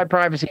worldwide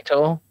privacy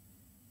tour.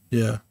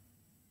 Yeah.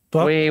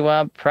 But we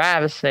want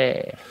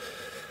privacy.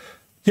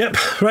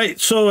 Yep, right.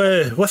 So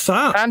with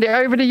that, Hand it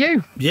over to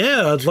you.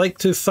 yeah, I'd like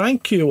to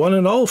thank you one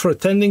and all for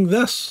attending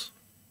this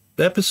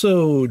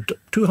episode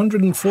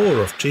 204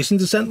 of Chasing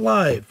Descent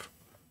Live.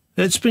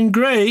 It's been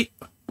great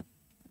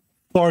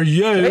for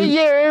you. Hey,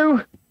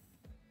 you.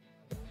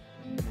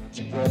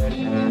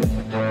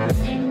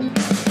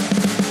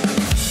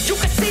 You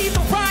can see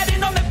the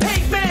writing on the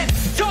pavement.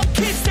 Young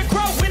kids, they're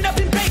growing up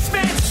in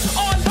basements.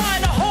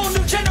 Online, a whole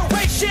new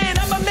generation.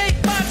 I'ma make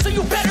mine, so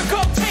you better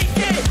go take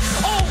it.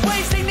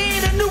 Always, they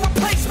need a new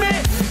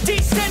replacement.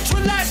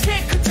 Decentralized,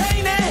 can't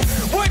contain it.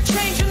 We're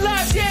changing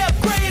lives, yeah,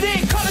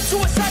 upgrading. Call it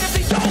suicide of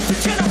the older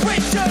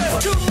generation.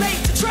 Too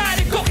late to try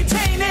to go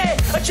contain it.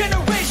 A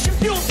generation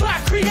fueled by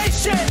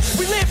creation.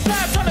 We live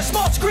lives on a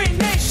small screen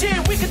nation.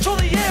 We control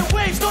the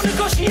airwaves, no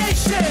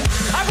negotiation.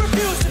 I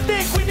refuse to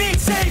think we need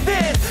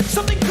saving.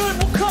 Something good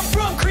will come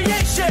from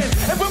creation.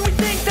 And when we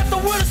think that the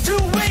world is too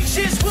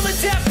anxious, we'll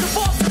adapt,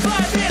 evolve,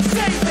 survive, and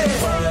save it.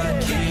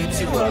 What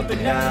keeps you up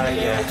at night,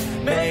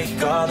 yeah?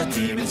 Make all the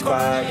demons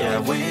quiet, yeah.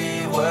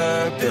 We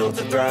were built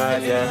to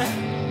thrive, yeah.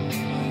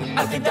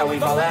 I think that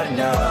we've all had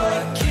enough.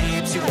 What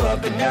keeps you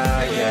up at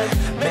night, yeah?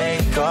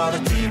 Make all the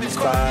demons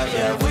quiet,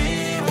 yeah.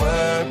 We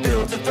were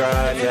built to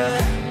thrive,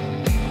 yeah.